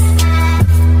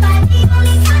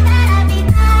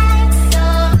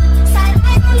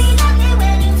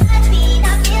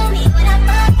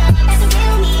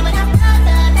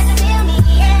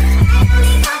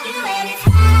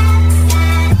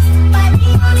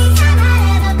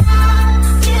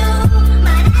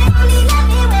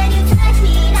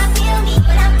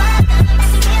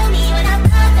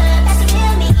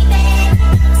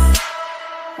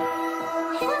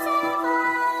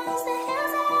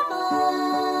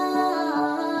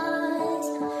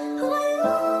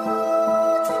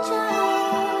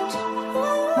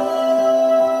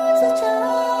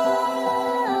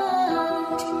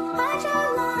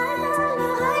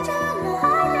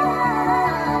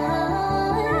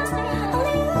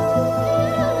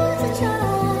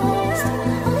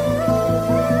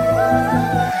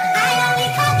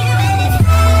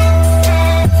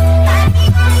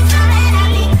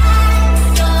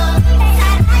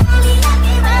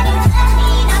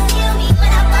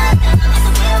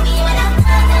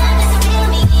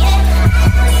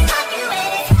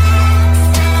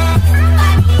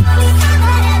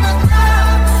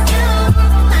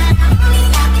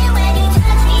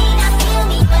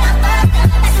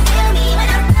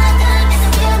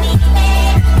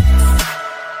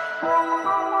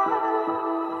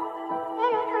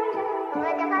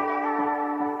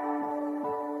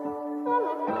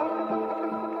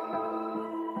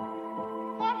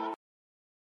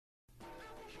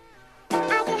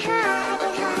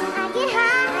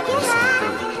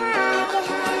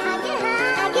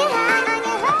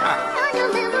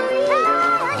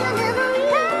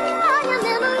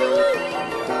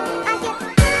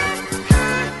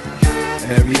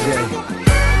 Every day,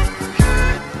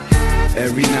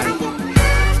 every night,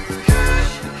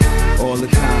 all the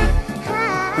time.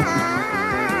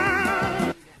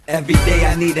 Every day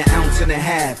I need an ounce and a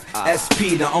half.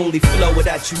 SP, the only flow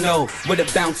that you know, with a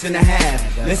bounce and a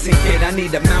half. Listen kid, I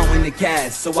need a mountain of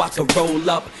gas so I can roll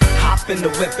up, hop in the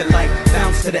whip and like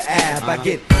bounce to the ab. I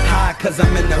get high cause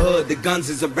I'm in the hood, the guns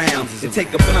is around. They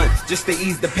take a blunt just to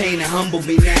ease the pain and humble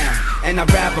me now. And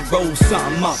I'd rather roll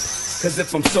something up, cause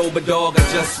if I'm sober, dog, I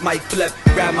just might flip,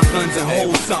 grab my guns and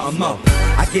hold something up.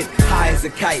 I get high as a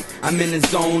kite, I'm in the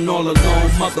zone all alone,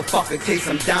 motherfucker, case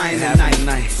I'm dying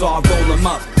tonight. So I roll them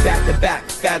up, back to back,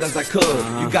 fat as I could.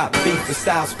 You got beef with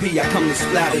Styles P, I come to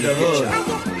splatter the hood.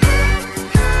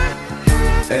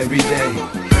 Every day,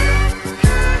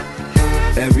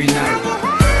 every night,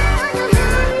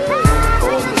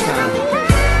 all the time.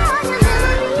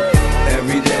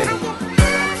 Every day,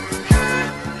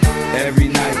 every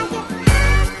night,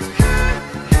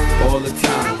 all the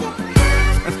time.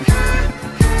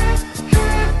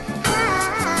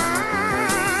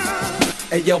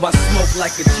 Hey yo, I smoke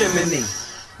like a chimney.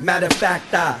 Matter of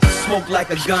fact, I smoke like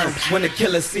a gun. When the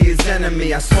killer see his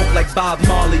enemy, I smoke like Bob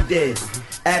Marley did.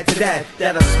 Add to that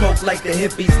I smoke like the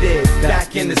hippies did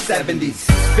back in the 70s.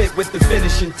 Spit with the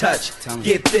finishing touch.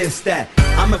 Get this, that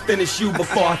I'ma finish you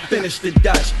before I finish the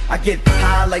Dutch. I get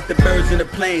high like the birds in the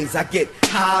planes. I get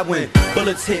high when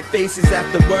bullets hit faces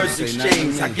after words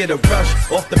exchange. I get a rush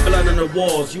off the blood on the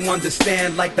walls. You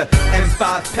understand, like the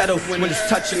M5 pedal when it's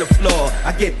touching the floor.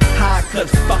 I get high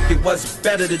cause fuck it, what's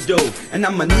better to do. And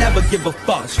I'ma never give a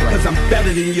fuck cause I'm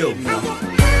better than you.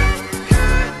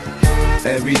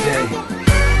 Every day,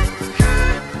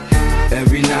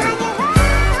 every night,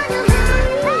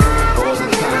 all the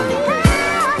time.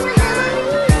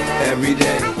 Every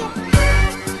day,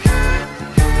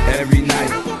 every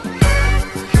night,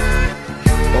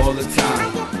 all the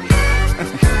time.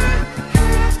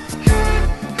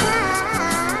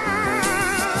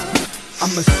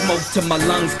 I'ma smoke till my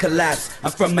lungs collapse.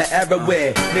 I'm from an era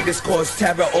where niggas cause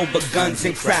terror over guns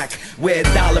and crack, where a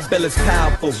dollar bill is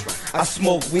powerful. I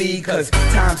smoke weed cause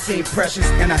time seems precious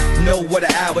and I know what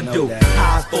an hour do.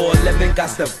 High for a living,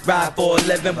 got to ride for a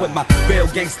living with my real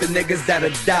gangster niggas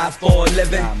that'll die for a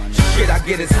living. Shit, I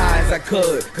get as high as I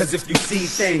could, cause if you see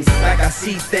things like I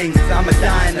see things, I'ma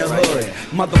die in the hood.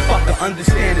 Motherfucker,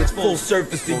 understand it's full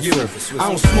surface to you. I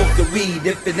don't smoke the weed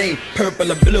if it ain't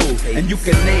purple or blue. And you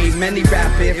can name any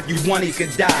rapper if you want, he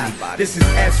could die. This is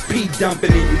SP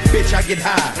dumping in you, bitch, I get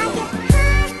high.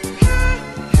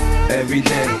 Every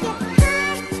day,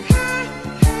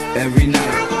 every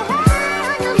night,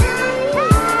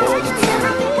 all the time.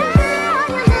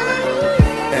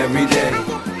 Every day,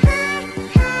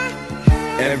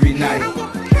 every night,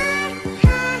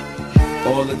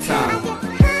 all the time.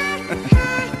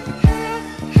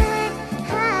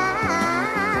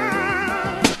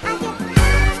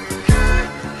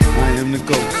 I am the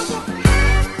ghost.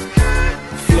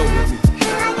 Flow with me.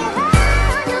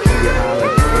 Get high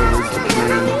like the birds, the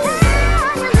planes.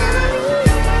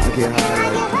 I get high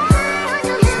like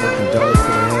smoking dogs to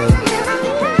the head.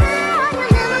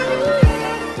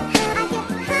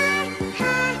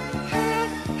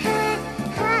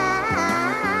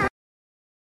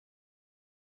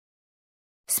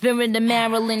 Spirit of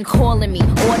Marilyn calling me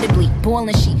audibly,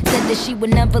 bawling. She said that she would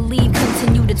never leave,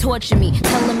 continue to torture me,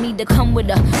 telling me to come with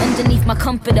her underneath my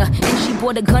comforter. And she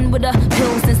brought a gun with her,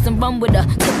 pills and some rum with her.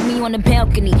 Took me on the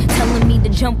balcony, telling me to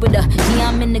jump with her. Yeah,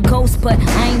 I'm in the ghost, but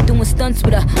I ain't doing stunts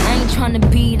with her. I ain't trying to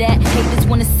be that, haters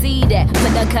wanna see that,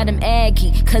 but I got them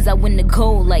aggy, cause I win the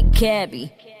gold like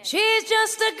Gabby. She's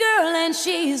just a girl and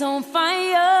she's on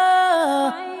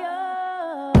fire,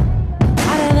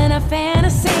 hotter than a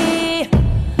fantasy,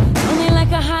 only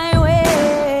like a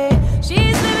highway.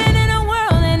 She's living in a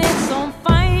world and it's on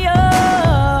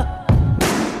fire,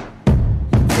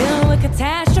 filled with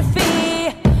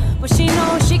catastrophe, but she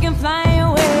knows she can fly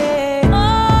away. Oh,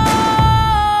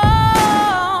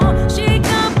 she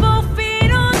got both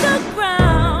feet on the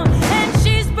ground and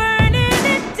she's burning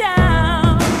it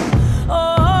down.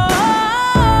 Oh,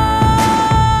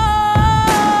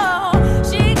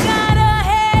 she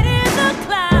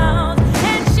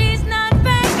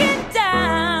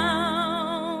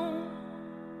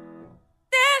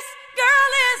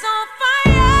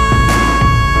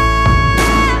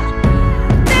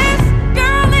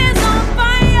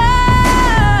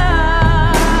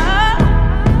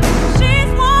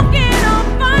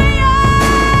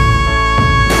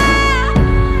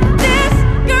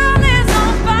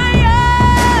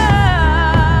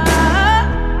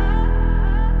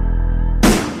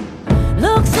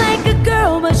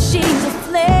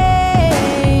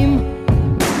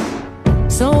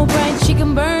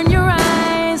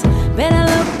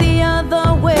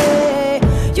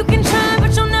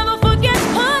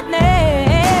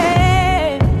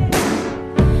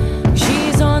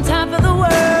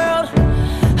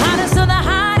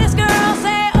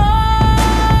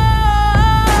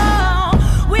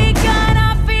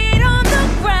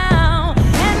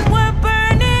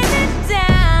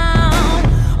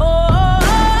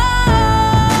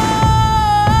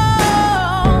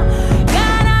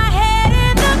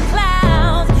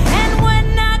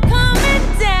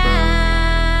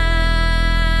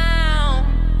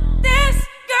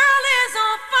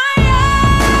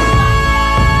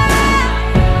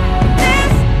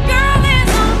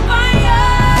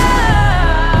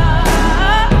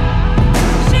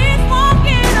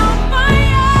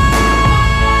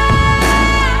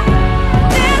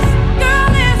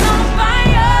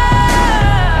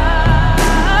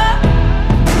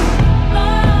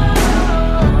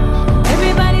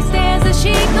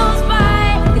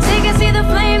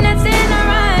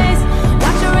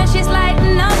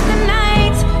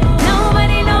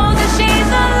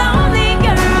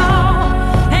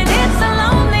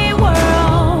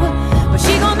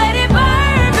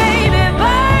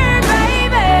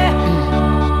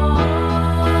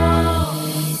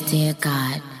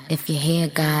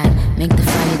God. Make the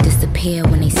fire disappear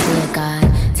when they stare, God.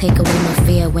 Take away my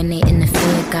fear when they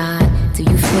interfere, God. Do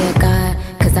you fear God?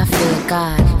 Cause I fear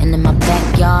God. And in my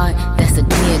backyard, that's a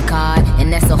deer, God.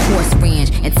 And that's a horse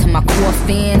ranch. And to my core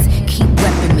fans, keep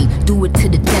repping me. Do it to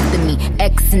the death of me.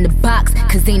 X in the box,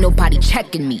 cause ain't nobody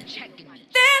checking me.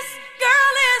 This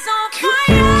girl is on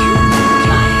fire.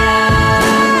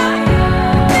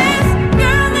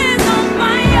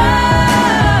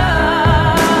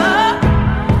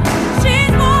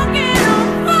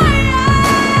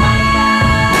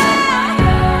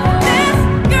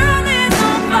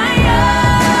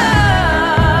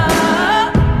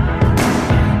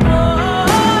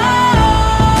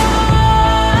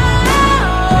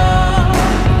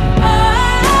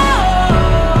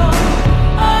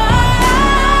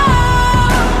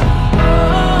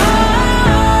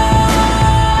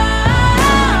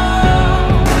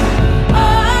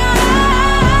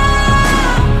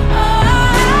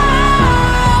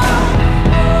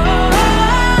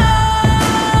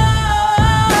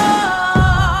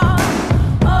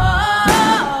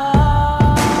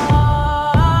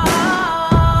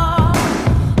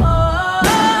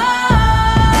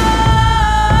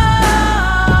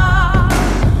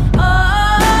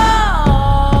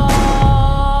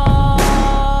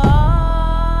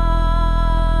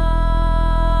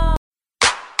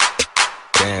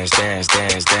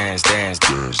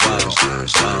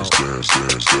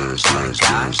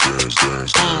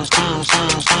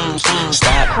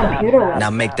 Now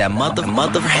make that mother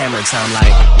hammer sound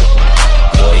like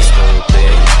go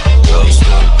stupid, go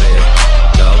stupid,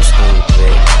 go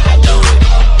stupid. I do it,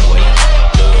 boy,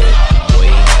 do it,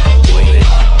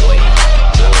 boy,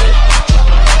 do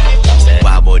it.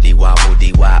 Wobble dee wobble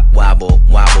dee wobble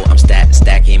wobble. I'm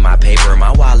stacking my paper.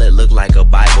 My wallet look like a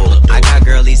Bible. I got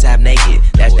girlies half naked.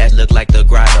 That look like the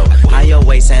grotto. How your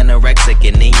waist anorexic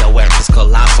and then your ass is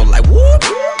colossal. Like whoop.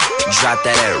 Drop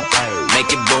that arrow, make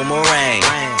it boomerang.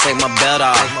 Take my belt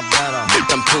off, with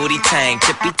them pooty tang.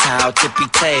 Tippy towel, tippy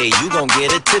tay. You gon'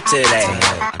 get a tip today.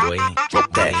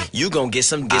 That you gon' get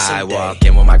some. I walk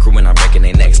in with my crew and I'm breaking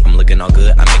their necks. I'm looking all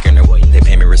good, I'm making her way. They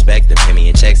pay me respect, they pay me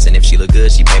in checks, and if she look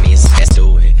good, she pay me in sex.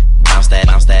 Do it, bounce that.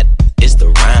 It's the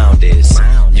roundest.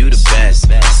 You the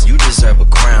best. You deserve a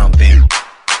crown, bitch.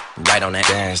 Right on that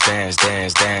dance.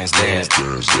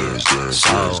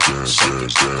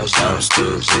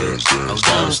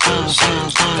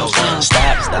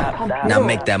 Stop. Now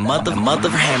make that mother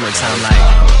hammer sound like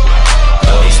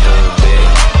go stupid,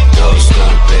 go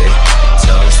stupid,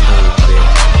 so stupid.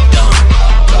 Do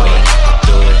it.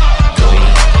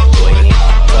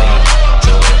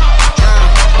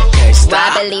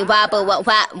 Wobbly wobble,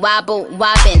 wobble,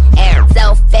 wobbin'. Air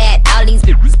so fat, all these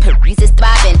bitches is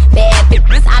throbbing. Bad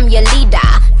bitches, I'm your leader.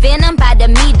 Venom by the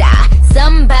meter.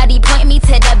 Somebody point me to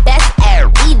the best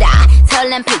air eater. Tell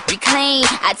them poopy clean,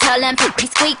 I tell them poopy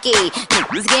squeaky.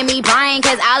 Niggas give me brain,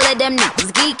 cause all of them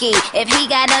niggas geeky. If he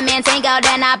got a Mantango,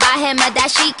 then I buy him a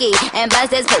dashiki. And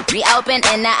bust his poopy open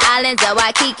in the islands of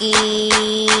Waikiki.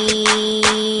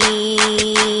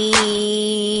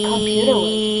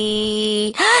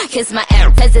 Kiss my air,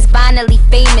 cause it's finally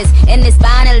famous, and it's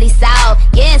finally solved.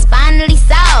 Yeah, it's finally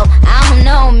solved. I don't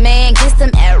know, man, get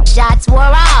some air shots wore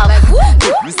off. Like,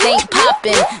 ain't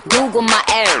poppin', Google my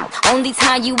air. Only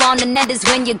time you on the net is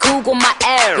when you Google my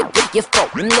air. You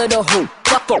fucking little hoe,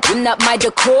 fucking up my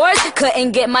decors.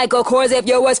 Couldn't get Michael Kors if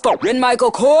you was fucking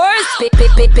Michael Kors.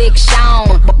 Big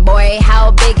Sean, boy,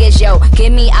 how big is yo?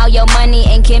 Give me all your money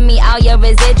and give me all your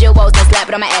residuals. Then slap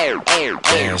it on my air.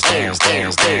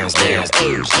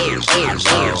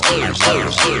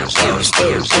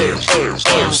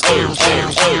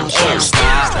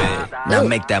 Now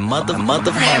make that mother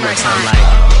hammer sound like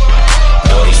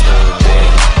go stupid,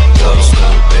 go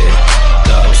stupid,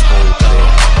 go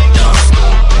stupid, go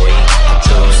stupid.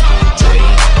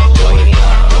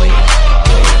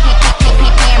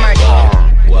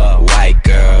 White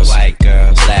girls,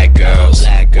 black girls,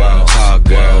 tall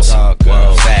girls,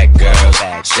 fat girls.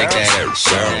 Shake that air, girl.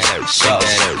 Shake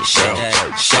that air,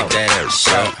 girl. Shake that air,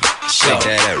 girl. Shake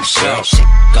that air, girl.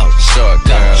 Go short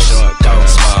girls, go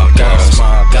small girls,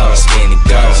 go skinny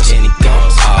girls,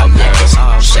 all girls.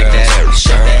 Shake that air, girl.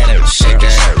 Shake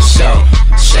that air, girl.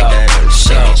 Shake that air,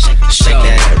 girl. Shake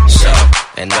that air, girl.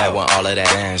 And I want all of that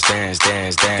dance.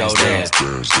 Go dance.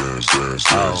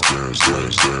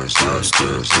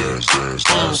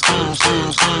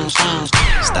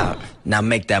 Stop. Now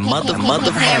make that mother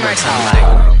hammer sound like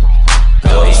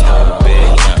go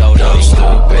stupid, go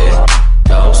stupid,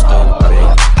 go stupid.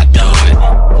 I do it,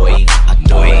 boy.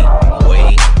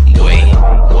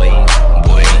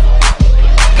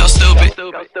 Go stupid.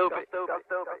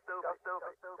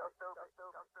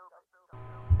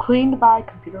 Cleaned by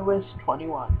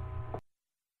ComputerWiz21.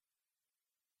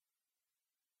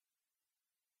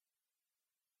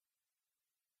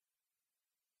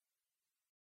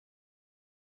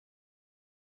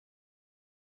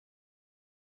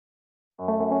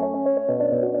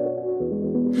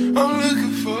 I'm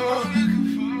looking for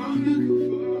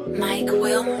Mike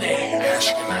Wilmer.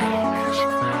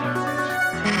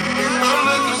 I'm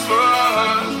looking for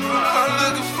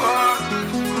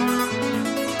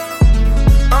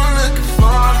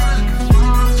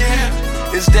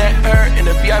yeah. It's that her in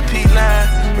the VIP line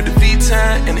with the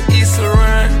V-Time and the Easter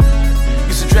run.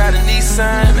 Used to drive the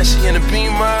Nissan, now she in the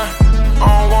Beamer. I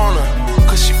don't want her,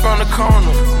 cause she from the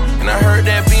corner. And I heard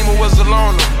that Beamer was a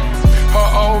loner. Her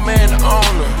old man the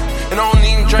owner, and I don't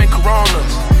even drink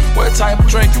Coronas. What type of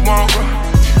drink you want, bro?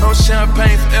 No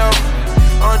champagne forever,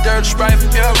 on dirty Sprite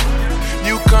forever.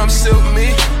 You come sit with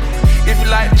me, if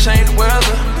you like to change the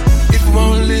weather. If you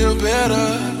wanna live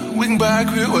better, we can buy a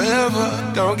crib wherever.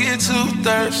 Don't get too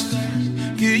thirsty,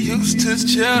 get used to the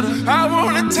cheddar. I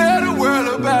wanna tell the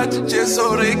world about you just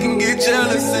so they can get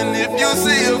jealous. And if you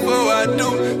see her before I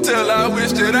do, tell her I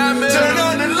wish that I met her. Turn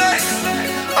on the lights,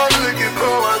 I'm looking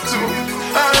for one too.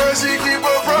 I heard she keep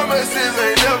her promises,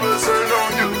 ain't never turned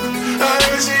on you. I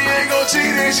heard she ain't gon' cheat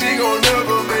and she gon'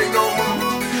 never make no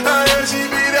move. I heard she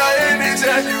be there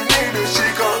anytime you need her, she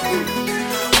come through.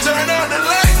 Turn on the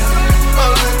lights,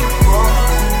 I'm looking for,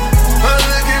 I'm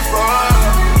looking for,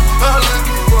 I'm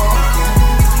looking for.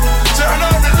 Turn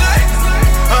on the lights,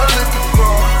 I'm looking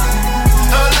for,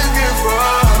 I'm looking for,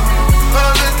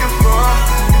 I'm looking for,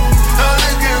 I'm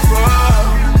looking for.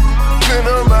 Been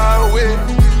on my way.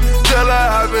 Tell her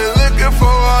I've been looking for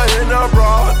her in a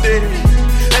broad day,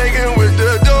 hanging with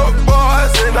the dope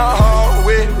boys in the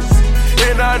hallways.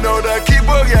 And I know the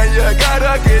keeper, yeah, you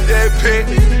gotta get that pay.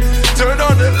 Turn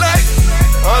on the lights,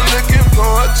 I'm looking for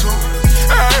her too.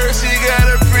 I heard she got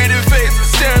a pretty face and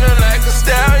standing like a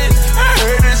stallion. I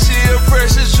heard that she a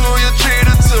precious jewel, you treat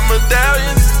her to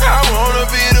medallions. I wanna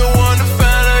be the one to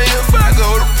find her if I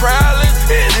go to Prowling.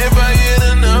 And if I get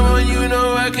a number, you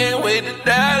know I can't wait to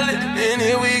dial it. And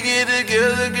if we get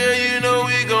together, girl, you know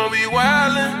we gon' be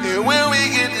wildin'. And when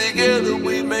we get together,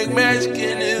 we make magic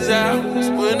in this house.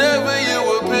 Whenever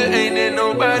you appear, ain't there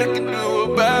nobody can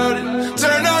do about it.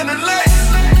 Turn on the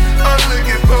lights, I'm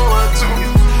looking for one too.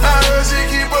 I heard she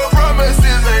keep her promises,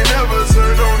 ain't never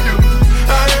turned on you.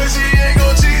 I heard she ain't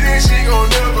gon' cheat and she gon'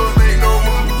 never make no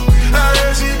move. I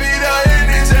heard she be there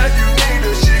anytime you need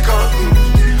her, she come through.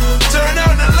 Turn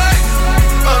on the lights,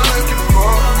 I'm looking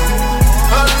for,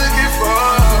 I'm looking for,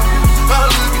 I'm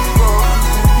looking for.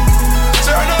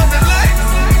 Turn on the lights,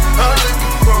 I'm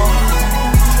looking for,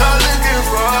 I'm looking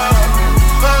for,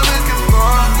 I'm looking for,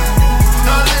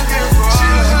 I'm looking for. She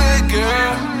a good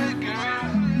girl,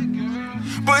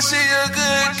 but she a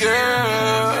good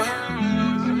girl.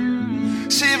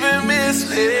 She been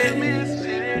misled,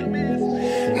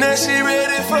 now she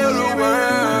ready for the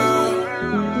world.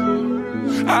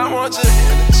 I want your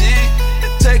energy to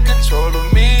take control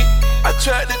of me. I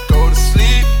tried to go to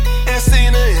sleep and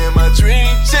seen her in my dream.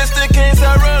 Just in case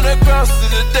I run across her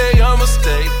today, I'ma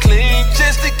stay clean.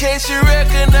 Just in case you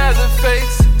recognize her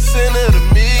face, send her to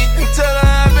me and tell her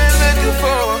I've been looking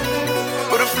for her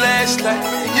with a flashlight.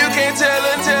 You can't tell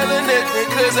her nothing,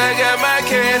 cause I got my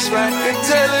cash right. And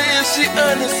tell her if she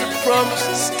honest and promise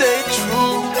to stay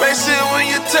true. Make sure when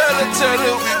you tell her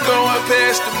we going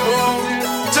past the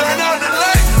moon. Turn on the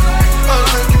lights, I'm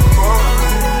looking for,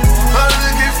 I'm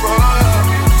looking for,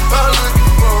 I'm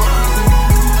looking for.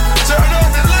 Turn on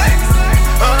the lights,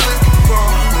 I'm looking for,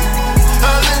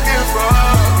 I'm looking for,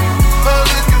 I'm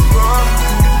looking for,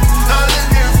 I'm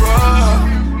looking for.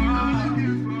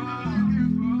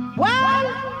 Well,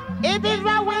 it is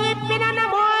a weeping in the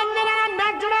morning and a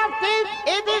natural thing.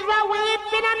 It is a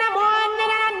weeping in the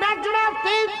morning and a natural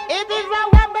thing. It is a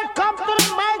when it comes to the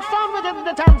microphone with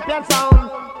the champion sound.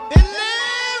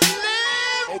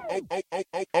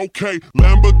 Okay,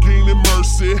 Lamborghini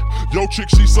Mercy. Yo, chick,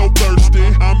 she so thirsty.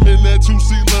 I'm in that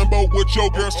 2C Lambo with your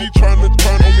girl, she tryna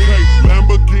turn. Okay,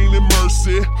 Lamborghini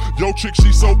Mercy. Yo, chick,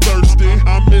 she so thirsty.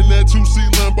 I'm in that 2C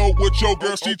Lambo with your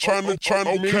girl, she tryna turn.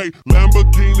 Okay,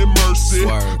 Lamborghini Mercy.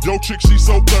 Yo, chick, she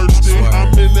so thirsty.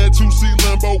 I'm in that 2C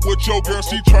Lambo with your girl,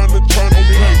 she tryna turn.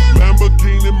 Okay,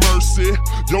 Lamborghini Mercy.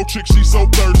 Yo, chick, she so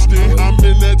thirsty. I'm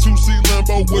in that 2C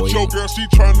Lambo with your girl, she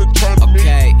tryna turn me.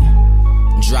 Okay.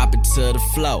 Drop it to the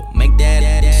floor, make that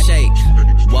shake.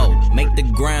 Whoa, make the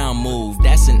ground move.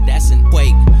 That's an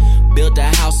quake. Build a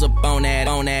house up on that.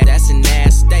 That's an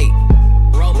ass state.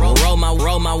 Roll my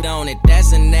on it.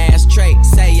 That's an ass trait.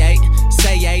 Say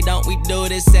Say, hey, don't we do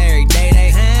this every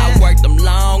day? I worked them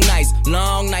long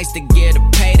nights to get a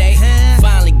payday.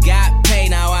 Finally got paid,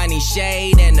 now I need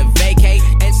shade and a vacate.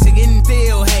 And singing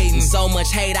still hating, so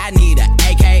much hate, I need a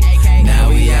AK. Now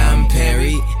we out in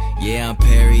Perry, yeah, I'm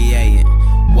Perrier.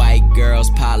 White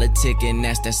girls politicking,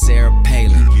 that's that Sarah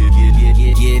Palin.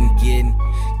 Getting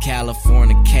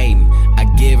Californicating. I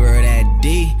give her that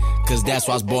D, cause that's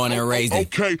why I was born and raised in.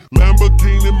 Okay,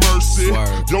 Lamborghini Mercy.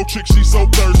 Swerve. Yo chick, she so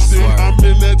thirsty. Swerve. I'm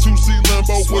in that 2C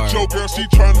Lambo. Swerve. With your girl, she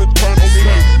tryna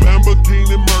okay.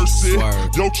 Lamborghini Mercy.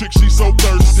 Swerve. Yo chick, she so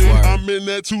thirsty. Swerve. I'm in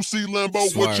that 2C Lambo.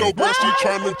 Swerve. With your girl, she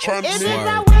tryna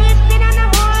Swerve.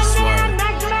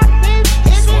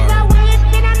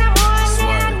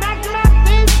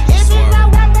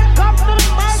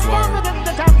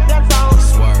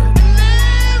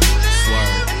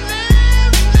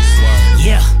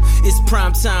 It's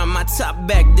prime time, my top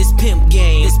back, this pimp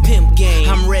game.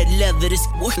 I'm red leather, this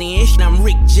ish, and I'm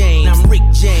Rick James.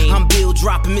 I'm Bill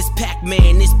dropping, Miss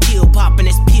Pac-Man, this pill popping,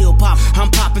 I'm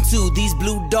popping too, these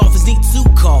blue dolphins need 2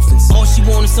 coffins. All she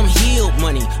wanted some healed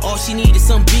money, all she needed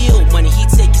some bill money. He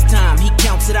take his time, he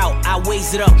counts it out, I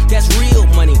weighs it up, that's real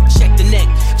money. Check the neck,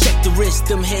 check the wrist,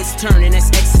 them heads turning, that's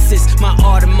exorcist. My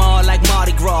Audemars like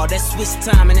Mardi Gras, that's Swiss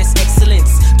time and that's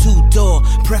excellence. 2-door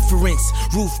preference,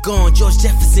 roof gone, George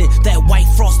Jefferson. That white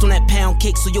frost on that pound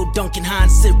cake, so your Duncan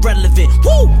Hines is irrelevant.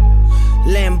 Woo!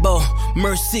 Lambo,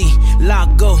 Mercy,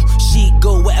 Lago, she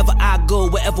go wherever I go,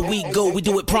 wherever we go, we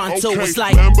do it pronto. Okay, it's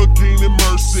like Lamborghini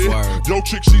Mercy. Swerve. Yo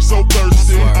chick, she so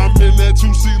thirsty. Swerve. I'm in that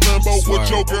 2C Lambo. Swerve.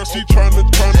 With your girl, she tryna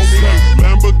okay.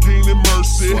 Lamborghini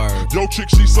Mercy. Swerve. Yo chick,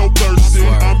 she so thirsty.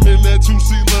 Swerve. I'm in that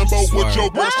 2C Lambo. Swerve. With your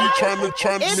girl, she tryna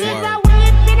champion sound.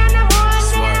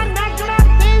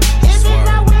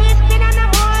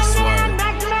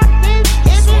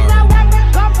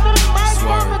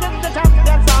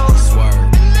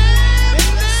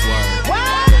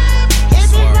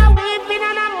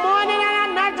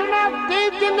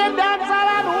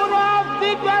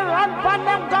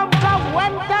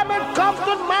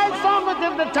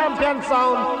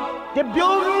 The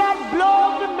bugle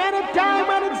blows the many times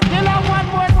and it's still a one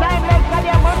more time.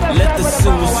 Let the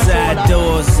suicide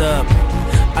doors up.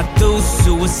 I threw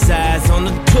suicides on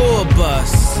the tour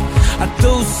bus. I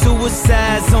threw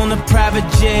suicides on the private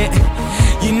jet.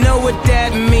 You know what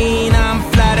that mean, I'm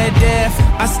fly to death.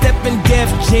 I step in Def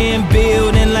Jam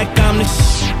building like I'm the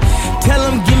Tell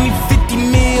them give me 50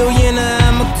 million or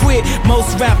I'ma quit.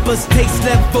 Most rappers taste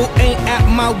level ain't at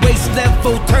my waist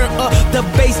level. Turn up the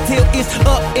bass till it's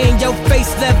up in your face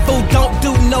level. Don't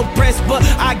do no press, but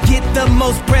I get the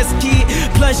most press, kid.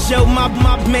 Plus yo mop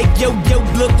make yo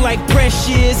look like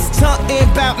precious. Something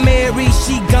about Mary,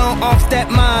 she gone off that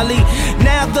Molly.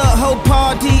 Now the whole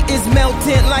party is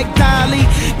melting like Dolly.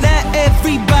 Now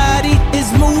everybody is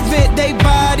moving they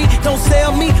body. Don't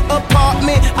sell me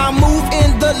apartment, I move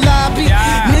in the lobby.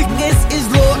 Yeah. Niggas is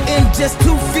loyal just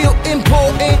to feel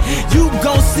important. You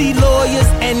gon' see lawyers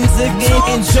and again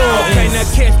enjoy. Okay, now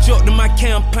catch up to my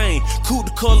campaign. Cool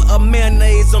the color of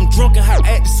mayonnaise. I'm drunk and hot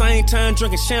at the same time,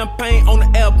 drinking champagne on the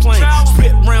airplane.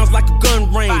 Spit rounds like a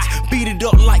gun range. Beat it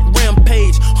up like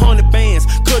Rampage. 100 bands.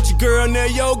 Cut your girl now,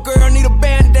 your girl need a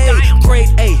band-aid. Grade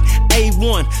A,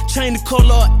 A1. Chain the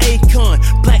color of Akon.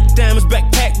 Black diamonds,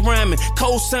 backpack rhyming.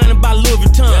 Co-signing by Louis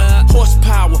Vuitton. Yeah.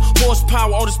 Horsepower.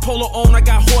 All this polo on, I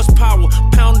got horsepower.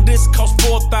 Pound of this cost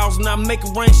 4,000. I make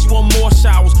it rain, she want more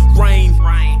showers. Rain.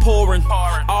 Pouring.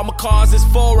 All my cars is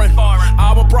foreign.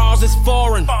 All my bras is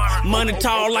foreign. Money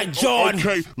tall like Jordan.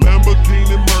 Okay,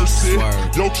 Lamborghini Mercy.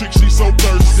 Yo chick, she so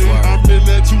thirsty. I'm in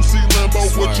that 2C Lambo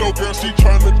with your girl, she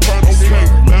tryna okay.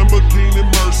 Lamborghini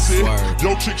Mercy.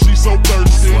 Yo chick, she so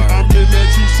thirsty. I'm in that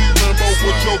 2C Lambo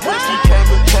with your girl, she tryna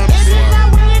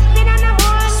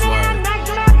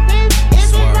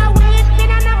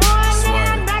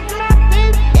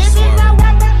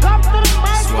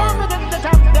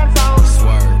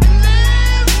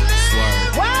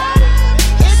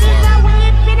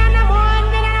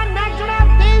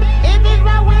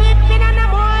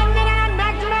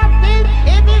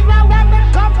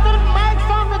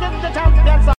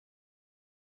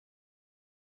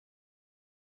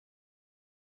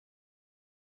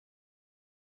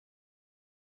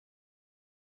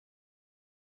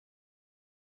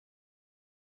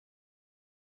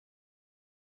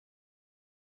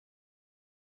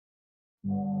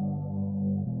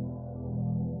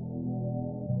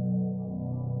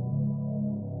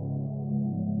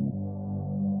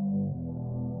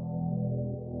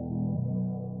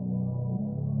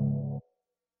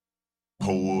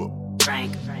pull up,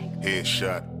 Frank,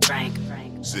 headshot, Frank,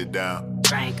 sit down,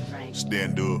 Frank,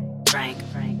 stand up, Frank,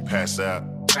 pass out,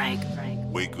 Frank,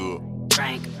 wake up,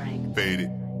 fade it,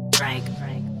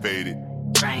 fade it.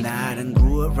 Now I done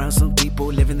grew around some people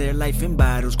living their life in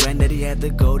bottles. Granddaddy had the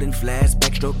golden flask,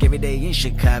 backstroke every day in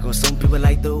Chicago. Some people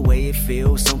like the way it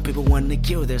feels, some people want to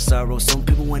kill their sorrow. Some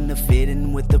people want to fit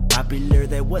in with the popular,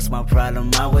 that was my problem.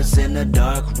 I was in a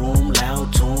dark room,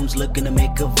 loud tunes, looking to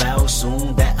make a vow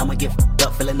soon that I'ma get f***ed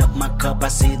up, filling up my cup. I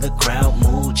see the crowd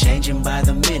mood changing by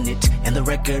the minute, and the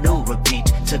record on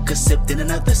repeat. Took a sip, then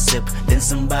another sip, then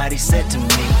somebody said to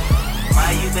me,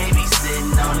 why you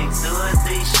babysitting? Only 2 or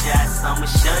 3 shots. I'ma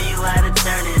show you how to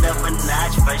turn it up a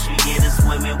notch. First you get a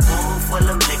swimming pool full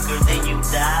of liquor, then you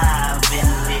dive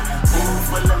in it. Pool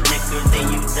full of liquor,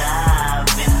 then you dive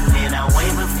in it. I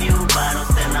wave a few bottles,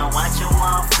 then I watch them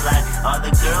all fly. All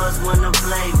the girls wanna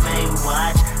play, they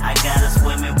watch. I got a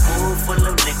swimming pool full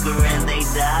of liquor and they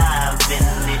dive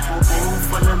in it. Pool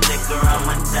full of liquor,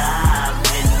 I'ma dive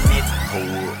in it.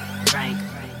 Hold up. Drink.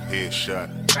 Headshot.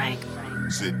 Drink.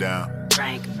 Sit down.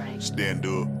 Drink. Stand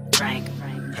up. Drink.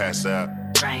 Pass out.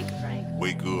 Drink.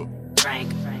 Wake up.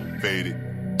 Drink. Fade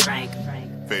it. Drink.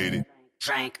 Fade it.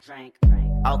 Drink.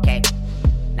 Okay.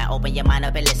 Now open your mind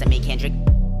up and listen to me, Kendrick.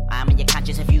 I'm in your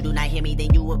conscience. If you do not hear me,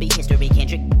 then you will be history,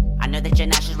 Kendrick. I know that you're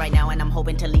nauseous right now, and I'm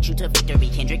hoping to lead you to victory,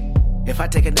 Kendrick. If I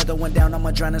take another one down, I'ma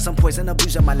drown in some poison,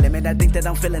 abusing my limit. I think that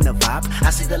I'm feeling the vibe.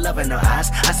 I see the love in her eyes.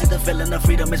 I see the feeling of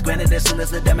freedom is granted as soon as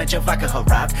the damage of vodka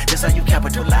arrived. This how you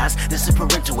capitalize. This is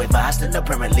parental advice. And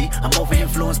apparently, I'm over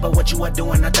influenced by what you are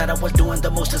doing. I thought I was doing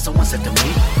the most, and someone said to me,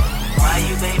 why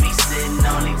you babysitting?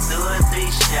 Only 2 or 3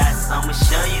 shots. I'ma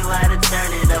show you how to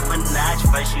turn it up a notch.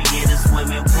 First you get a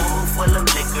swimming pool full of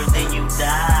liquor, then you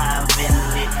dive in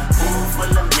it. Pool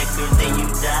full of liquor, then you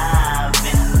dive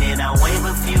in it. I wave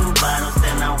a few bottles,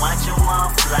 then I watch them all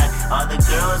fly. All the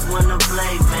girls wanna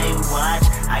play, they watch.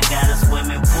 I got a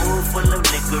swimming pool full of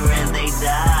liquor and they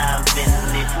dive in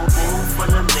it. Pool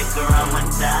full of liquor, I'ma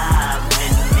dive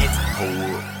in it.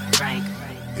 Hold up. Drink.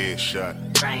 Headshot.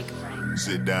 Drink.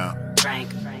 Sit down. Drink.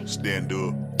 Stand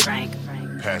up. Drink.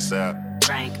 Pass out.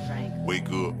 Drink.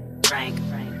 Wake up. Drink.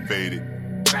 Fade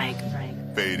it. Drink.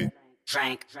 Fade it.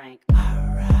 Drink. I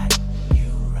ride,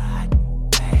 you ride,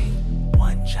 bang.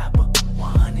 1 chopper,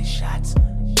 100 shots,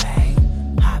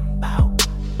 bang. Hop out,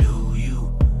 do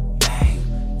you, bang.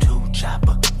 2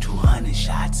 chopper, 200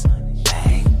 shots,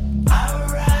 bang. I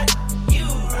ride, you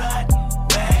ride,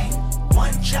 bang.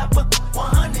 1 chopper,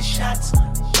 100 shots,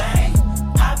 bang.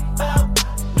 Hop out,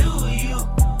 do you,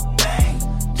 bang.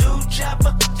 2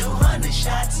 chopper, 200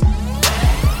 shots,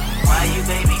 bang. Why you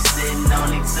babysitting?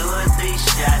 Only 2 or 3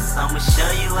 shots. I'ma show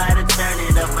you how to turn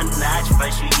it up a notch.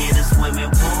 First you get a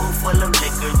swimming pool full of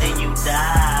liquor, then you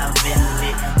dive in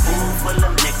it. Pool full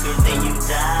of liquor, then you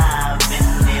dive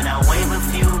in it. I wave a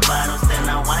few bottles, then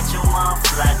I watch them all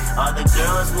fly. All the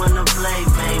girls wanna play,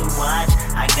 they watch.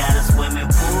 I got a swimming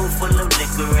pool full of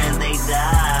liquor and they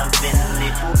dive in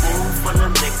it. Pool full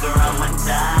of liquor, I'ma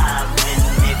dive in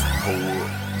it. Hold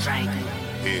up. Drink.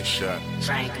 Headshot.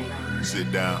 Drink.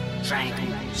 Sit down. Drink.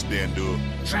 Stand up.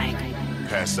 Drink.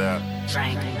 Pass out.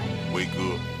 Drink. Wake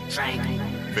up. Drink.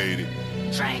 Fade it.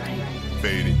 Drink.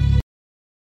 Fade it.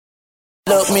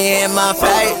 Look me in my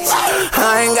face,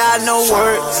 I ain't got no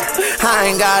words, I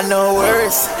ain't got no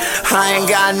words, I ain't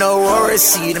got no worries.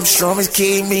 See them strummers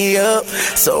keep me up,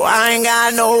 so I ain't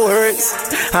got no words,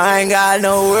 I ain't got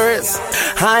no words,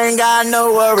 I ain't got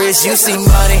no worries. You see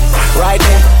money right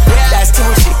there, that's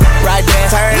Tucci right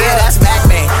there, yeah, that's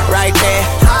Batman right there,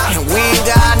 and we ain't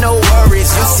got no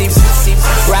worries. You see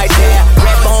right there,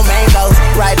 red bone mangoes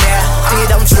right there, see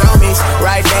them strummies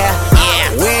right there,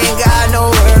 yeah, we ain't got no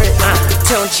worries.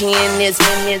 Tunchi in this,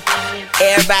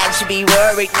 everybody should be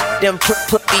worried. Them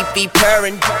be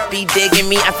purring, be digging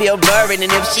me, I feel buried.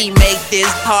 And if she make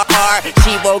this hard,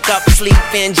 she woke up a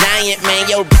sleeping giant. Man,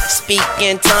 yo, speak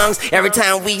in tongues every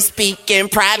time we speak in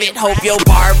private. Hope your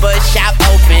barber shop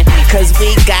open, cause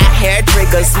we got hair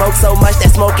triggers. Smoke so much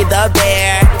that Smokey the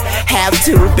Bear have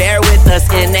to bear with us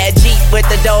in that Jeep with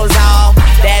the doors off.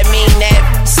 That mean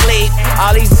that sleep,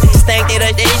 all these think they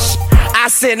the dish. I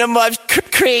send them up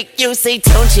creek, you see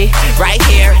Tunchi right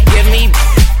here, give me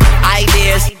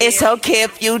ideas. It's okay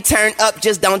if you turn up,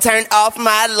 just don't turn off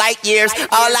my light years.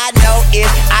 All I know is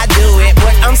I do it,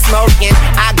 what I'm smoking,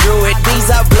 I grew it.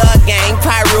 These are blood gang,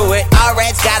 pyro it. All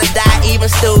rats gotta die, even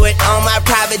stew it. On my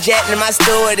private jet and my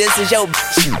steward, this is your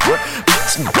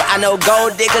I know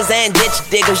gold diggers and ditch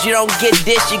diggers. You don't get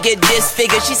this, you get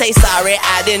disfigured. She say sorry,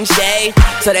 I didn't shave,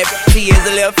 so that is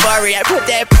a little furry. I put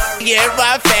that in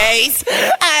my face.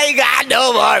 I ain't got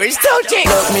no worries, don't you?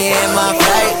 Look me in my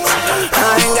face,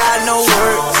 I ain't got no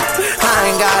words, I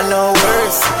ain't got no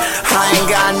words, I I ain't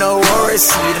got no worries.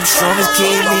 See, them strummers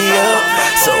keep me up,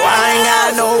 so I ain't got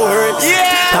no worries.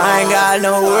 I ain't got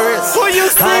no worries.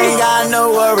 I ain't got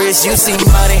no worries. You see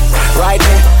money right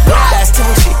there, that's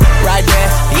Tunechi right there.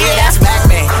 Yeah, that's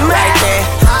Mac-Man right there.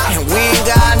 And we ain't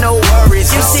got no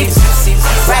worries. You see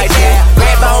right there,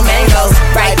 red bone mangoes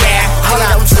right there. Hold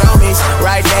on, them strummies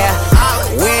right there.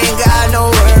 We ain't got no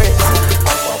worries.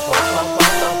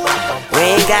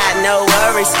 We ain't got no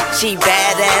worries. She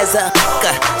bad as a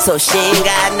hooker, so she ain't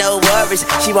got no worries.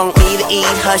 She want me to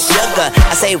eat her sugar.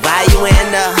 I say, why you in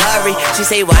a hurry? She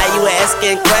say, why you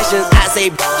asking questions? I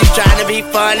say, you trying to be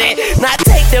funny? Now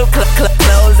take them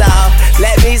clothes off.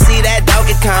 Let me see that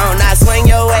Donkey Kong. Now swing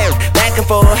your way back and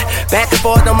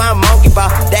forth on my monkey ball.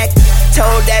 That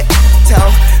toe.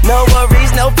 No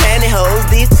worries, no pantyhose.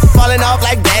 These falling off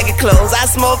like baggy clothes. I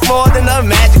smoke more than a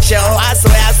magic show. I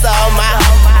swear I saw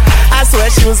I swear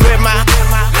she was with my.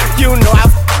 You know I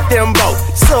them both.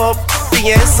 So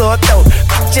and so throat.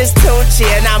 Just Tunechi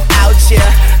and I'm out here.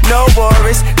 No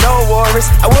worries.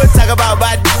 I would talk about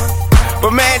my,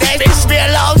 but man, that should be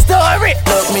a long story.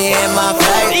 Look me in my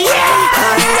face.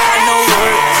 I ain't got no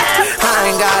words. I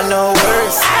ain't got no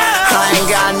words. I ain't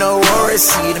got no worries.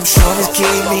 See, them strummers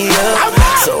keep me up,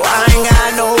 so I ain't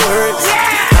got no words.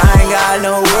 I ain't got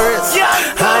no words.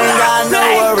 I ain't got no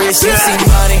worries. You see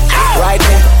money right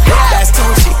there, that's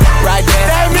Tunechi right there.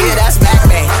 Yeah, that's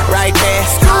Mac-Man right there.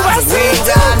 We ain't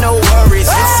got no worries.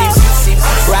 You see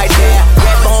right there,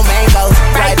 red bone mangoes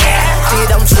right there. See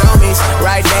them strummies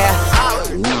right there.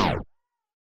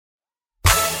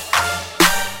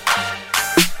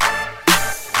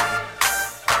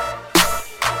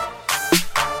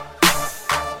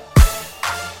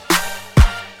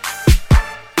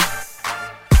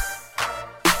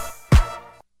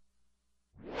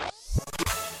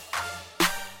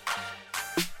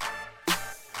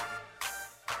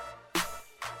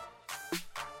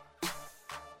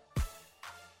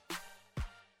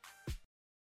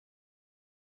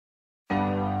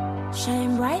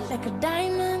 Shine bright like a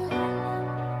diamond.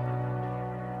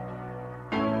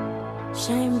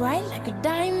 Shine bright like a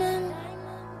diamond.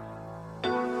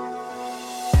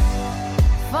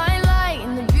 Fine light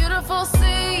in the beautiful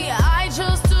sea. I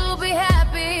chose to be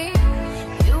happy.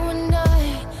 You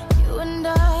and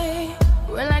I,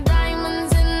 we're like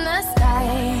diamonds in the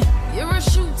sky. You're a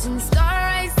shooting star,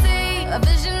 I see. A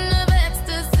vision of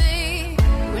ecstasy.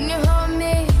 When you hold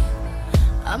me,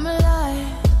 I'm alive.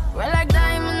 We're like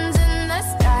diamonds in the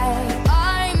sky.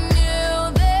 I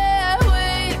knew that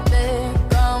we'd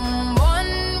become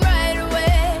one right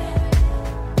away.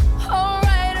 Oh,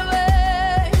 right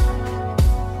away.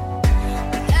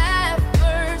 At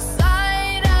first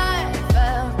sight, I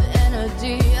felt the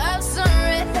energy of sun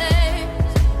rays.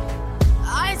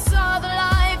 I saw the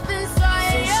life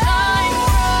inside. So shine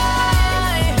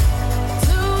bright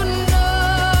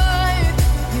tonight.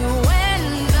 You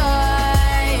and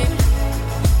I,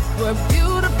 we're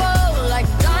beautiful like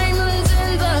diamonds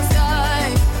in the sky.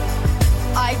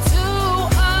 I too,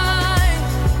 I'm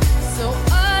so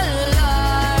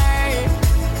alive.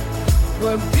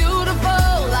 We're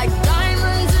beautiful like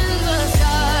diamonds in the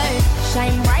sky.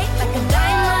 Shine bright like a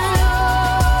diamond.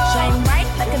 Shine bright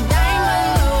like a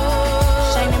diamond.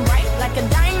 Shining bright like a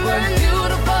diamond. We're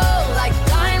beautiful like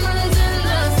diamonds in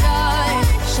the sky.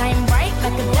 Shine bright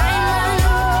like a diamond.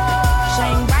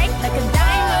 Shine bright like a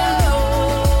diamond.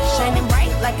 Shining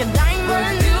bright like a diamond.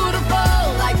 We're beautiful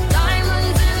like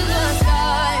diamonds in the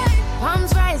sky.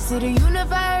 Palms rise to the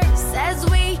universe as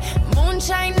we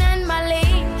moonshine and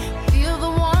Malay. Feel the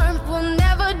warmth, we'll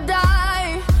never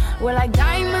die. We're like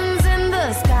diamonds in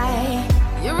the sky.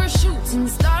 You're a shooting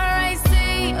star, I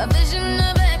see. A vision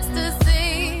of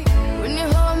ecstasy. When you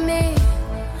hold me,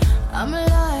 I'm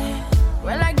alive.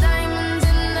 We're like diamonds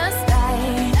in the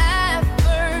sky. At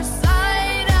first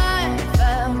sight, I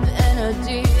felt the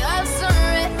energy of sun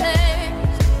rays.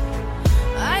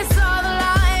 I saw the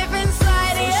life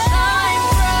inside you. Shine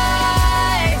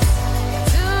bright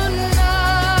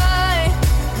tonight.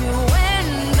 You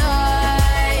and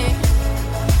I,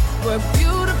 we're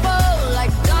beautiful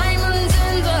like diamonds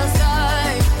in the sky.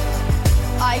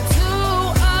 I too,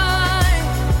 I'm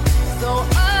so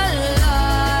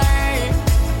alive.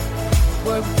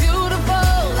 We're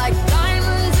beautiful like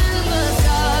diamonds in the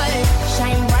sky.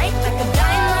 Shine bright like a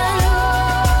diamond.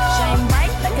 Shine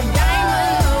bright like a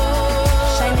diamond.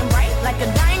 Shining bright like a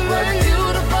diamond. We're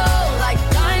beautiful like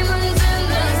diamonds in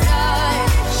the sky.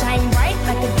 Shine bright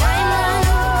like a diamond.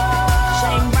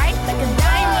 Shine bright like a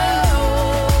diamond.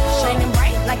 Shining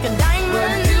bright like a diamond.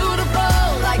 We're beautiful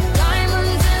like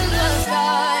diamonds in the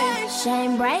sky.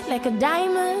 Shine bright like a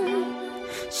diamond.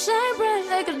 Shine bright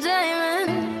like a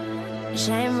diamond.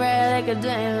 Shine bright like a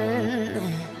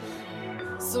diamond.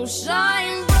 So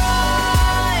shine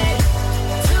bright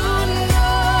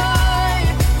tonight.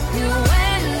 You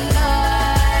and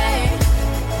I,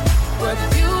 we're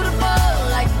beautiful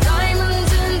like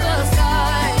diamonds in the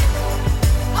sky.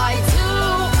 Eye to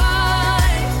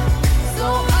eye, so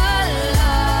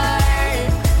alive.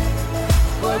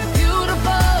 We're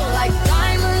beautiful like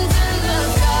diamonds in the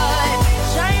sky.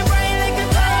 Shine bright like a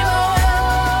diamond.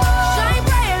 Shine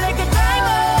bright like a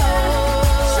diamond.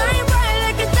 Shine bright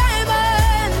like a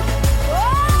diamond.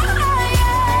 Oh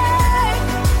yeah.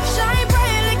 Shine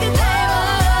bright like a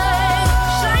diamond.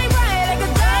 Shine bright like a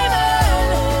diamond.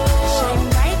 Shine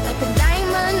bright like a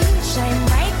diamond. Shine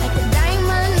bright like a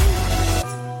diamond.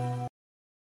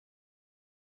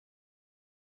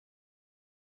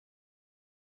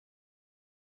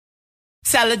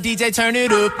 Tell the DJ turn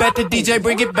it up, at the DJ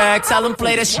bring it back. Tell him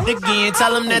play that shit again,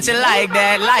 tell him that you like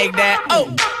that, like that.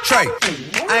 Oh, Trey,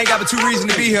 I ain't got but 2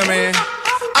 reasons to be here, man.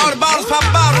 All the bottles pop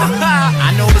a bottle.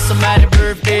 I know it's somebody's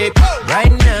birthday right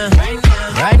now, right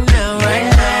now, right now, right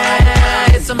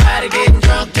now. It's somebody getting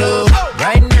drunk too,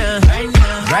 right now, right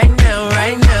now, right now,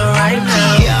 right now, right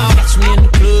now. Catch me in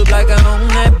the club like I own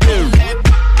that blue.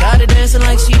 Got her dancing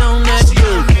like she own that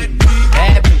blue.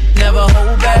 Bad never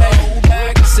hold back.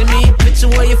 Send me a picture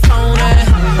where your phone at.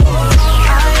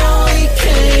 I only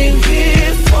came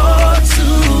here for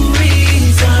 2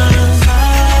 reasons.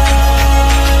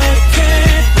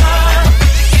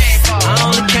 I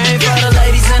only came for the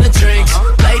ladies and the drinks.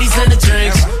 Ladies and the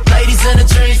drinks. Ladies and the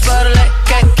drinks. For the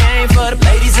came for the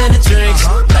ladies and the drinks.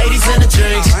 Ladies and the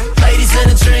drinks. Ladies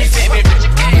and the drinks. Baby, get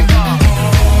your game on.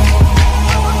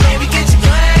 Baby, get your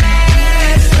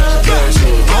glass up.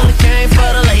 Only came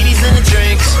for the ladies and the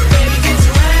drinks.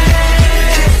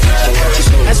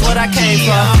 That's what I came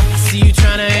for. I see you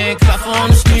tryna handcuff her on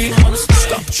the street.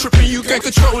 Stop tripping, you can't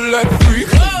control it like a freak.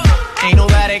 Ain't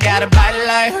nobody got a body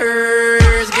like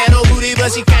hers. Got no booty,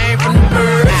 but she came from the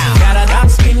birds. Got a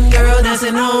dark-skinned girl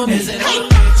dancing on me. 2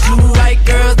 white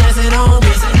girls dancing on me.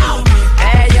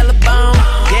 Bad yellow bone,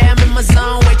 yeah, I'm in my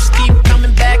zone. Wait, just keep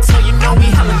coming back, so you know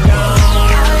we hella gone.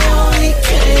 I only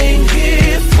came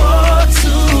here for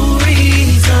 2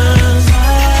 reasons.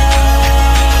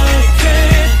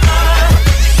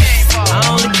 I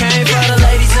only came for the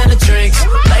ladies and the drinks.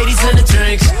 Ladies and the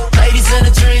drinks. Ladies and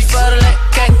the drinks. For the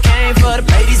came for the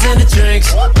ladies and the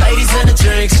drinks. Ladies and the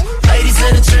drinks. Ladies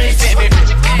and the drinks. Baby, get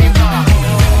your game on.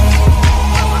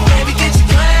 Baby, get your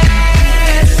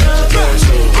glass up.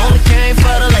 Only came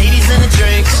for the ladies and the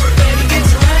drinks. Baby, get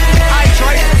your glass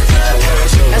up.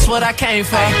 That's what I came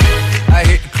for. I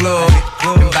hit the club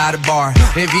and by the bar.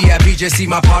 In VIP, just see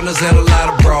my partners and a lot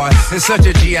of broad. It's such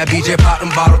a GIBJ pop them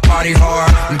bottle party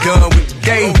hard. I'm done with the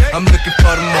day, I'm looking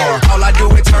for tomorrow. All I do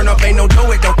is turn up, ain't no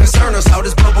do it, don't concern us. All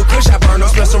this bubble kush I burn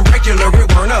up, smell some regular, it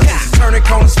burn up. Turning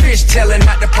cones, fish telling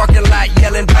out the parking lot,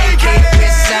 yelling. Pancake,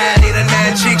 west side, 8 or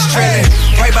 9 chicks trailing.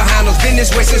 Right behind us, been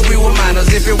this way since we were minors.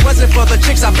 If it wasn't for the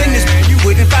chicks I've been this, you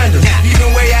wouldn't find us.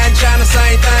 Even way I ain't trying the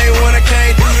same thing when I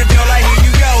came through the door, like here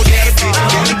you go, daddy, bitch,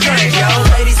 in the drink, yo.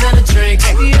 Ladies and the drinks,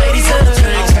 ladies and the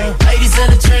drinks, ladies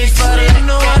and the drinks. For the you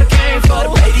know what I came for. The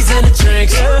ladies and the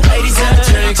drinks, ladies and the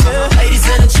drinks, ladies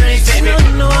and the drinks. Baby,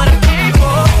 you know what I came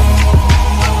for.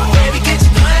 Baby, get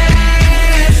your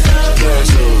glass up.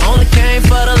 Only came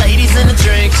for the ladies and the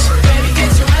drinks. Baby,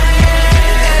 get your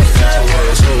ass up.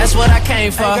 That's what I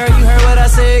came for. Hey girl, you heard what I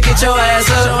said? Get your ass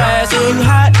up. You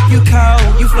hot, you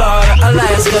cold, you Florida,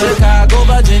 Alaska, Chicago,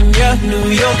 Virginia, New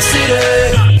York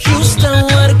City, Houston,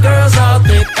 where the girls all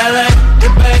thick, LA, the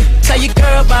Bay. Tell your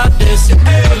girl about this.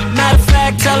 Matter of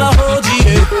fact, tell her whole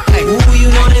GA. Hey, ooh, you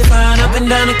know they fine up and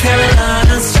down in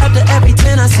Carolina. Strap to every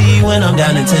 10 I see when I'm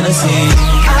down in Tennessee.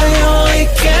 I only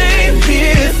came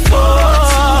here for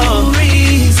 2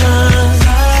 reasons.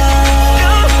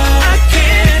 I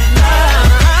can't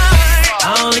lie.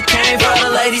 I only came for the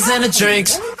ladies and the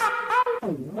drinks.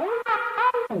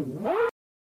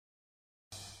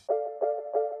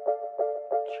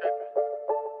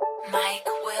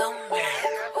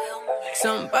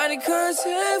 Somebody come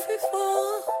save me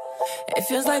for. It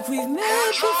feels like we've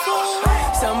met before.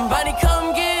 Somebody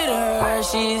come get her.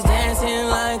 She's dancing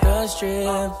like a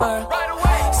stripper.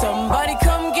 Somebody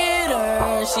come get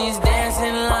her. She's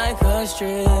dancing like a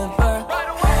stripper.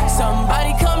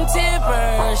 Somebody come tip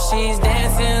her. She's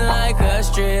dancing like a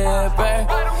stripper.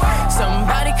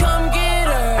 Somebody come get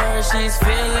her. She's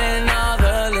feeling all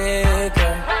the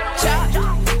liquor.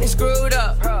 It's screwed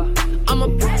up. I'm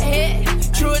a head,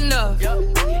 true enough.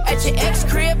 At your ex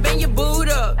crib and your boot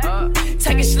up.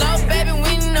 Take it slow, baby,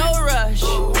 we no rush.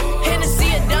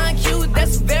 Hennessy or Don Q,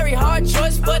 that's a very hard choice.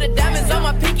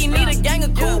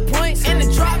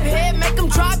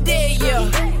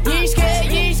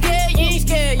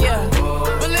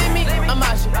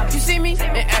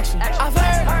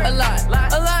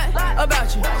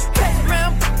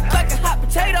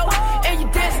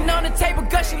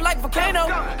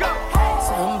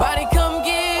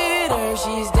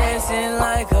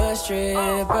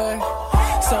 stripper.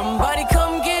 Somebody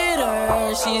come get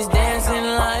her, she's dancing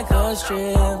like a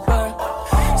stripper.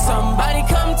 Somebody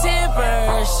come tip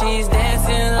her, she's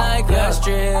dancing like a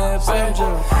stripper.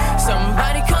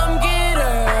 Somebody come get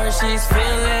her, she's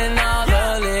feeling all the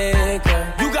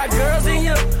liquor. You got girls in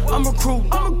here, I'm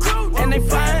recruiting, and they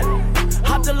fine,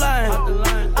 hop the line.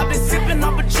 I've been sipping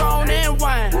on Patron and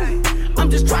wine. I'm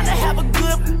just trying to have a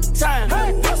good time.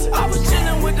 I was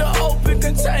chilling with the open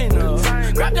container.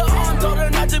 Grabbed her arm, told her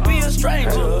not to be a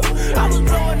stranger. I was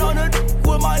blowing on her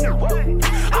with my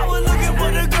I was looking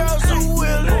for the girls who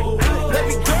will it.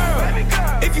 Baby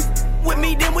girl, if you with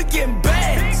me, then we getting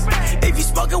bags. If you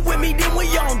smoking with me, then we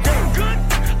on dirt.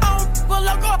 Well,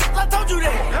 I told you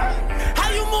that. How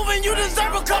you moving? You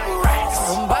deserve a couple racks.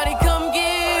 Somebody come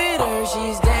get her,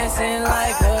 she's dancing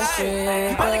like a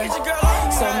stripper.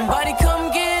 Somebody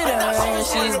come get her,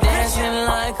 she's dancing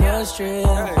like a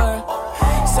stripper.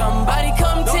 Somebody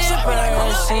come tip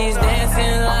her, she's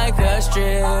dancing like a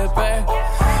stripper.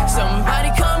 Somebody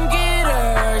come get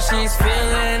her, she's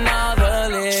feeling all the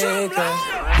liquor.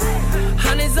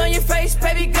 Honey's on your face,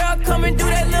 baby girl, come and do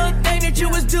that little thing that you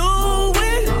was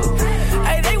doing.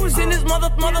 Hey, they was in this mother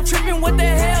tripping, what the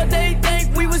hell they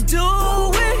think we was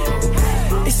doing?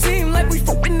 It seemed like we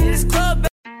fucking in this club.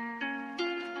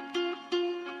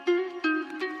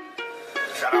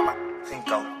 Shout out my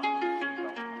Cinco.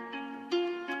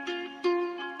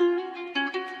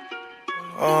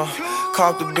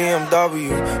 Cop the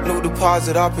BMW, new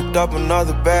deposit, I picked up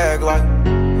another bag like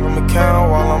I'm a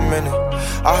count while I'm in it.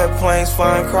 I had planes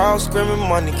flying, crowds screaming,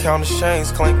 money counting,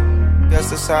 chains clinking. Guess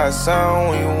that's how it sound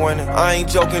when you winning. I ain't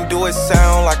joking, do it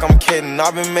sound like I'm kidding.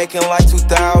 I've been making like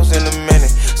 2,000 a minute.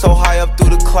 So high up through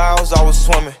the clouds, I was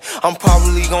swimming. I'm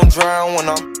probably gon' drown when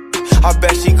I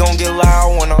bet she gon' get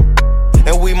loud when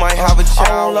and we might have a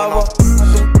child. I love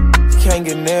her, can't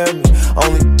get near me.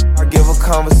 Only I give a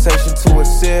conversation to a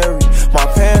Siri. My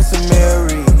parents are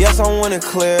married, yes I'm winning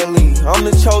clearly. I'm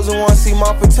the chosen one, see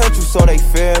my potential so they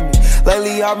fear me.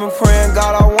 Lately I've been praying,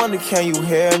 God I wonder can you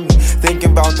hear me.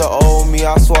 Thinking about the old me,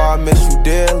 I swear I miss you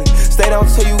dearly. Stay down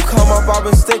till you come up, I've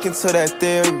been sticking to that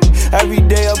theory. Every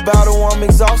day a battle, I'm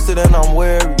exhausted and I'm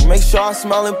weary. Make sure I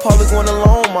smile in public when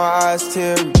alone, my eyes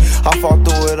teary. I fought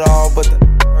through it all, but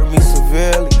hurt me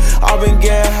severely. I've been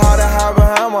getting high to hide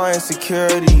behind my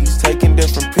insecurities. Taking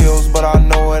different pills, but I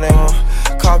know it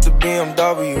ain't. Cop the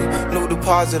BMW, new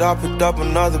deposit, I picked up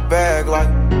another bag like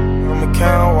I'm a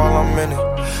count while I'm in it.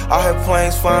 I had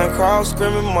planes flying, crowds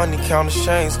screaming, money counting,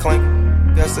 chains clinking.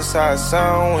 Guess that's how it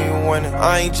sound when you winning.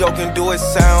 I ain't joking, do it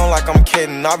sound like I'm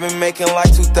kidding. I've been making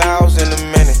like 2,000 a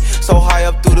minute. So high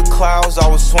up through the clouds, I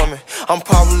was swimming. I'm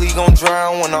probably gon'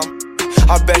 drown when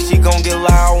I bet she gon' get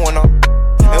loud when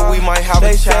and we might have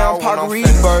a child when I'm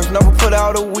rebirth. Never put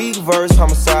out a weak verse.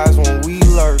 Homicides when we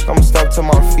lurk. I'm stuck to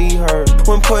my feet hurt.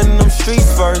 When putting them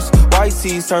streets first. White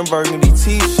tees turn burgundy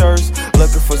t-shirts.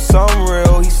 Looking for some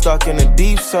real, he stuck in a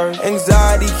deep search.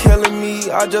 Anxiety killing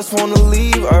me, I just wanna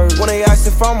leave Earth. When they ask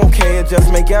if I'm okay, it just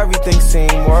make everything seem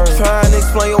worse. Trying to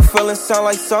explain your feelings sound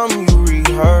like something you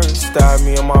rehearsed. Stab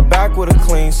me in my back with a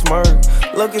clean smirk.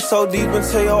 Looking so deep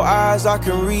into your eyes, I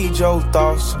can read your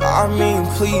thoughts. I mean,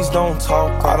 please don't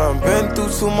talk. I done been through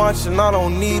too much and I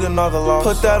don't need another loss.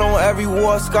 Put that on every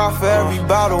war scar for every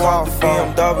battle. Cop the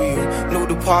BMW, new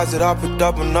deposit, I picked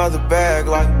up another bag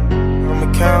like I'm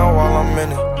a count while I'm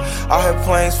in it. I had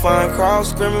planes flying, crowds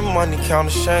screaming, money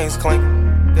counting, chains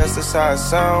clinking. Guess that's how it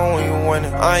sound when you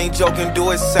winning. I ain't joking,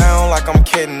 do it sound like I'm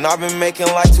kidding. I've been making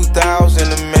like 2,000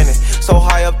 a minute. So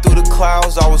high up through the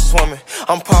clouds, I was swimming.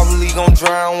 I'm probably gon'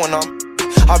 drown when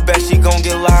I bet she gon'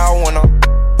 get loud when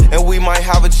and we might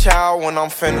have a child when I'm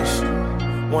finished.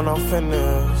 When I'm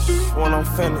finished. When I'm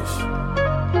finished.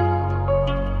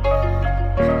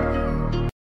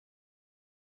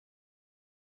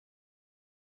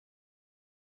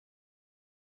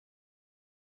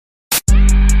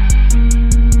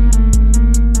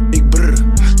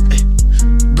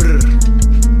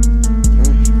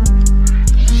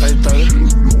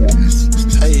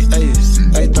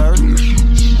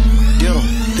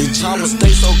 I'ma stay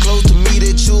so close to me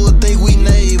that you would think we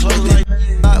neighbors.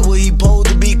 Not what he supposed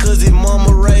to be, cause his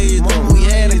mama raised him. We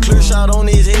had a clear shot on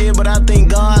his head, but I think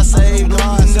God saved him.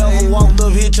 You never walked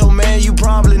up, hit your man, you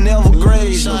probably never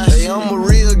grazed him. Hey, I'm a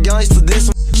real gangster, this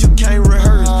some you can't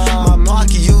rehearse. My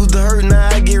pocket used to hurt, now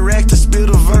I get racked to spit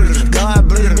a verse. God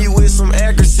bless me with some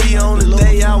accuracy on the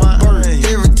day I was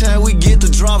birthed. Every time we get the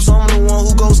drops, I'm the one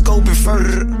who go scope it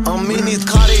further. I'm in this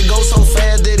car, they go so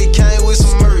fast that it came with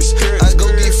some mercy. I go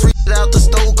get free out the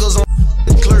stove cause I'm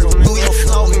clear. We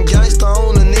talking gangsta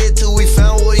on the net till we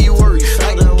found what you worth.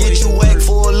 I can get you whack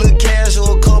for a little cash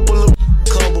or a couple.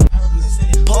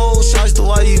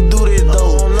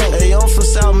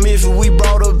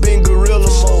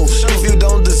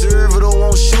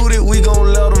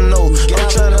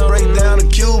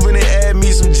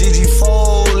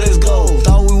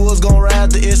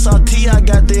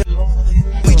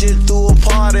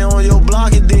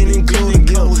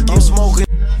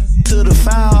 the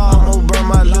foul, almost burn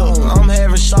my lip. I'm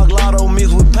having shock lotto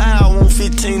mixed with power on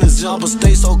 15 is jumper.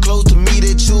 Stay so close to me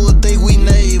that you would think we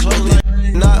neighbors.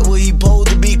 Not what he supposed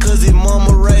to be, cause his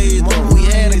mama raised him. We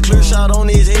had a clear shot on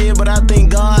his head, but I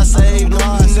think God saved him.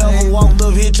 You never walked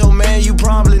up, hit your man, you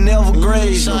probably never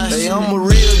grazed him. Hey, I'm a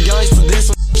real gangster, this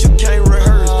some you can't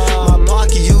rehearse. My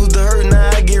pocket used to hurt, now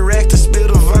I get racked to spit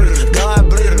a verse. God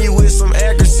bless me with some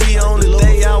accuracy on the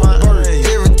day I was birthed.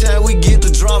 Every time we get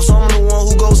the drops, I'm the one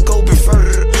who go scoping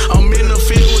first. I'm in the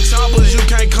field with choppers, you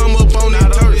can't come up on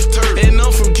that turf. And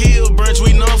I'm from Kill Branch,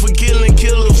 we known for killing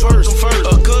killers first.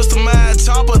 A customized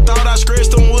chopper, thought I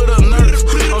scratched them with a nerf.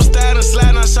 I'm starting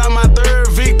sliding, I shot my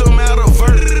third victim out of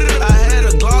vert. I had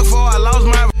a Glock 4, I lost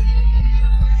my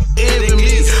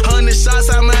enemies. 100 shots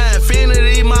out my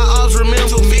infinity, my ops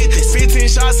remember 15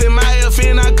 shots in my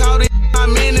FN, I caught it,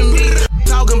 I'm enemy.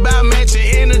 Talking about matching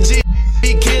energy,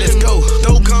 be killing me.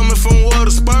 Dope coming from where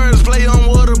the Spurs play on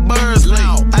where the birds play.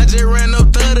 I just ran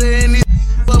up 30 and this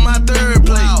for my third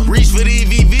play. Reach for the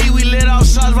EVV, we let off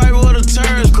shots right where the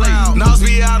turns play. Knox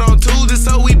be out on Tuesday,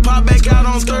 so we pop back out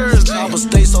on Thursday. Chopper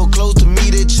stay so close to me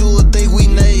that you would think we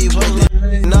neighbors.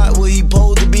 Not what he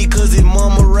supposed to be, cause his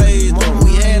mama raised him.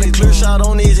 We had a clear shot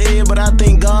on his head, but I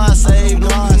think God saved him.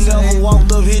 You never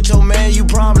walked up, hit your man, you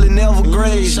probably never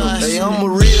grazed him. Hey, I'm a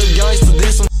real gangster,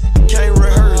 this some you can't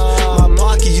rehearse. My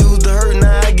pocket used to hurt,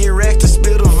 now I get racked to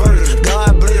spit a verse.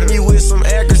 God bless me with some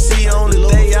accuracy on the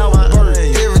day I was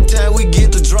birthed. Every time we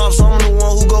get the drops, I'm the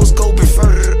one who go scoping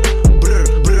first.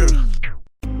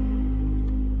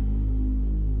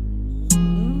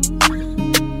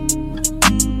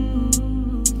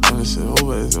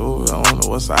 It's over. I don't know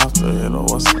what's after it or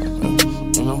what's,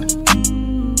 you know.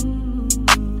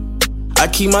 I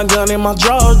keep my gun in my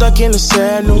drawers, ducking the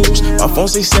sad news. My phone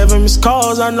 67 missed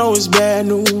calls, I know it's bad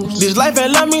news. This life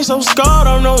had left me so scarred,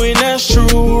 I'm knowing that's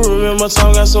true. Remember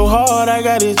time got so hard, I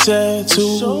got it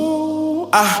tattooed.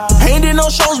 I ain't did no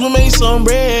shows, but made some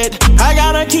bread. I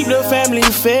gotta keep the family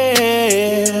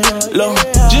fed. Look,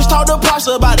 just talk to Pops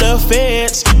about the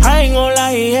feds. I ain't gon'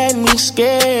 lie, he had me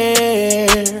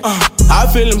scared. I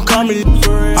feel him coming,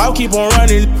 I'll keep on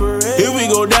running. If we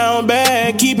go down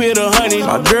bad, keep it 100.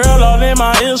 My girl all in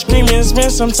my ear screaming,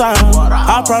 spend some time.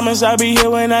 I promise I'll be here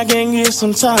when I can get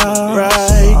some time.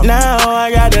 Right now,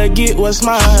 I gotta get what's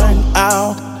mine.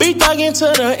 I'll be thugging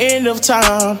to the end of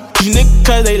time. These niggas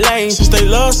cause they lame, since they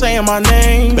love saying my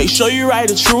name. Make sure you write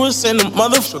the truest in the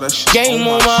motherfucker game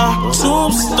on my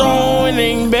tombstone and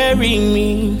they bury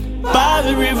me. By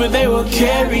the river they will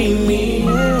carry me.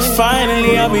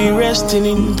 Finally I'll be resting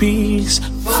in peace.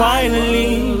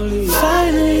 Finally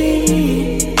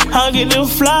I'll get to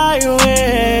fly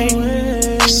away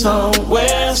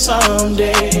somewhere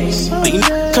someday. These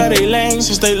niggas cut they lame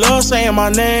since they love saying my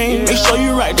name. Make sure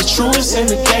you write the truest in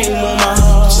the game on my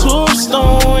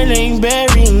tombstone and they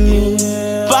bury me.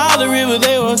 By the river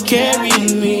they will carry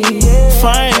me.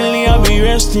 Finally I'll be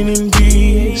resting in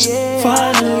peace.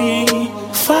 Finally,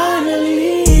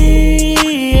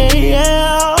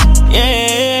 yeah.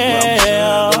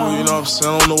 You know what I'm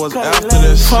saying? I don't know what's after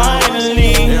this.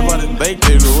 Finally, everybody think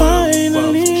they do.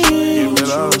 Finally, get rid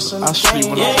of us. I sleep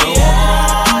when I'm done.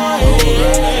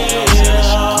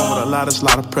 Come with a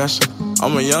lot of pressure.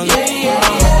 I'm a young man.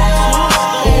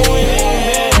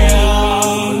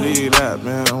 Believe that,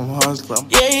 man. I'm a hustler.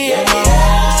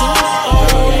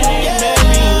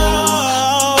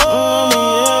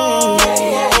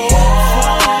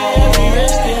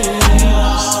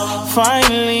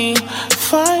 Finally,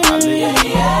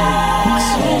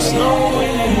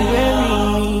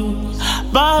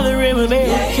 by the river they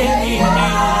will carry me.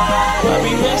 I'll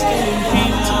be resting in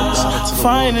peace.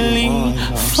 Finally.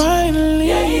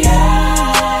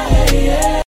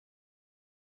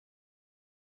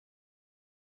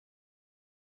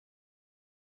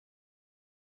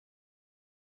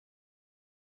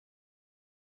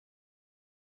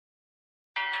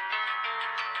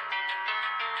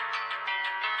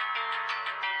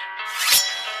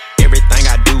 Everything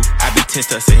I do, I be 10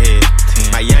 steps ahead.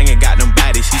 My youngin' got them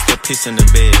bodies, he still piss in the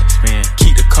bed.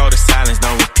 Keep the code of silence,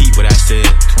 don't repeat what I said.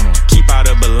 Keep all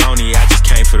the baloney, I just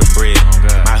came for the bread.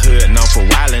 My hood known for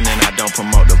wildin' and I don't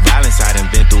promote the violence. I done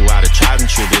been through all the trials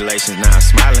and tribulations, now I'm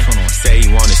smiling. Say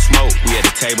you wanted smoke, we at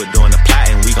the table doing the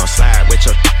plotting. We gon' slide, wet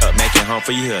your up, make it home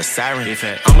for you, hear a siren.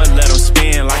 I'ma let them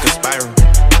spin like a spiral.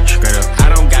 Straight up,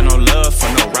 I don't got no love for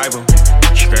no rival.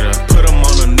 Straight up, put him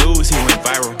on the news, he went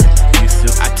viral.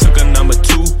 I took a number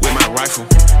 2 with my rifle.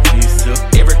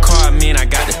 Every car I mean, I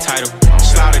got the title.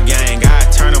 Slaughter gang, I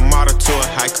turn a martyr to a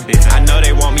hiker. I know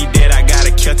they want me dead, I got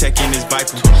a Kel-Tec in this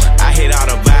Viper. I hit all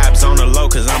the vibes on the low,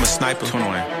 cause I'm a sniper.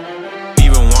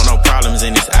 Even want no problems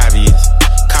and it's obvious.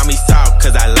 Call me soft,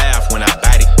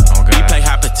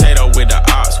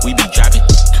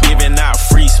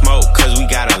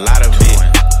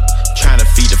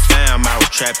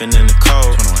 rapping in the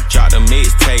cold. Dropped a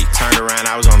mixtape, turned around,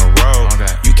 I was on the road.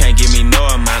 You can't give me no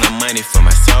amount of money for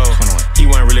my soul. He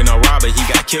wasn't really no robber, he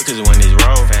got killed cause it wasn't his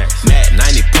role. Matt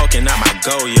 90 poking out my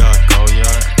go yard.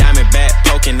 Diamond back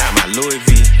poking out my Louis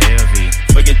V.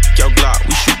 Forget your Glock,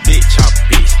 we shoot big chop.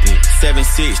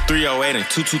 7-6, 308 and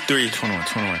 223.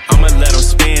 21. I'ma let him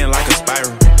spin like a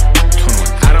spiral. 21.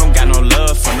 I don't got no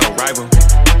love for no rival.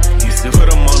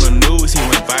 Put him on the news, he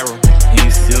went viral.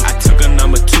 I took a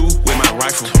number 2 with my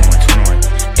rifle. 21.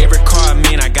 Every car I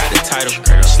mean, I got the title.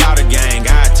 Slaughter gang,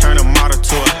 I turn a model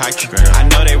to a hiker. I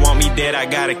know they want me dead, I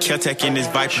got a Kel-Tec in this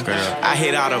Viper. I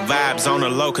hit all the vibes on the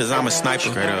low cause I'm a sniper.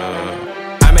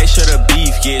 I make sure the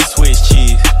beef get Swiss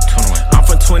cheese. 21. I'm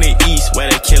from 20 East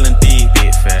where they killing thieves.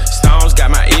 Big fat. Stones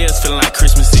got my ears feeling like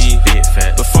Christmas Eve. Big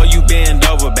fat. Before you bend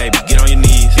over, baby, get on your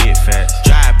knees. Big fat.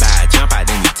 Drive by, jump out,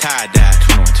 then you tie-dye.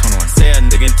 21. Say a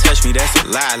nigga touch me, that's a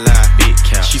lie. Big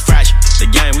cap. She fried the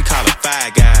game, we call her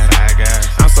Five Guys.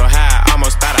 I'm so high, I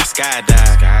almost thought I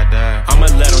skydive. I'ma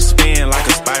let him spin like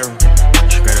a spiral.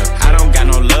 I don't got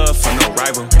no love for no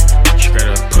rival.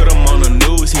 Put him on the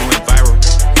news, he went viral.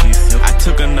 I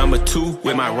took a number 2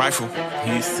 with my rifle.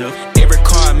 Every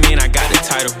car I mean, I got the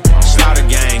title. Slaughter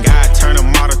gang, I turn a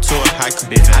model to a hiker.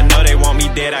 I know they want me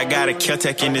dead, I got a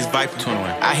Kel-Tec in this Viper.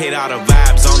 I hit all the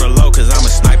vibes on the low cause I'm a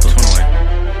sniper.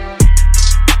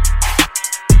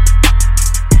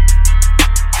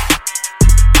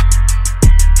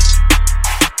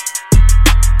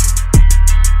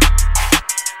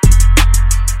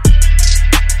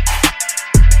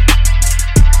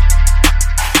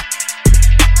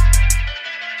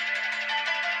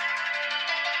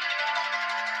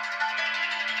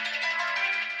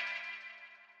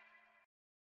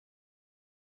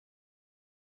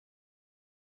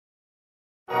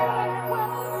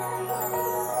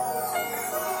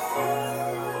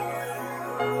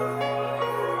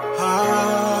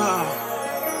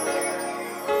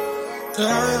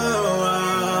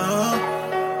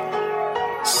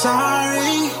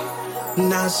 Sorry,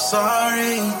 not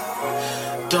sorry.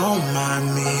 Don't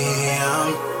mind me.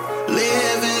 I'm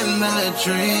living a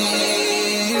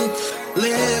dream,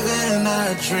 living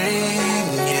a dream.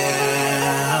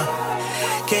 Yeah,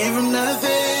 came from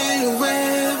nothing.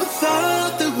 Whoever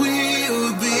thought that we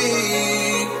would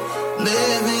be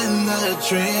living a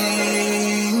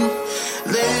dream,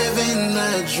 living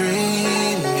a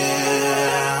dream.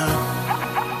 Yeah,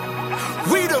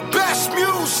 we the best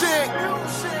music.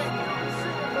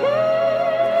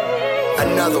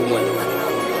 Another one.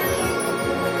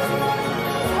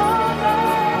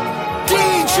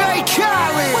 DJ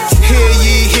Khaled. Hear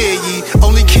ye,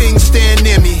 only kings stand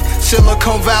near me.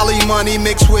 Silicon Valley money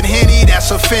mixed with Henny, that's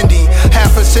a Fendi.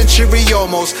 Half a century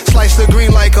almost, slice the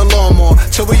green like a lawnmower.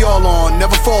 Till we all on,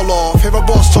 never fall off. Hear a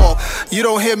boss talk, you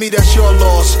don't hear me, that's your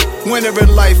loss. Winner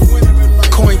in life,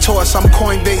 coin toss, I'm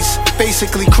Coinbase.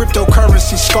 Basically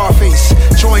cryptocurrency, Scarface.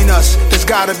 Join us, there's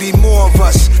gotta be more of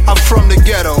us. I'm from the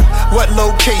ghetto, what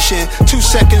location? 2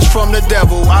 seconds from the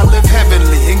devil. I live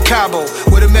heavenly in Cabo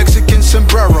with a Mexican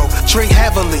sombrero. Drink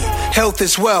heavily, health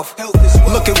is wealth.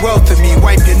 Look at wealth in me,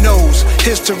 wipe your nose.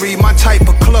 History, my type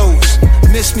of clothes.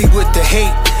 Miss me with the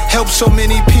hate. Help so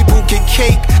many people get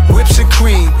cake, whips and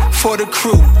cream for the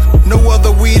crew. No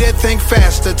other weed that think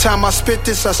fast. The time I spit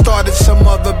this, I started some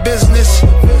other business.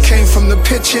 Came from the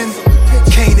pitching,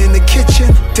 Kane in the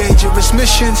kitchen. Dangerous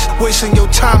missions, wasting your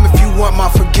time if you want my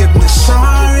forgiveness.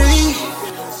 Sorry,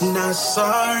 not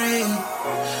sorry.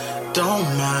 Don't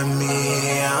mind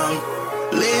me. I'm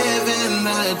living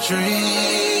a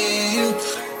dream,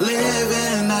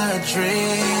 living a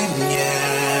dream.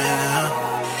 Yeah,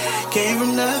 came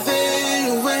from nothing.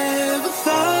 Whoever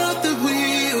thought that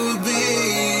we would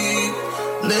be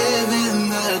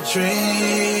living a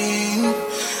dream,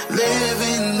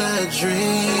 living a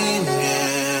dream.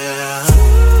 Yeah.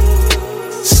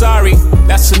 Sorry,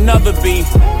 that's another B.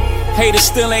 Haters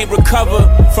still ain't recovered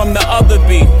from the other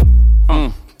B.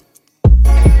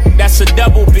 That's a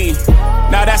double B.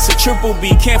 Now that's a triple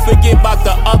B. Can't forget about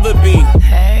the other B.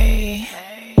 Hey.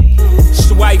 It's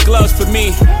the white gloves for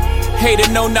me. Hater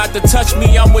know not to touch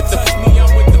me. I'm with the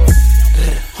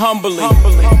humbly.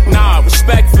 Nah,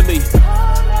 respectfully.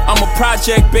 I'm a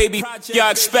project, baby. Y'all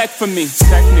expect from me.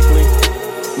 Technically.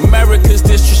 America's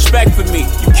disrespect for me.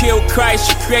 You killed Christ,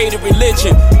 you created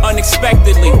religion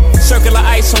unexpectedly. Circular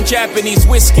ice on Japanese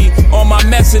whiskey on my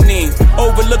mezzanine.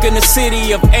 Overlooking the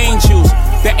city of angels.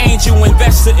 The angel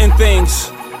invested in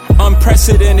things.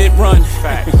 Unprecedented run.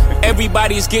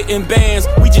 Everybody's getting bands.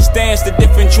 We just dance to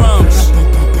different drums.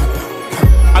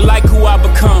 I like who I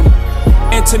become.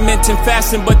 Intermittent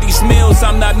fasting, but these meals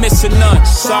I'm not missing none.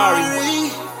 Sorry.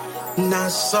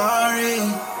 Not sorry.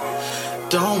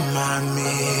 don't mind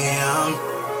me. I'm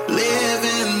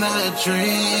living a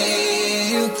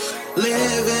dream,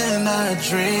 living a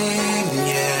dream,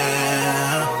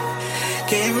 yeah.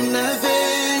 Came from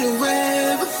nothing to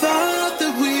ever thought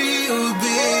that we would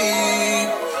be.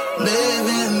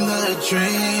 Living the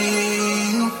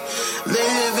dream,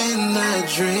 living the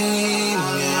dream,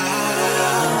 yeah.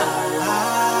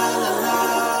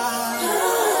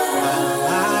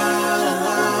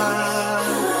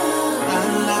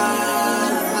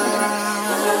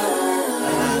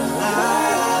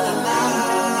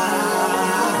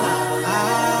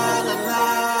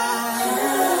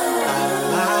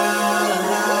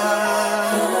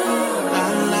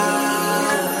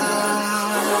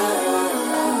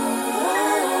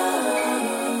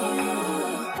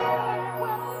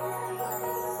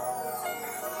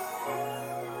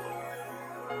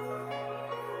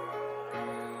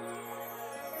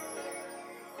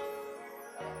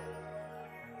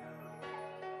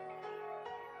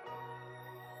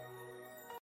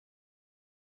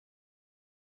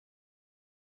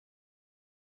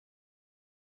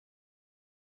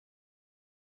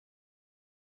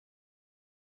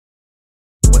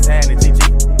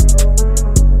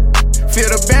 Fill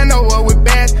the bando up with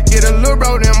bags, get a little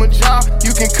bro them a job.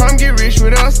 You can come get rich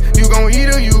with us, you gon'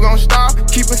 eat or you gon' starve.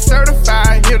 Keep it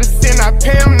certified, here to sin, I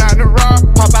pay them not to rob.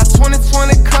 Pop out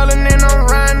 2020 color, and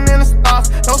I'm riding in the stars.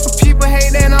 Know some people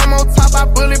hate that I'm on top, I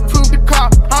bulletproof the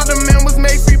car. All the members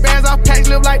make free bands, I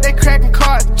pack live like they cracking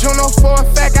cards. Juno for a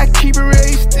fact, I keep it real,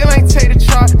 he still ain't take the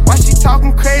chart. Why she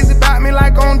talking crazy about me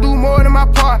like I don't do more than my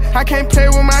part? I can't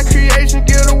play with my creation,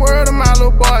 give the world to my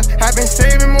little boys. I've been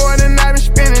saving more than I've been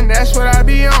spending, that's what I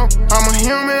be on. I'm a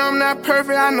human, I'm not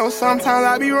perfect, I know sometimes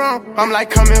I be wrong. I'm like,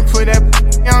 come and put that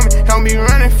on me, don't be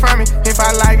running from me. If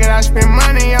I like it, I spend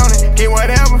money on it, get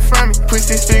whatever from me. Put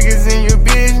 6 figures in your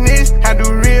business, I do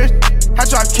real I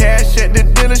drop cash at the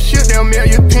dealership, they'll mail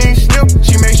your pink slip.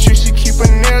 She make sure she keep her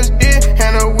nails did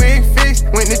and her wig fixed.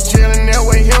 Went to jail and that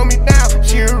way held me down.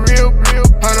 She a real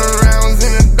 100 rounds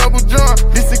in a double drum.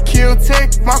 This a kill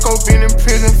tech. Marco been in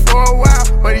prison for a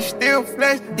while, but he still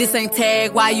flex. This ain't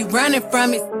tag, why you running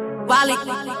from it? Wally.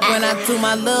 When I do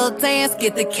my little dance,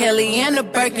 get the Kelly and the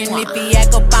Birkin. If he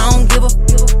act up, I don't give a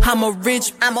I'm a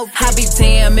rich, I be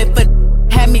damn if a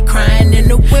had me crying in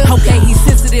the wheel. Okay, he's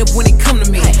sensitive when it come to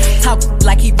me. Talk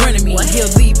like he running me. He'll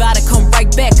leave out and come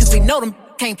right back, cause he know them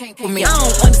can't for me. I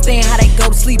don't understand how they go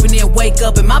to sleep and then wake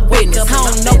up in my business. I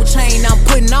don't know what chain I'm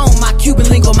putting on, my Cuban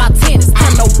link on my tennis.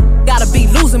 I know gotta be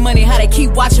losing money, how they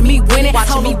keep watching me win it.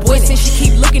 Watching me win it.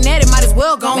 She keep looking at it, might as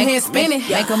well go ahead and spin it.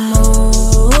 Make a move,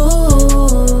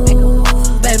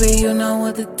 baby, you know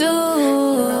what to do.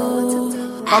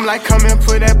 I'm like, come and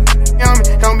put that on me,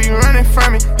 don't be running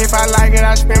from me. If I like it,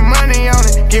 I spend money on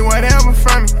it, get whatever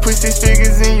from me. Put 6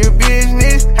 figures in your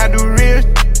business, I do real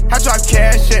I drop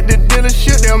cash at the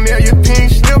dealership, they'll mail your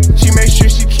pink slip. She make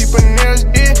sure she keep her nails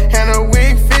did and her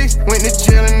wig fixed. Went to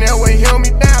jail and that way held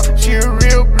me down. She a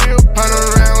real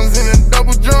 100 rounds in a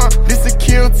double drum. This a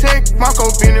kill tech. Marco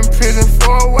been in prison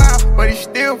for a while, but he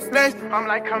still flex. I'm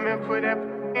like, come and put that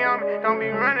on me, don't be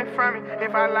running from me.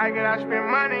 If I like it, I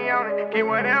spend money on it, get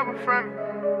whatever from me.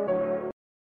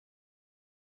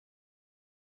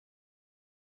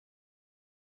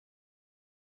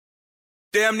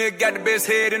 Damn near got the best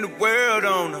head in the world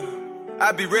on her.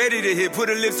 I be ready to hit, put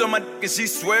her lips on my dick and she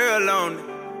swirl on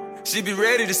it. She be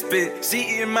ready to spit,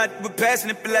 she eating my dick with passion,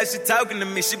 it feel like she talking to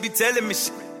me. She be telling me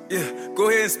shit, yeah, go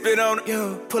ahead and spit on it.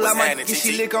 Yeah, pull out my dick and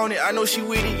she lick on it. I know she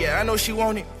with it, yeah, I know she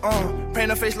want it. Paint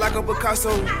her face like a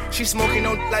Picasso. She smoking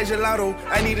on like gelato.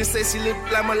 I need a sexy lip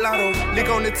like mulatto. Lick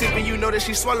on the tip and you know that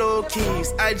she swallow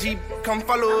keys. IG, come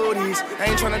follow this. I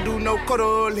ain't tryna do no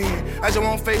cuddling. I just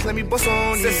want face, let me bust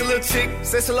on it. Sexy little chick,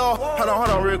 sexy law. Hold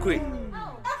on, real quick.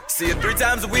 See her 3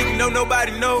 times a week, no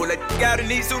nobody know. Pull that dick out and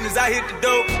eat soon as I hit the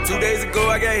door. 2 days ago,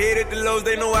 I got hit at the Lowe's.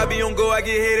 They know I be on go, I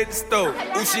get hit at the store.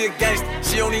 Ooh, she a gangster.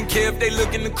 She don't even care if they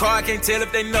look in the car. I can't tell if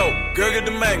they know. Girl, get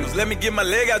the mangoes. Let me get my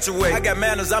leg out your way. I got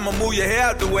manners, I'ma move your hair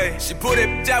out the way. She put that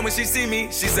bitch out when she see me.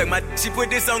 She suck my she put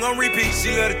this song on repeat.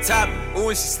 She love the top. Ooh,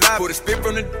 and she slide. Put a spit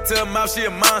from the to her mouth. She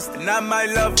a monster. And I might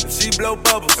love her. She blow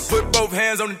bubbles. I put both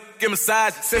hands on the get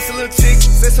massage. Sexy little chick,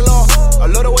 sexy law. I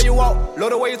love the way you walk,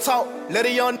 love the way you talk. Let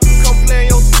a young come play in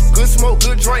your good smoke,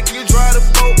 good drink, you drive the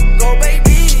boat. Go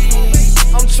baby,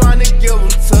 I'm trying to give them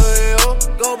to you.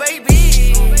 Go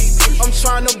baby, I'm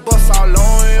trying to bust all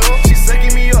on you. She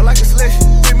sucking me up like a selection.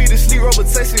 Give me the sleep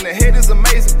rotation, the head is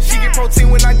amazing. She get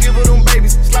protein when I give her them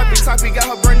babies. Sloppy toppy got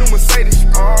her brand new Mercedes.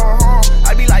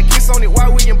 I be like kiss on it while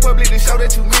we in public to show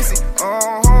that you miss it.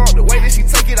 The way that she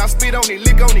take it, I spit on it,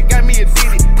 lick on it, got me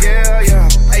addicted. Yeah,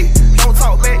 hey, don't don't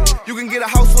talk back. You can get a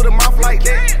house with a mouth like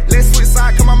that. Let's switch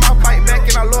side, come my mouth fight back.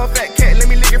 And I love fat cat, let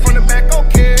me lick it from the back,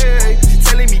 okay. She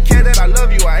telling me, cat, that I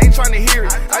love you, I ain't trying to hear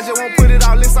it. I just won't put it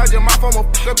all inside your mouth, I'ma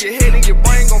fuck up your head and your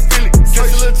brain gon' feel it.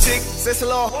 Sexy little chick, sexy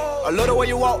little. I love the way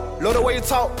you walk, love the way you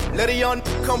talk. Let a young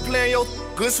come play in your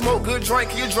good smoke, good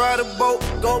drink, you drive the boat.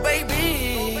 Go,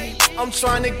 baby, I'm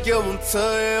trying to give them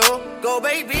to you. Go,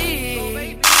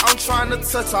 baby, I'm trying to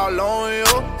touch all on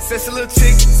you. Sexy little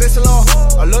chick, sexy little.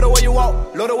 I love the way you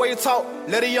walk, love the way you talk.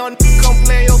 Let a young come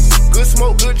play in your good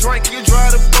smoke, good drink, you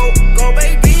drive the boat. Go,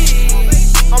 baby,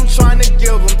 I'm trying to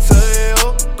give them to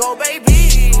you. Go,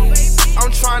 baby,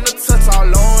 I'm trying to touch all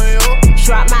on you.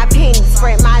 Drop my penny,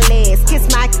 spread my legs, kiss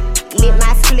my lit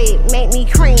my split, make me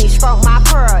cream, stroke my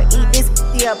pearl, eat this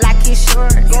up like it's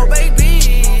short. Go,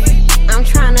 baby, I'm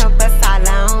trying to bust all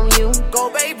on you.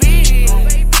 Go, baby,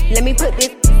 let me put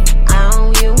this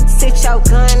on you. Sit your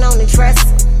gun on the dresser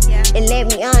and let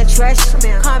me undress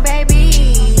you. Come,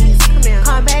 baby,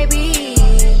 come, baby.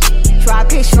 Drop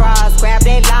his straws, grab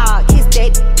that log, kiss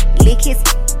that, lick his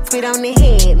spit on the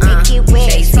head, make it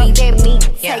wet, fuck that meat,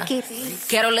 take it.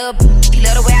 Get a little,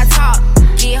 love the way I talk.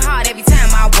 Get hard every time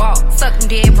I walk. Suck them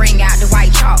dead, bring out the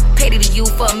white chalk. Petty to you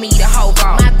for me, the whole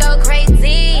ball. My throat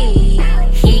crazy,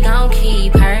 he gon'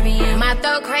 keep hurting. My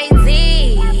throat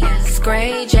crazy,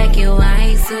 gray jacket,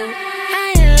 white suit.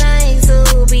 I like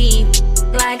to be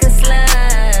like a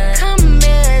slug. Come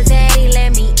here, daddy,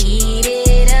 let me eat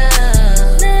it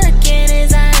up. Look in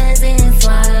his eyes and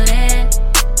swallow that.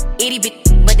 Itty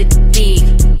bit, but the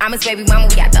big. I'm his baby mama,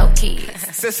 we got those kids.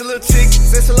 Sexy little chick,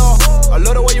 sexy little. I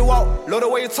love the way you walk, love the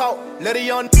way you talk. Let a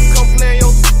young come play in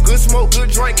your good smoke, good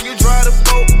drink, you drive the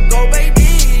boat. Go,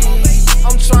 baby,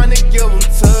 I'm trying to give them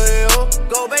to you.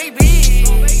 Go, baby,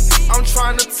 I'm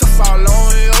trying to touch all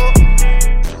on you.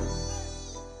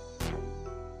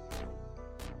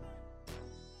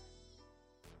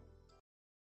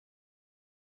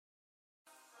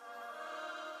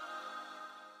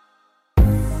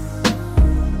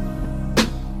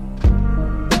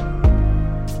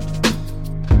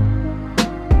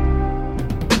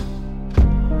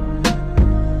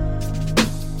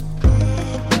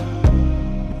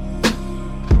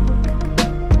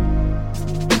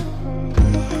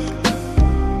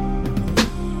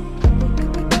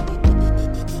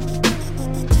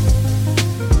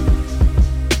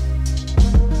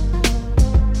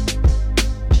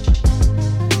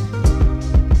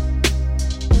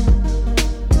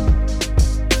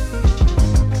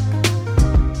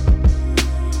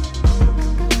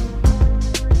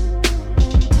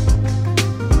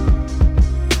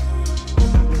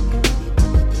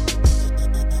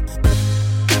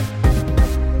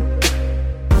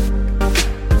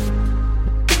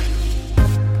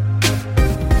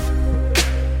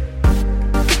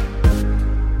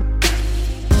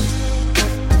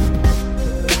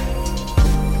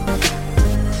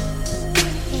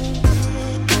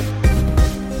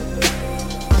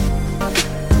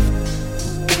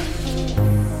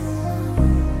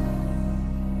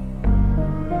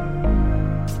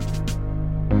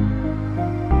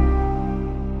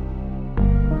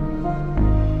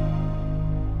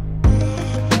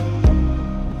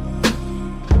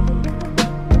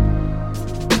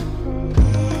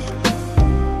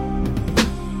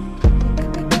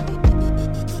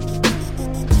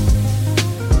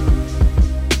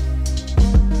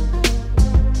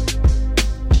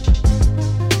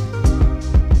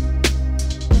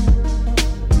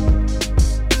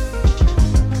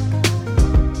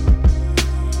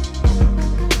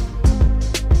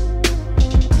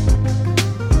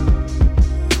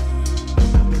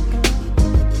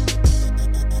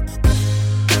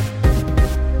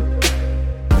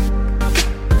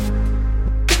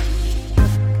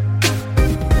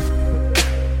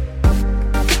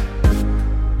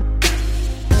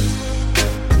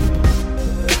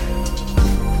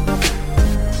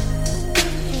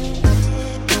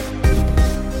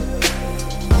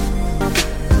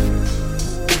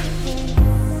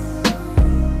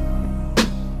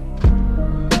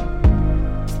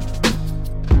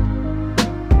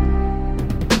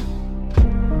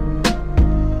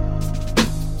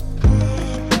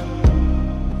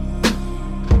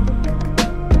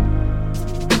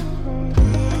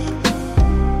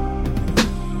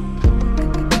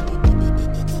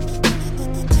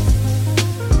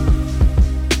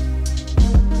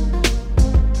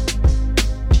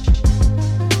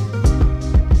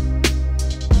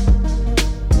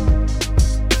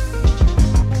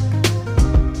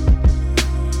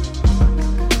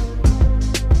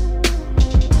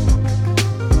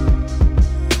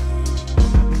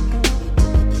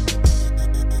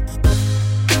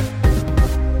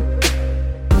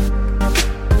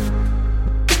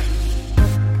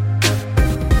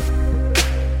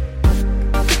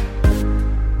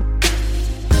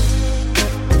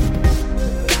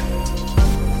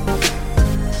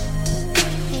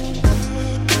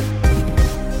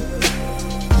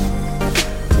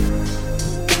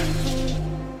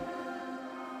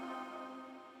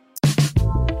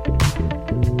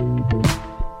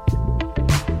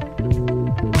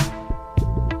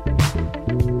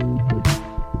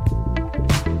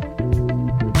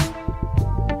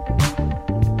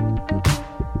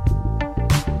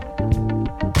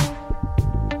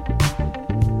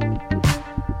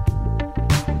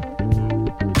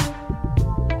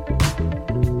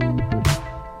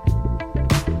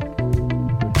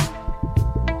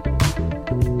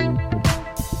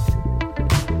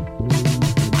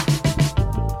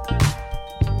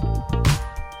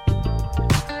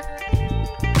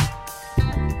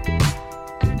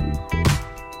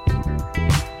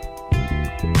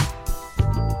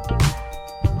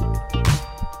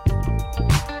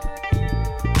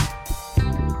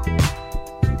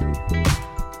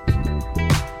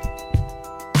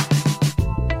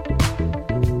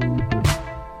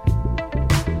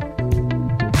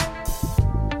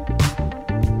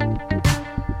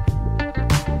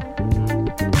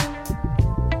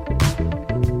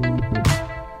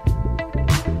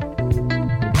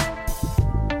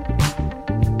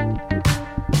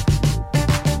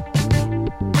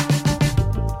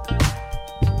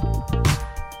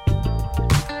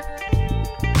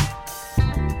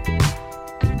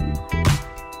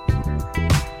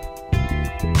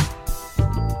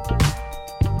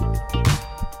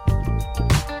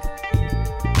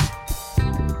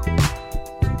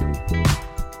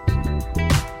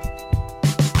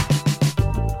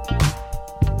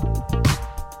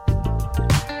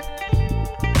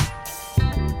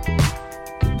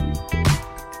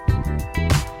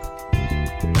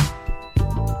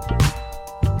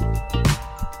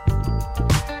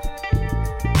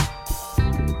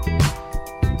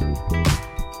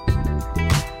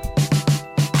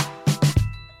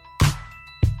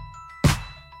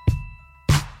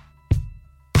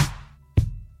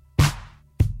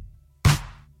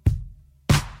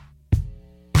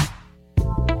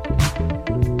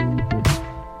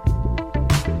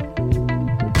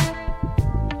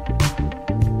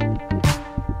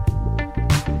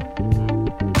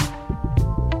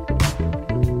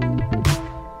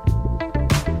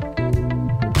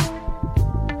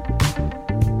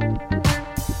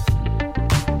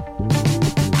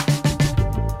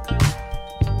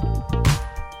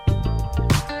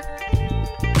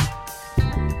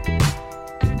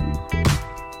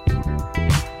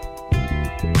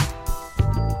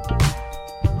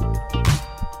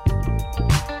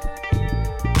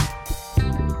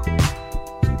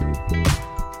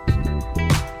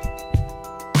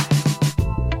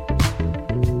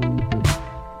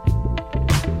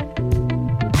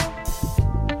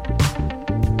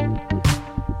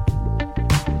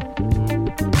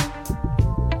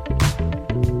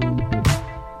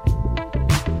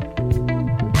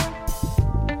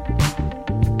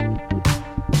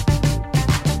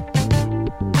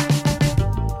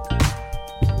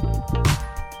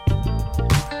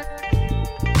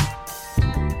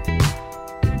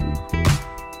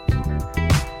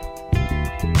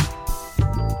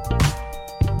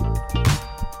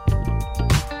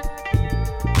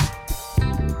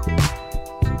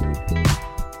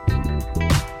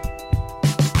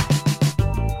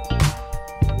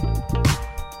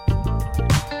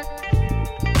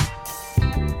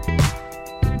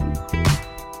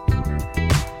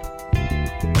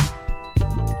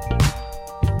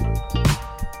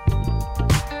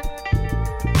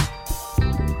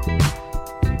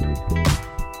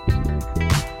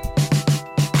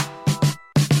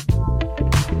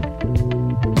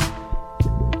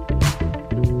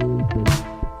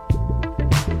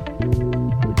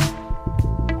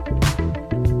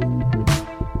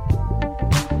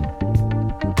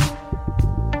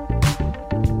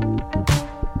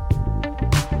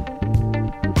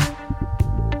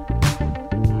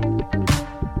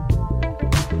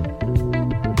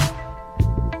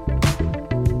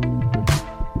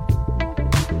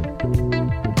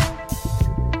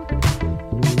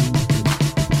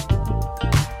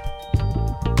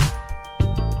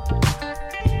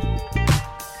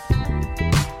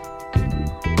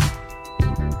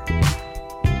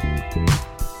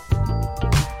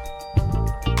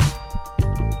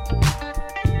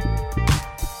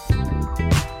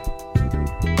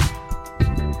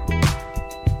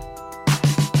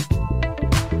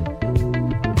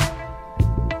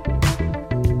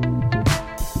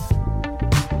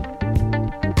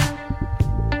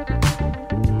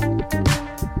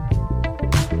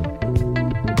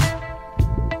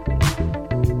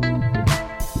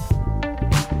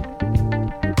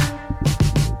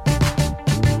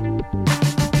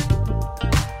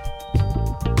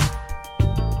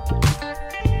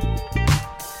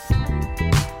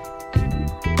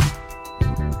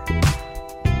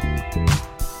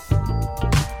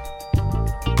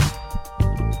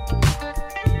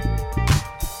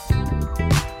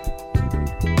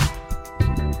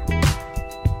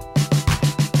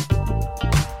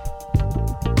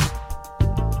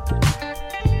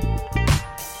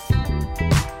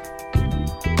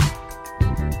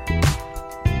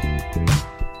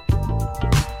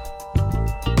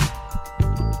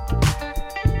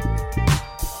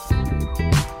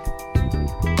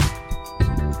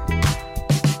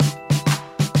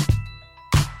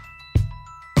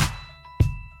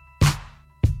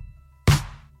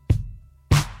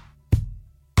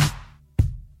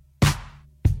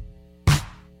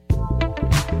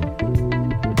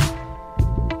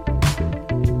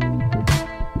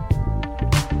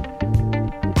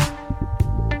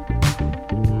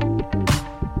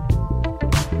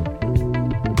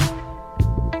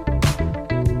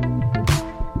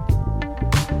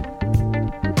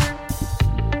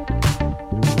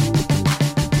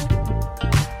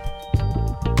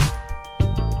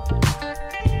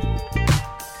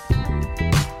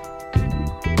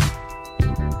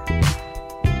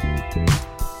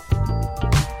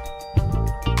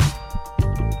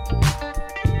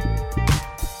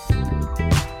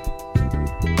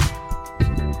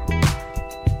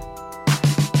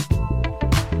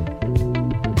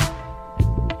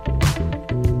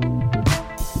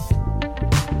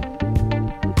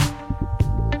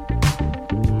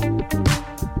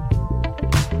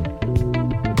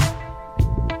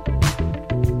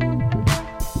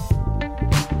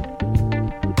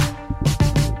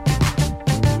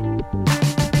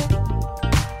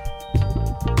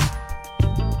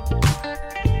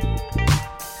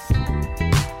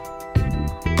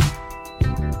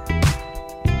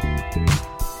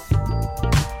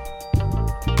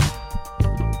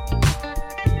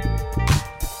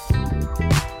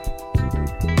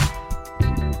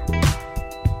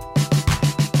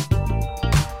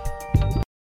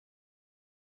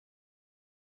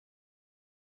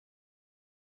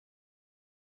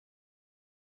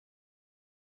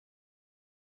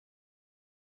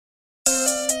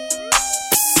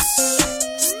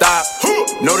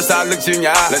 Notice how I looked you in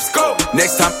your eye. Let's go.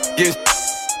 Next time, get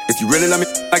if you really let me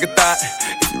like a thought,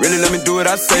 if you really let me do what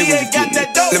I say, when you get me,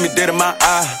 let me dead in my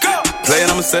eye. Play it,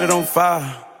 I'ma set it on fire.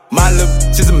 My little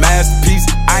bitch is a masterpiece.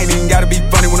 I ain't even gotta be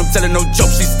funny when I'm telling no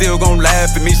jokes. She still gon' laugh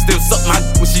at me. Still suck my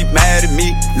when she mad at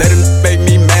me. Let her make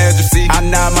me mad, you see. I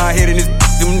nod my head in this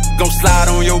them gon' slide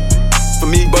on your for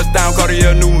me. Bust down,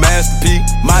 Cartier, new masterpiece.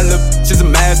 My little bitch is a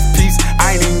masterpiece.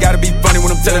 I ain't even gotta be funny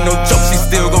when I'm telling no jokes. She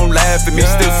still gon' laugh at me.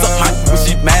 Still suck my when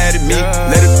she mad at me.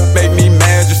 Let her make me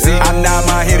mad, you see. I nod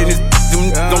my head in this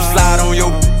them gon' slide on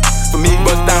your for me.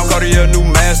 Bust down, Cartier, new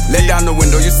masterpiece. Let down the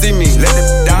window, you see me. Let it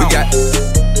down. We got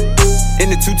in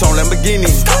the two-tone Lamborghini.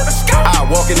 I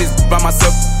walk in this by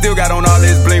myself, still got on all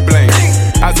this bling bling.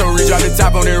 I told Reach out the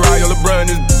top on that Royal LeBron,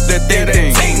 that thing.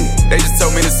 They just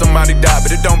told me that somebody died, but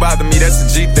it don't bother me, that's the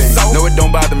G thing. No, it don't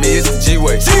bother me, it's the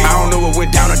G-way. I don't know what went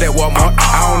down at that Walmart.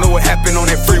 I don't know what happened on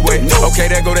that freeway. Okay,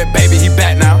 there go that baby, he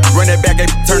back now. Run that back,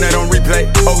 turn that on replay.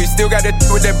 Oh, he still got that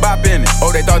with that bop in it. Oh,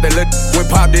 they thought that went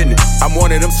pop, didn't it? I'm one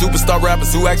of them superstar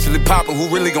rappers who actually poppin', who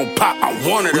really gon' pop. I'm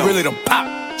one of them. We really done pop.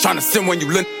 Tryna send when you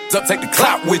lit up, take the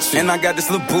clout with you. And I got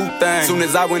this little boo thing. Soon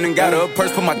as I went and got her a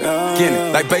purse, put my in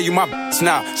it. Like, babe, you my bitch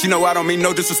now. She know I don't mean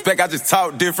no disrespect, I just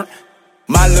talk different.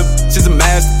 My little bitch is a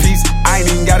masterpiece. I ain't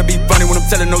even gotta be funny when I'm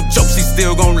telling no jokes. She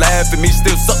still gon' laugh at me.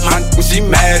 Still suck my when she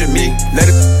mad at me. Let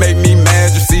her make me mad,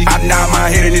 you see. I nod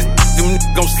my head in this them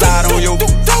gon' slide on your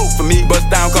for me. Bust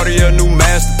down, Cartier, new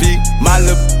masterpiece. My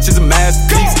little bitch is a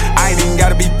masterpiece. I ain't even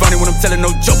gotta be funny when I'm telling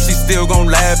no jokes. She still gon'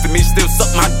 laugh at me. Still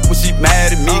suck my when she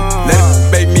mad at me. Let her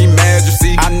make me mad, you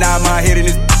see. I nod my head in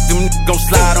this them gon'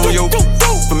 slide on your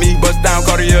for me. Bust down,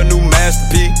 Cartier, new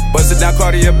masterpiece. Bust it down,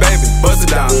 Cartier, baby. Bust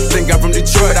it down. Think I'm from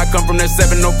Detroit, I come from that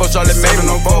 704 Charlotte Maven.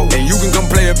 And you can come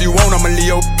play if you want. I'm a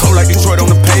Leo, cold like Detroit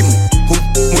on the pavement. Who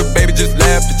when baby just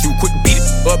laughed at you, quick beat it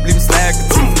up, leave it slag at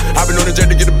you. I've been on the jet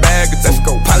to get a bag of let's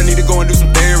go. Probably need to go and do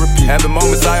some therapy. Having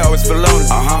moments I always feel lonely.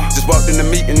 Just walked in the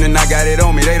meeting and I got it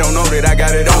on me. They don't know that I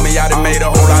got it on me. I done made a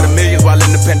whole lot of millions while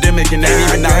in the pandemic and ain't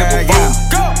even out here performing.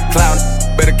 Clown,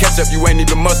 better catch up, you ain't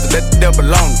even mustard. Let the devil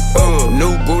alone.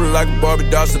 New booty like a Barbie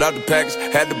doll, shit out the package.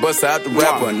 Had to bust out the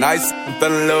rapper. Nice,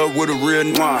 fell in love with a real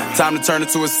time to turn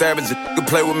into a savage. If you could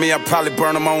play with me, I'd probably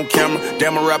burn him on camera.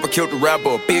 Damn, a rapper killed the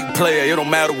rapper. A big player, it don't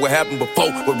matter what happened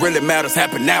before. What really matters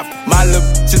happened after. My little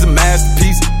bitch is a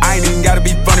masterpiece. I ain't even gotta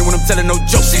be funny when I'm telling no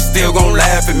jokes. She still gon'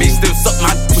 laugh at me. Still suck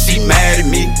my when she mad at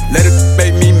me. Let her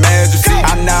make me mad, you see.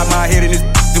 I nod my head in this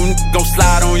them gon'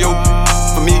 slide on your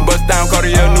for me. Bust down,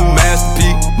 Cartier, new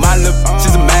masterpiece. My little bitch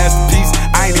is a masterpiece.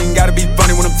 I ain't even gotta be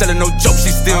funny when I'm telling no jokes.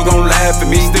 She still gon' laugh at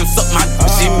me. Still suck my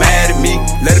when she mad at me.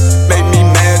 Let her make me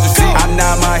mad, you see. I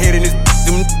nod my head in this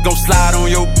them gon' slide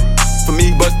on your for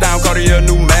me. Bust down, Cartier,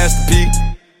 new masterpiece.